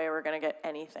only way we're going to get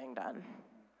anything done.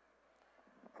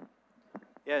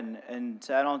 Yeah, and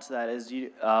to add on to that is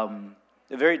a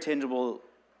very tangible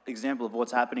example of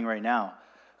what's happening right now.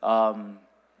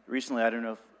 Recently, I don't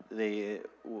know if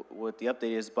what the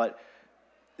update is, but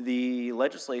the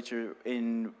legislature,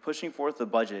 in pushing forth the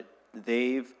budget,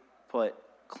 they've put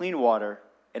clean water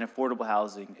and affordable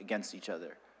housing against each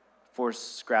other for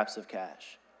scraps of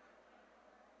cash.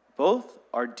 Both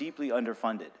are deeply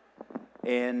underfunded,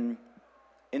 and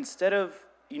instead of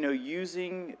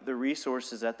using the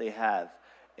resources that they have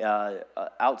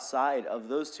outside of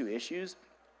those two issues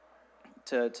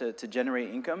to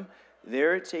generate income,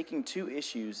 they're taking two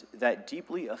issues that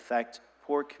deeply affect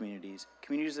poor communities,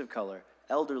 communities of color,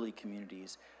 elderly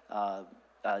communities,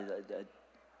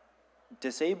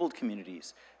 disabled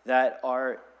communities that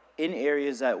are in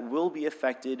areas that will be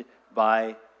affected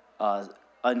by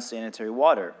unsanitary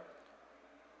water.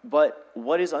 But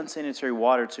what is unsanitary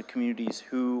water to communities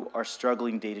who are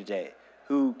struggling day to day,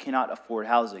 who cannot afford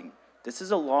housing? This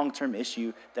is a long-term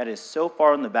issue that is so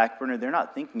far on the back burner, they're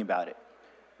not thinking about it.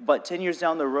 But 10 years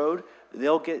down the road,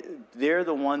 they're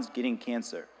the ones getting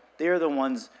cancer. They're the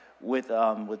ones with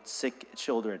sick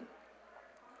children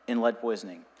and lead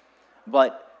poisoning.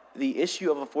 But the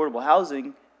issue of affordable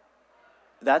housing,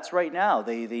 that's right now.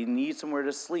 They need somewhere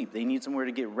to sleep. They need somewhere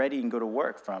to get ready and go to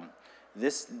work from.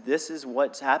 This is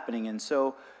what's happening, and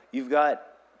so you've got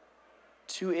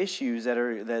two issues that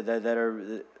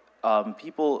are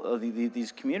people of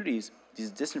these communities, these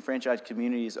disenfranchised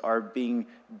communities, are being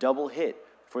double hit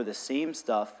for the same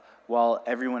stuff while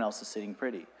everyone else is sitting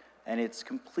pretty, and it's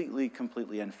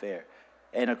completely unfair.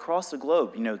 And across the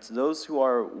globe, it's those who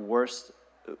are worst,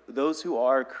 those who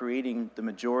are creating the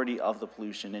majority of the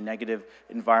pollution and negative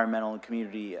environmental and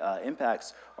community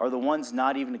impacts are the ones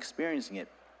not even experiencing it.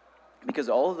 Because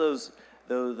all of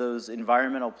those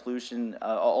environmental pollution,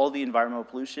 all the environmental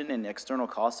pollution and external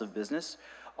costs of business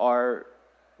are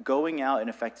going out and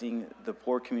affecting the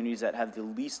poor communities that have the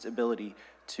least ability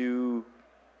to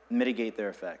mitigate their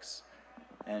effects.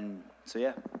 And so,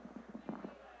 yeah.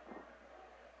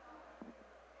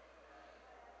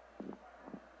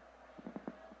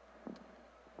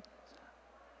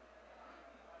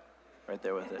 Right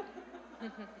there with it.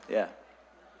 Yeah.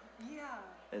 Yeah.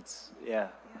 It's, yeah.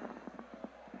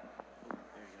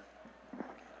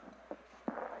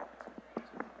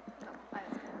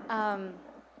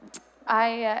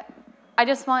 I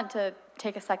just want to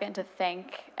take a second to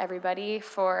thank everybody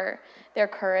for their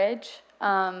courage,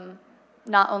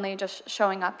 not only just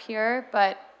showing up here,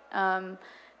 but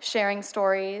sharing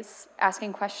stories,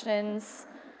 asking questions,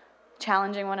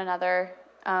 challenging one another.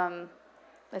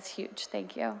 That's huge.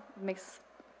 Thank you. It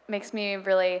makes me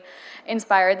really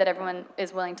inspired that everyone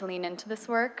is willing to lean into this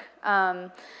work.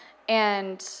 I'm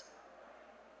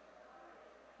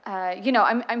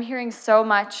hearing so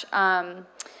much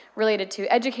related to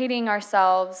educating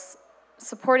ourselves,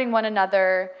 supporting one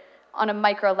another on a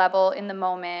micro level in the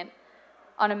moment,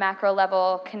 on a macro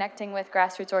level, connecting with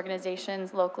grassroots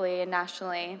organizations locally and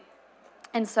nationally.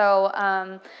 And so,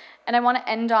 and I want to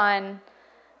end on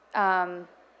a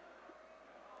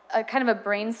kind of a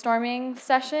brainstorming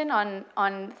session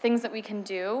on things that we can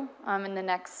do in the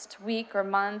next week or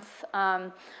month,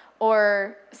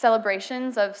 or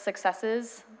celebrations of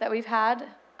successes that we've had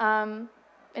in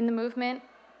the movement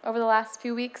over the last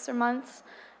few weeks or months.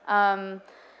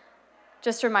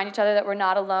 Just to remind each other that we're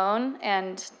not alone,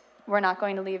 and we're not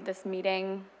going to leave this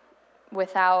meeting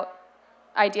without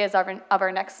ideas of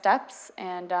our next steps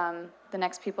and the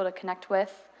next people to connect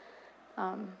with.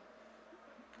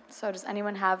 So does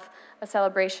anyone have a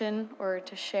celebration or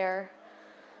to share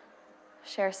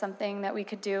something that we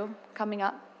could do coming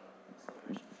up?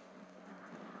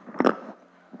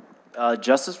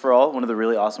 Justice for All, one of the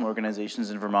really awesome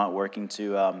organizations in Vermont working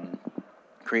to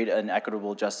create an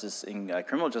equitable justice in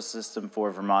criminal justice system for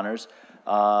Vermonters.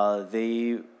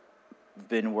 They've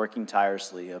been working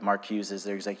tirelessly. Mark Hughes is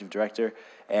their executive director,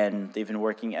 and they've been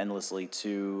working endlessly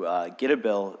to get a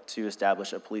bill to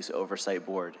establish a police oversight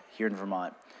board here in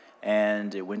Vermont.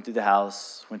 And it went through the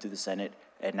House, went through the Senate,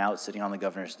 and now it's sitting on the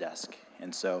governor's desk.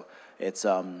 And so it's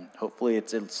hopefully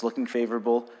it's looking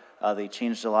favorable. They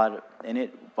changed a lot in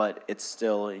it, but it's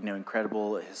still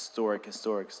incredible, historic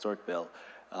bill.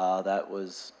 That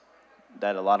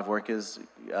a lot of work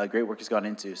great work has gone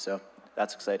into. So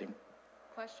that's exciting.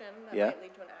 Question that Yeah? might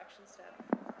lead to an action step.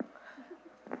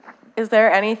 Is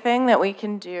there anything that we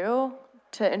can do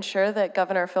to ensure that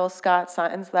Governor Phil Scott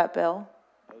signs that bill?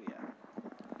 Oh yeah.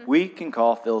 We can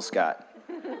call Phil Scott.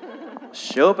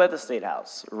 Show up at the State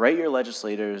House, write your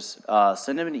legislators,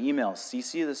 send them an email,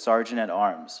 CC the Sergeant at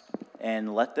Arms,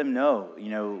 and let them know,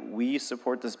 we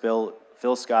support this bill.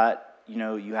 Phil Scott,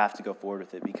 you have to go forward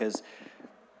with it, because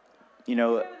you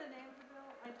know, I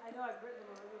know I've written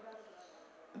already about it,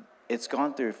 but it's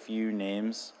gone through a few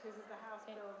names. this is the House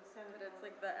bill and the Senate. But it's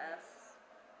like the S,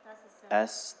 That's the Senate.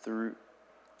 S through.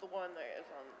 the one that is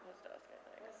on his desk, I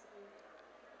think.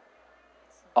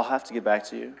 I'll have to get back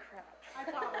to you. I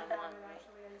probably have it,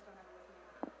 actually, I just don't have it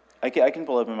with me. I can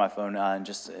pull up on my phone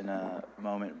just in a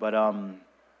moment, but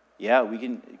yeah, we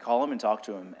can call him and talk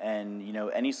to him, and you know,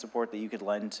 any support that you could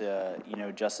lend to, you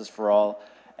know, Justice for All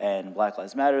and Black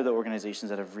Lives Matter, the organizations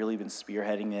that have really been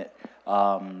spearheading it,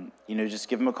 you know, just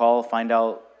give them a call, find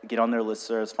out, get on their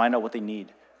listservs, find out what they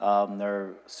need.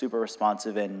 They're super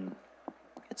responsive, and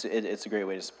it's a great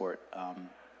way to support.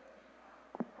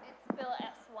 It's Bill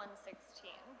S-116.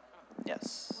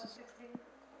 Yes. 116?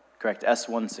 Correct,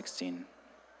 S-116.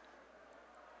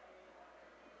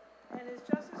 And is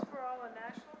Justice for All a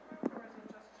national group, or is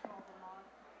it Justice for All Vermont?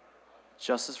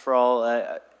 Justice for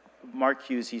All, Mark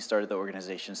Hughes, he started the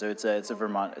organization, so it's a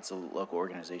Vermont, it's a local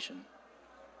organization.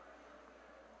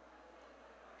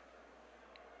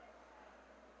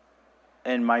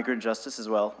 And Migrant Justice as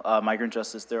well. Migrant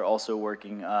Justice, they're also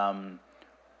working. Some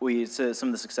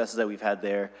of the successes that we've had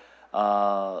there,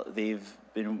 they've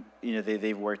been, you know,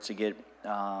 they've worked to get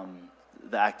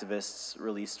the activists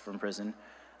released from prison.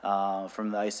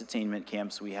 From the ICE attainment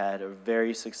camps, we had a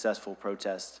very successful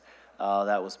protest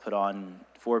that was put on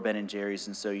for Ben & Jerry's,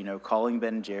 and so, you know, calling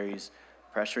Ben & Jerry's,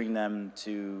 pressuring them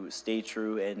to stay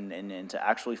true and to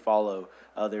actually follow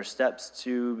their steps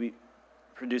to be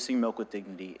producing milk with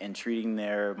dignity and treating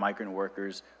their migrant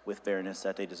workers with fairness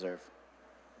that they deserve.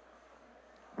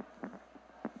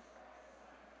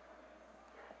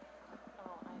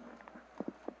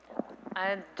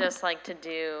 I'd just like to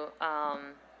do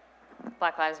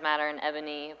Black Lives Matter and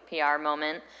Ebony PR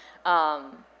moment.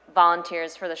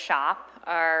 Volunteers for the shop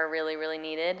are really, really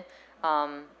needed.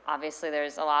 Obviously,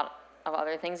 there's a lot of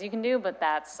other things you can do, but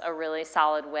that's a really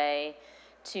solid way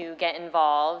to get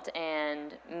involved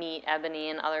and meet Ebony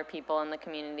and other people in the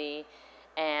community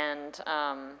and,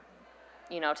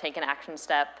 you know, take an action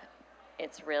step.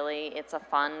 It's a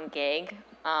fun gig.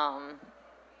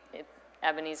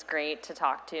 Ebony's great to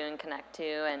talk to and connect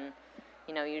to, and,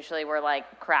 you know, usually we're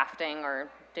like crafting or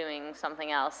doing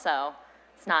something else, so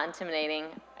it's not intimidating,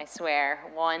 I swear.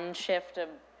 One shift a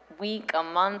week, a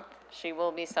month, she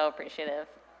will be so appreciative.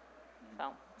 So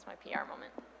that's my PR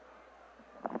moment.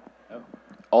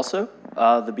 Also,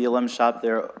 the BLM shop,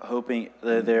 they're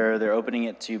opening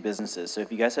it to businesses. So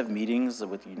if you guys have meetings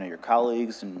with, you know, your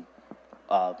colleagues, and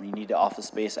you need an office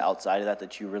space outside of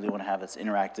that you really want to have that's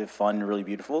interactive, fun, really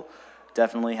beautiful,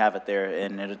 definitely have it there.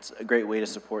 And it's a great way to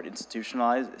support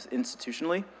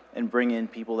institutionally and bring in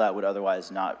people that would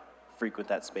otherwise not frequent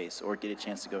that space or get a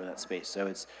chance to go to that space.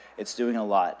 So it's doing a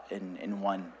lot in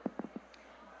one.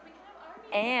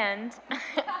 And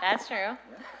that's true.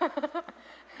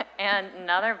 And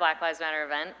another Black Lives Matter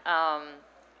event,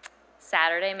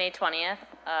 Saturday, May 20th,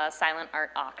 silent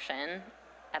art auction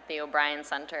at the O'Brien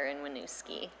Center in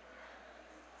Winooski.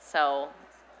 So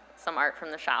some art from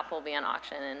the shop will be on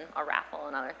auction and a raffle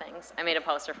and other things. I made a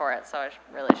poster for it, so I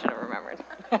really should have remembered.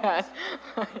 Yeah.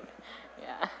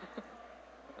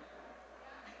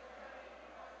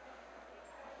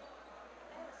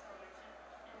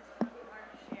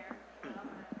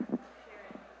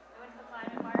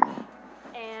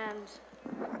 And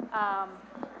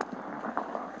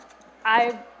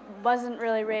I wasn't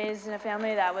really raised in a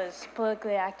family that was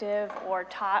politically active or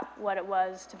taught what it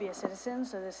was to be a citizen,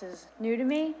 so this is new to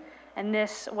me, and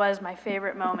this was my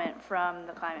favorite moment from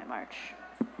the Climate March.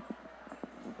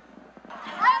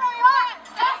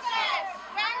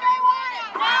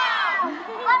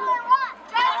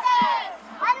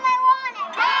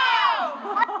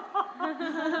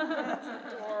 That's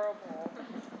adorable.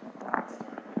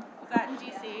 Was that in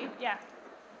DC? Yeah.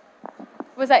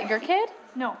 Was that your kid?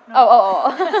 No.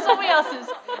 Oh. Somebody else's.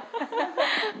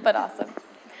 But awesome.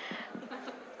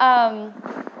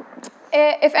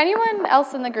 If anyone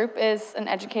else in the group is an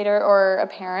educator or a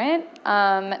parent,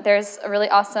 there's a really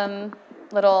awesome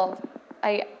little,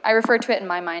 I refer to it in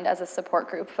my mind as a support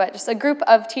group, but just a group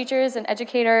of teachers and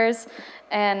educators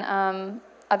and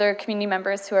other community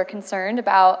members who are concerned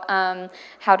about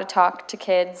how to talk to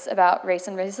kids about race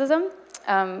and racism.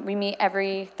 We meet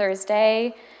every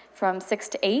Thursday from 6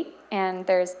 to 8, and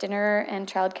there's dinner and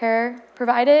childcare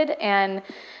provided, and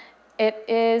it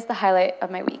is the highlight of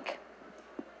my week,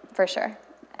 for sure.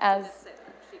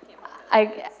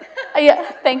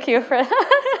 Yeah, thank you for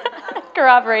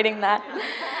corroborating that.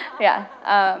 Yeah.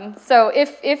 So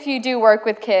if you do work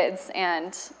with kids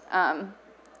and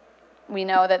we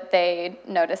know that they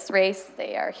notice race,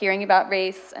 they are hearing about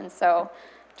race, and so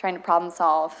trying to problem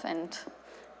solve and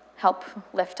help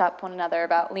lift up one another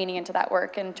about leaning into that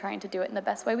work and trying to do it in the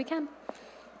best way we can.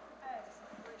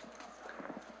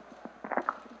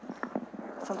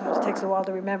 Sometimes it takes a while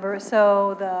to remember.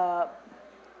 So the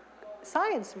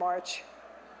Science March,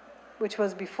 which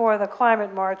was before the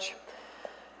Climate March,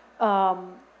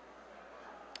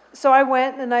 so I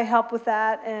went and I helped with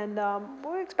that, and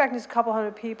we were expecting just a couple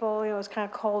hundred people. You know, it was kind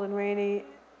of cold and rainy,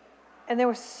 and there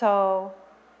were so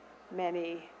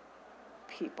many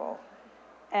people.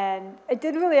 And it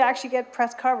didn't really actually get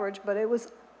press coverage, but I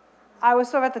was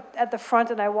sort of at the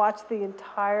front, and I watched the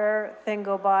entire thing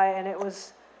go by, and it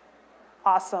was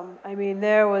awesome. I mean,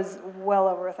 there was well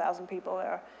over 1,000 people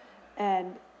there,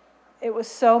 and it was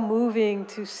so moving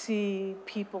to see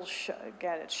people,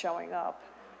 again, it's showing up,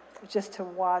 just to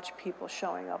watch people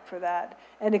showing up for that,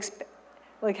 and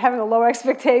like having a lower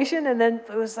expectation, and then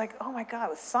it was like, oh my God,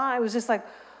 it was just like,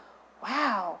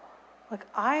 wow, like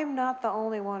I'm not the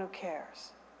only one who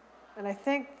cares. And I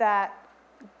think that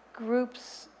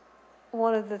groups,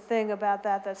 one of the thing about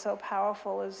that that's so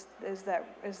powerful is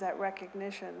that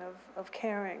recognition of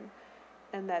caring,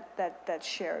 and that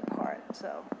shared part.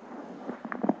 So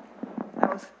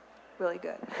that was really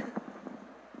good.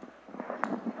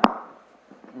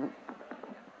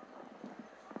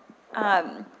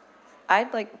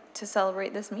 I'd like to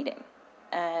celebrate this meeting,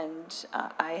 and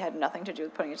I had nothing to do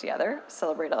with putting it together.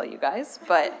 Celebrate all you guys,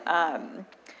 but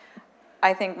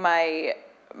I think my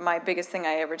biggest thing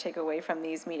I ever take away from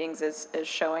these meetings is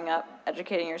showing up,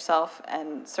 educating yourself,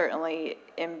 and certainly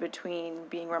in between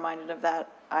being reminded of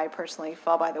that, I personally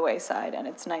fall by the wayside, and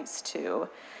it's nice to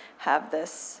have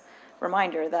this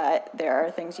reminder that there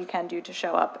are things you can do to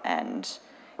show up, and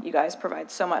you guys provide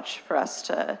so much for us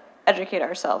to educate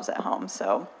ourselves at home.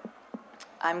 So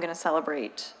I'm going to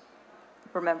celebrate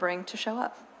remembering to show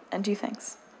up and do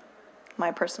things.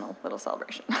 My personal little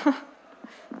celebration.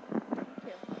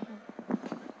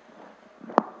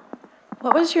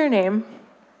 What was your name?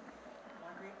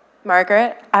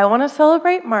 Margaret. I want to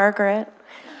celebrate Margaret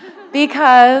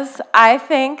because I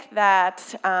think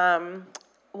that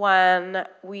when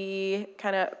we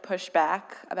kind of push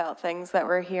back about things that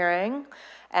we're hearing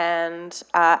and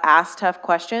ask tough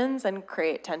questions and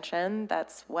create tension,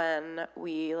 that's when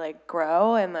we like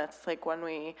grow, and that's like when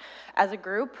we, as a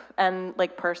group and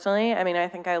like personally, I mean, I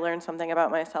think I learned something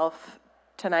about myself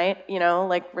tonight, you know,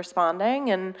 like responding,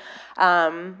 and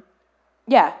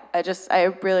yeah,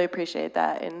 I really appreciate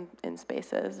that in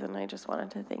spaces, and I just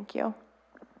wanted to thank you.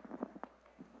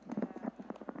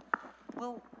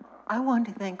 Well, I want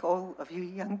to thank all of you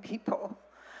young people.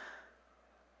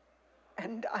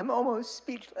 And I'm almost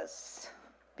speechless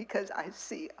because I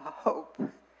see a hope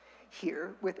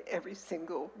here with every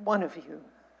single one of you.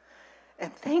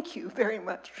 And thank you very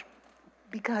much,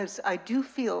 because I do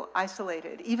feel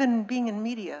isolated, even being in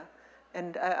media.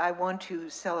 And I want to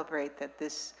celebrate that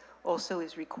this also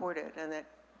is recorded and that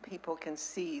people can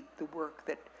see the work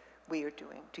that we are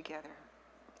doing together.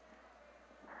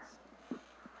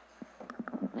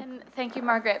 And thank you,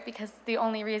 Margaret, because the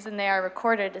only reason they are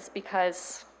recorded is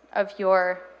because of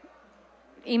your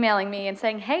emailing me and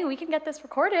saying, hey, we can get this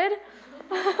recorded.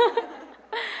 So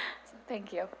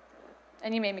thank you.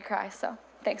 And you made me cry, so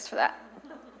thanks for that.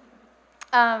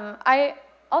 I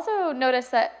also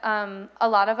noticed that a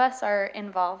lot of us are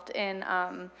involved in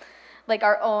like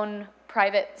our own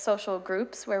private social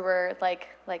groups where we're like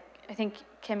I think,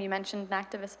 Kim, you mentioned an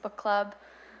activist book club,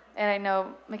 and I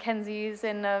know Mackenzie's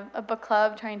in a book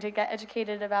club trying to get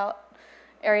educated about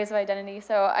areas of identity.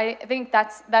 So I think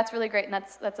that's really great, and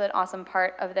that's an awesome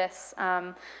part of this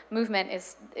movement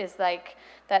is like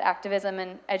that activism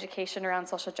and education around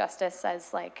social justice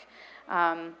as like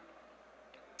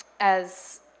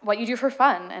as what you do for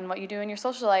fun and what you do in your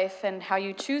social life and how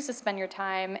you choose to spend your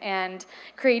time, and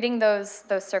creating those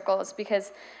circles,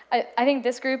 because I think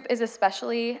this group is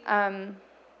especially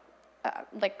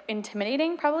like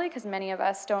intimidating, probably because many of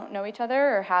us don't know each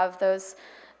other or have those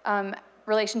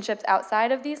relationships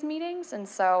outside of these meetings. And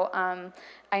so I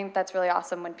think that's really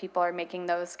awesome when people are making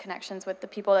those connections with the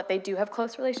people that they do have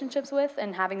close relationships with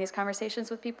and having these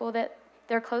conversations with people that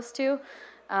they're close to.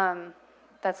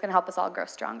 That's going to help us all grow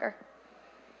stronger.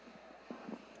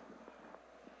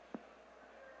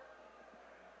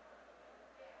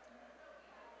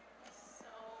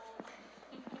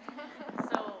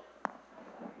 So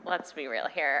let's be real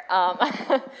here.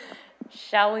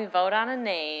 Shall we vote on a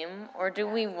name, or do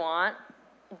we want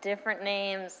different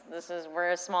names?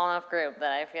 We're a small enough group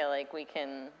that I feel like we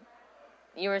can.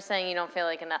 You were saying you don't feel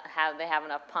like they have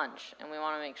enough punch, and we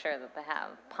want to make sure that they have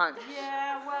punch.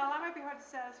 Yeah, well, that might be hard to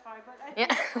satisfy, but I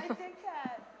think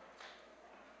that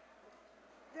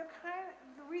they're kind of,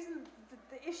 the reason,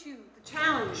 the issue, the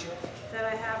challenge that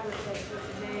I have with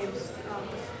the names,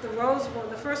 the Rose one,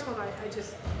 the first one, I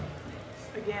just,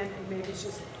 again, maybe it's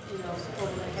just, you know,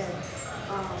 over my head.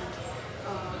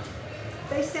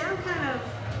 They sound kind of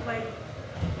like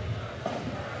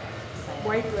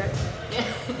white bread.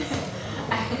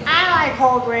 I like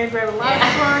whole grain bread with a lot of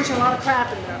crunch and a lot of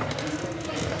crap in there.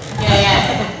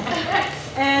 Yeah.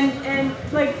 And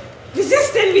like,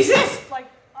 resist, like,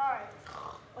 all right.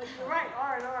 Like, you're right,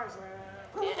 R and R is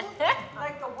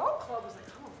like the WokeClub was like,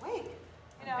 I'm awake.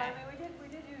 You know, I mean, we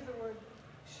did use the word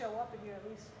show up in here at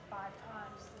least 5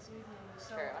 times this evening.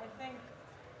 So True. I think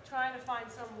trying to find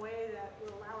some way that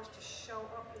will allow us to show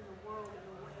up in the world in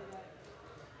a way that,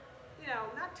 you know,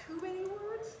 not too many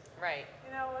words. Right.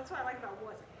 You know, that's what I like about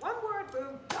words. One word,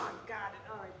 boom, done, got it.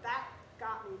 All right, that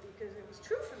got me because it was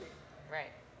true for me.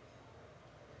 Right.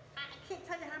 I can't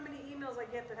tell you how many emails I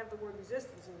get that have the word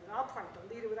resistance in it. I'll probably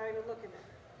delete it without even looking at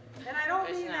it. And I don't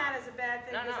mean that as a bad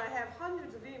thing, because I have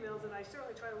hundreds of emails, and I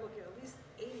certainly try to look at least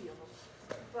 80 of them.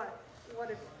 But what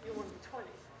if you want to be 20?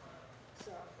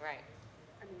 So, Right.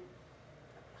 I mean,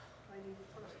 I need to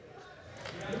post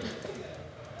it.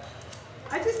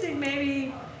 I just think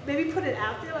maybe put it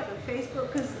out there, like on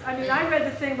Facebook, because, I mean, I read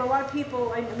the thing, but a lot of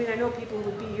people, I mean, I know people who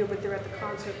would be here, but they're at the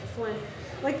concert at Flint.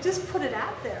 Like, just put it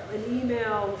out there, an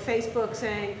email, Facebook,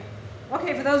 saying,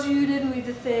 okay, for those of you who didn't read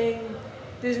the thing,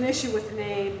 there's an issue with the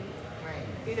name. Right.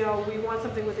 You know, we want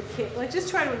something with a kid. Like, just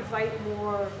try to invite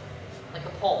more. Like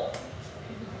a poll.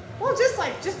 Well, just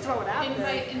throw it out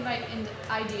there. Invite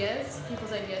ideas,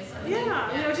 people's ideas.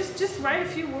 Yeah, you know, just write a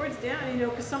few words down, you know,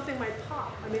 because something might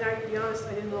pop. I mean, to be honest,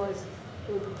 I didn't realize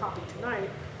it would be popping tonight.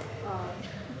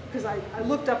 Because I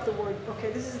looked up the word,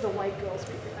 okay, this is the white girl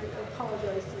speaking. I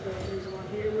apologize to those who are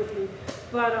here with me.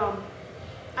 But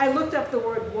I looked up the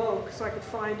word woke so I could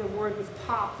find a word with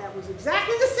pop that was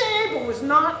exactly the same but was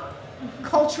not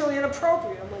culturally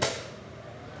inappropriate. I'm like,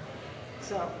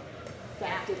 so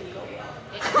that didn't go well.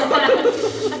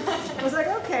 I was like,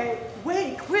 okay,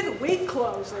 wake, we're the wake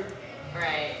clothes, like,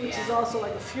 Right. which is also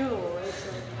like a funeral, right? So.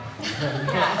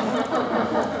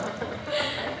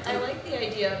 I like the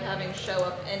idea of having show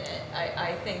up in it.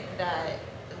 I think that,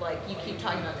 like, you keep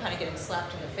talking about kind of getting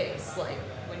slapped in the face. Like,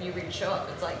 when you read show up,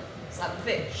 it's like, slap in the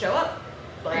face, show up.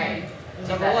 Like, Right.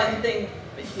 number one thing,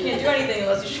 you can't do anything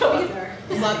unless you show up there.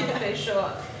 Slap in the face, show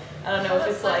up. I don't know if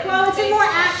it's like. Well, it's a more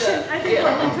action, I think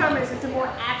what you're talking about is it's a more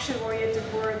action-oriented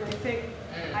word, and I think,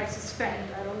 I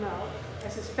suspect, I don't know, I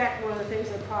suspect one of the things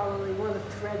that probably, one of the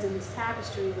threads in this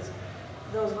tapestry is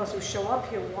those of us who show up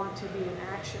here want to be in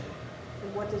action.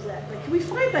 And what does that, like, can we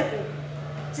find like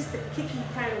just a kicky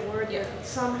kind of word that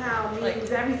somehow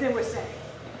means everything we're saying?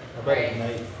 How about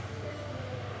ignite?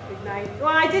 Ignite.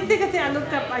 Well, I did think of that.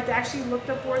 I actually looked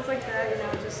up words like that, you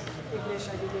know, just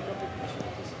ignition. I did look up ignition.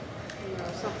 Just, you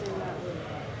know, something that would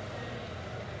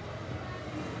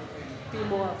be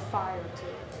more fire to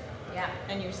it. Yeah.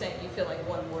 And you're saying you feel like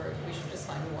one word, we should just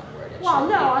find one word. Well,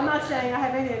 no, I'm not saying I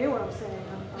have any idea what I'm saying.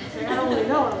 I'm saying I don't really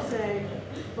know what I'm saying,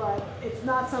 but it's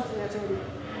not something that's already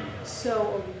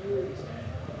so overused.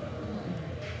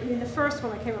 I mean, the first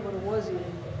one I came up with was it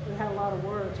had a lot of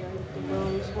words, right? The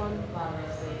rose one.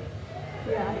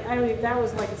 Yeah, I don't even, that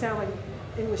was like, it sounded like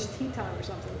English tea time or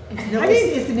something. No,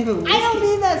 it's the name of whiskey. I don't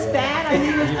mean that's bad, I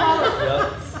mean it's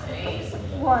color.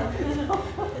 What?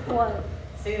 What?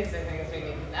 See, these are things we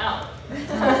need to know.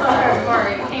 Before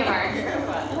we came our.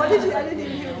 What did you, I didn't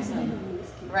even hear this name of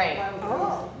whiskey. Right.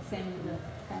 Oh.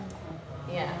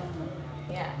 Yeah.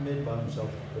 Yeah. Made by himself,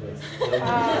 but it's.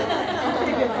 I'm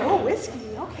thinking like, oh,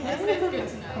 whiskey, okay. This is good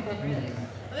to know, really.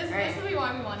 This is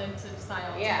why we wanted to sign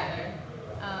all together.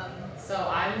 So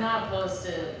I'm not opposed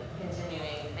to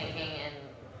continuing thinking and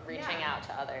reaching out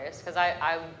to others, because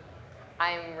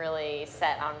I'm really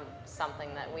set on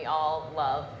something that we all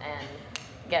love and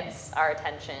gets our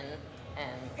attention.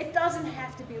 And it doesn't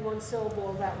have to be one syllable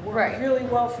of that word. Right. Really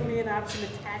well for me, and I've been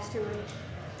attached to it.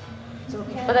 It's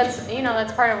okay. But that's, you know,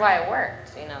 that's part of why it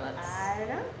worked. You know, that's. I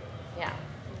know. Yeah.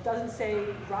 It doesn't say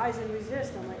rise and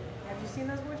resist. I'm like, have you seen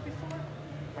those words before?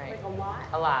 Right. Like a lot?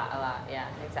 A lot, yeah,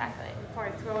 exactly. We'll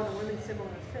probably throw in the women's symbol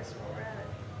in a fist while we're at it.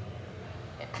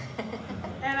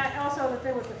 Yeah. And I also, the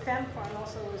thing with the femme part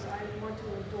also is I want to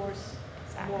endorse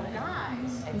more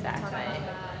guys. Exactly.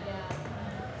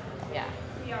 Yeah.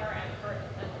 We are at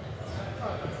feminist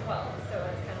club as well, so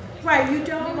it's kind of like. Right, you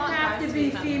don't have to be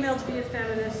female to be a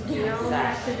feminist. You don't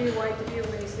have to be white to be a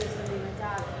racist. I mean, I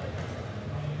got it.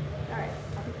 All right,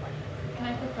 I'll be quiet. Can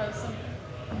I propose something?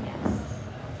 Yes.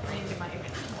 Read your mic.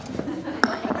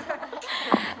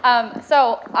 So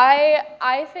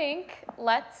I think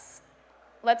let's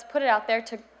put it out there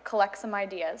to collect some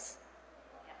ideas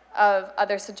of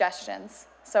other suggestions.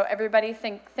 So everybody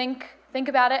think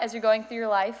about it as you're going through your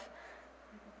life.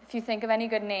 If you think of any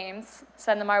good names,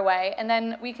 send them our way. And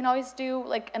then we can always do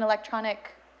like an electronic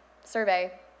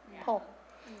survey poll.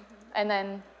 And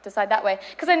then decide that way.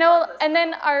 Because I know, and then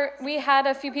we had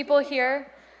a few people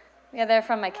here. Yeah, they're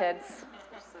from my kids.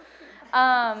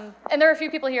 And there are a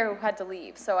few people here who had to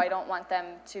leave, so I don't want them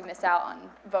to miss out on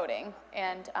voting.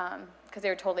 And because they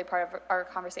were totally part of our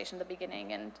conversation at the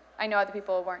beginning. And I know other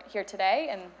people weren't here today,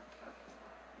 and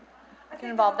I can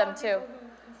involve them too. Who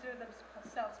consider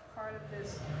themselves part of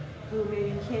this, who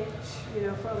maybe can't,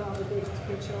 for other obligations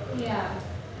can't show up. Yeah,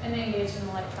 and they engage in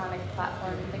electronic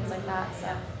platform and things like that.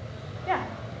 So, yeah.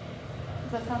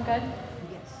 Does that sound good?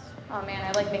 Yes. Oh man,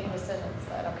 I like making decisions,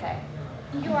 but okay.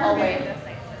 You are making those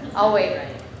things. I'll wait.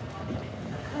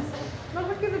 No,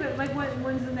 we're giving it, like,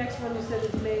 when's the next one? You said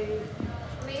it's May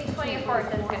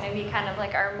 24th is going to be kind of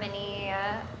like our mini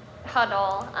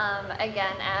huddle,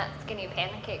 again at Skinny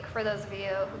Pancake. For those of you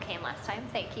who came last time,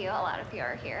 thank you. A lot of you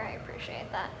are here. I appreciate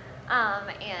that.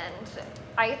 And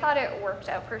I thought it worked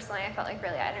out personally. I felt like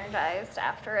really energized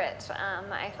after it.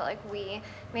 I felt like we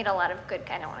made a lot of good,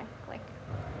 kind of like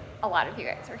a lot of you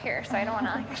guys are here, so I don't want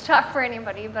to like talk for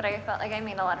anybody, but I felt like I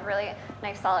made a lot of really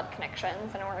nice, solid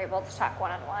connections, and we're able to talk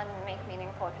one-on-one and make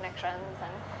meaningful connections,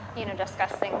 and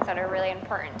discuss things that are really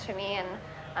important to me in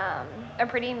a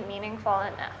pretty meaningful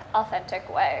and authentic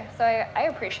way. So I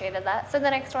appreciated that. So the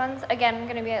next one's again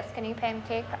going to be at Skinny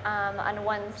Pancake on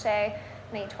Wednesday,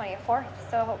 May 24th.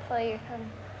 So hopefully you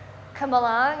can come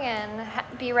along and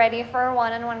be ready for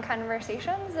one-on-one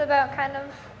conversations about kind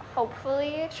of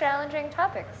hopefully challenging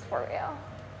topics for you.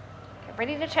 Get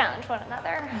ready to challenge one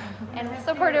another in a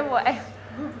supportive way.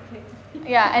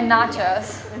 Yeah, and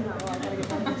nachos.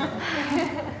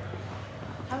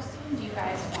 How soon do you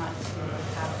guys want to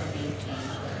have the name change?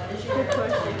 What is your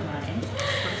timeline?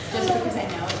 Just because I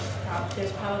know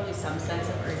there's probably some sense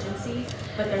of urgency,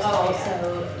 but there's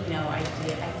also, I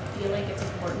feel like it's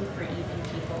important for even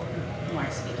people who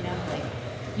aren't speaking up, like,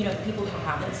 people who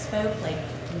haven't spoke, like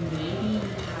maybe you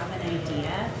have an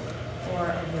idea or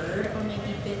a word, or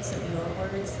maybe bits of your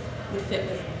words would fit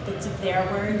with bits of their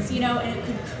words, and it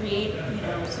could create,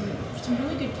 some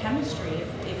really good chemistry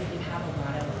if we have a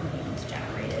lot of names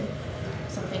generated.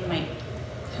 Something might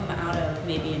come out of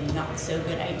maybe a not so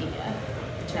good idea,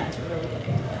 turn into a really good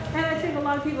idea. And I think a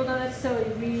lot of people don't necessarily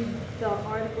read the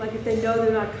article, like if they know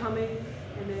they're not coming,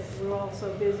 and if we're all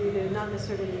so busy, they're not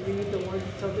necessarily going to read the one.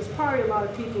 So there's probably a lot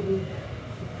of people who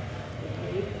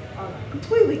are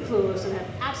completely clueless and have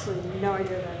absolutely no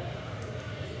idea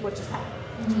what just happened.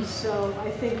 Mm-hmm. So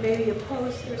I think maybe a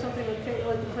post or something like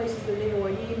the places that they or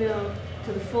an email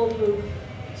to the full group,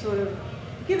 sort of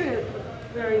giving a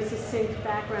very succinct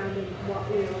background in what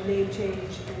name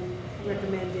change and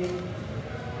recommending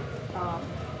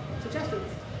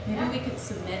suggestions. Maybe we could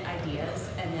submit ideas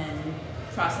and then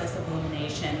process of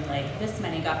elimination, like this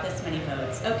many got this many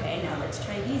votes. Okay, now let's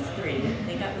try these three.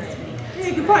 They got this many votes. Yeah,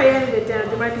 you could probably edit it down.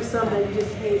 There might be some that you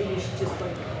just hate and you should just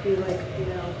be like,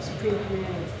 Supreme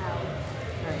Command is out.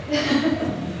 Right.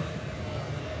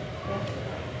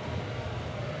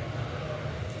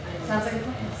 Sounds like a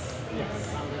plan.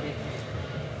 Yes.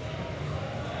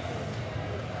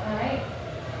 All right.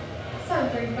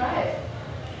 7:35.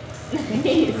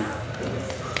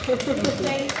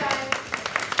 Thanks, guys.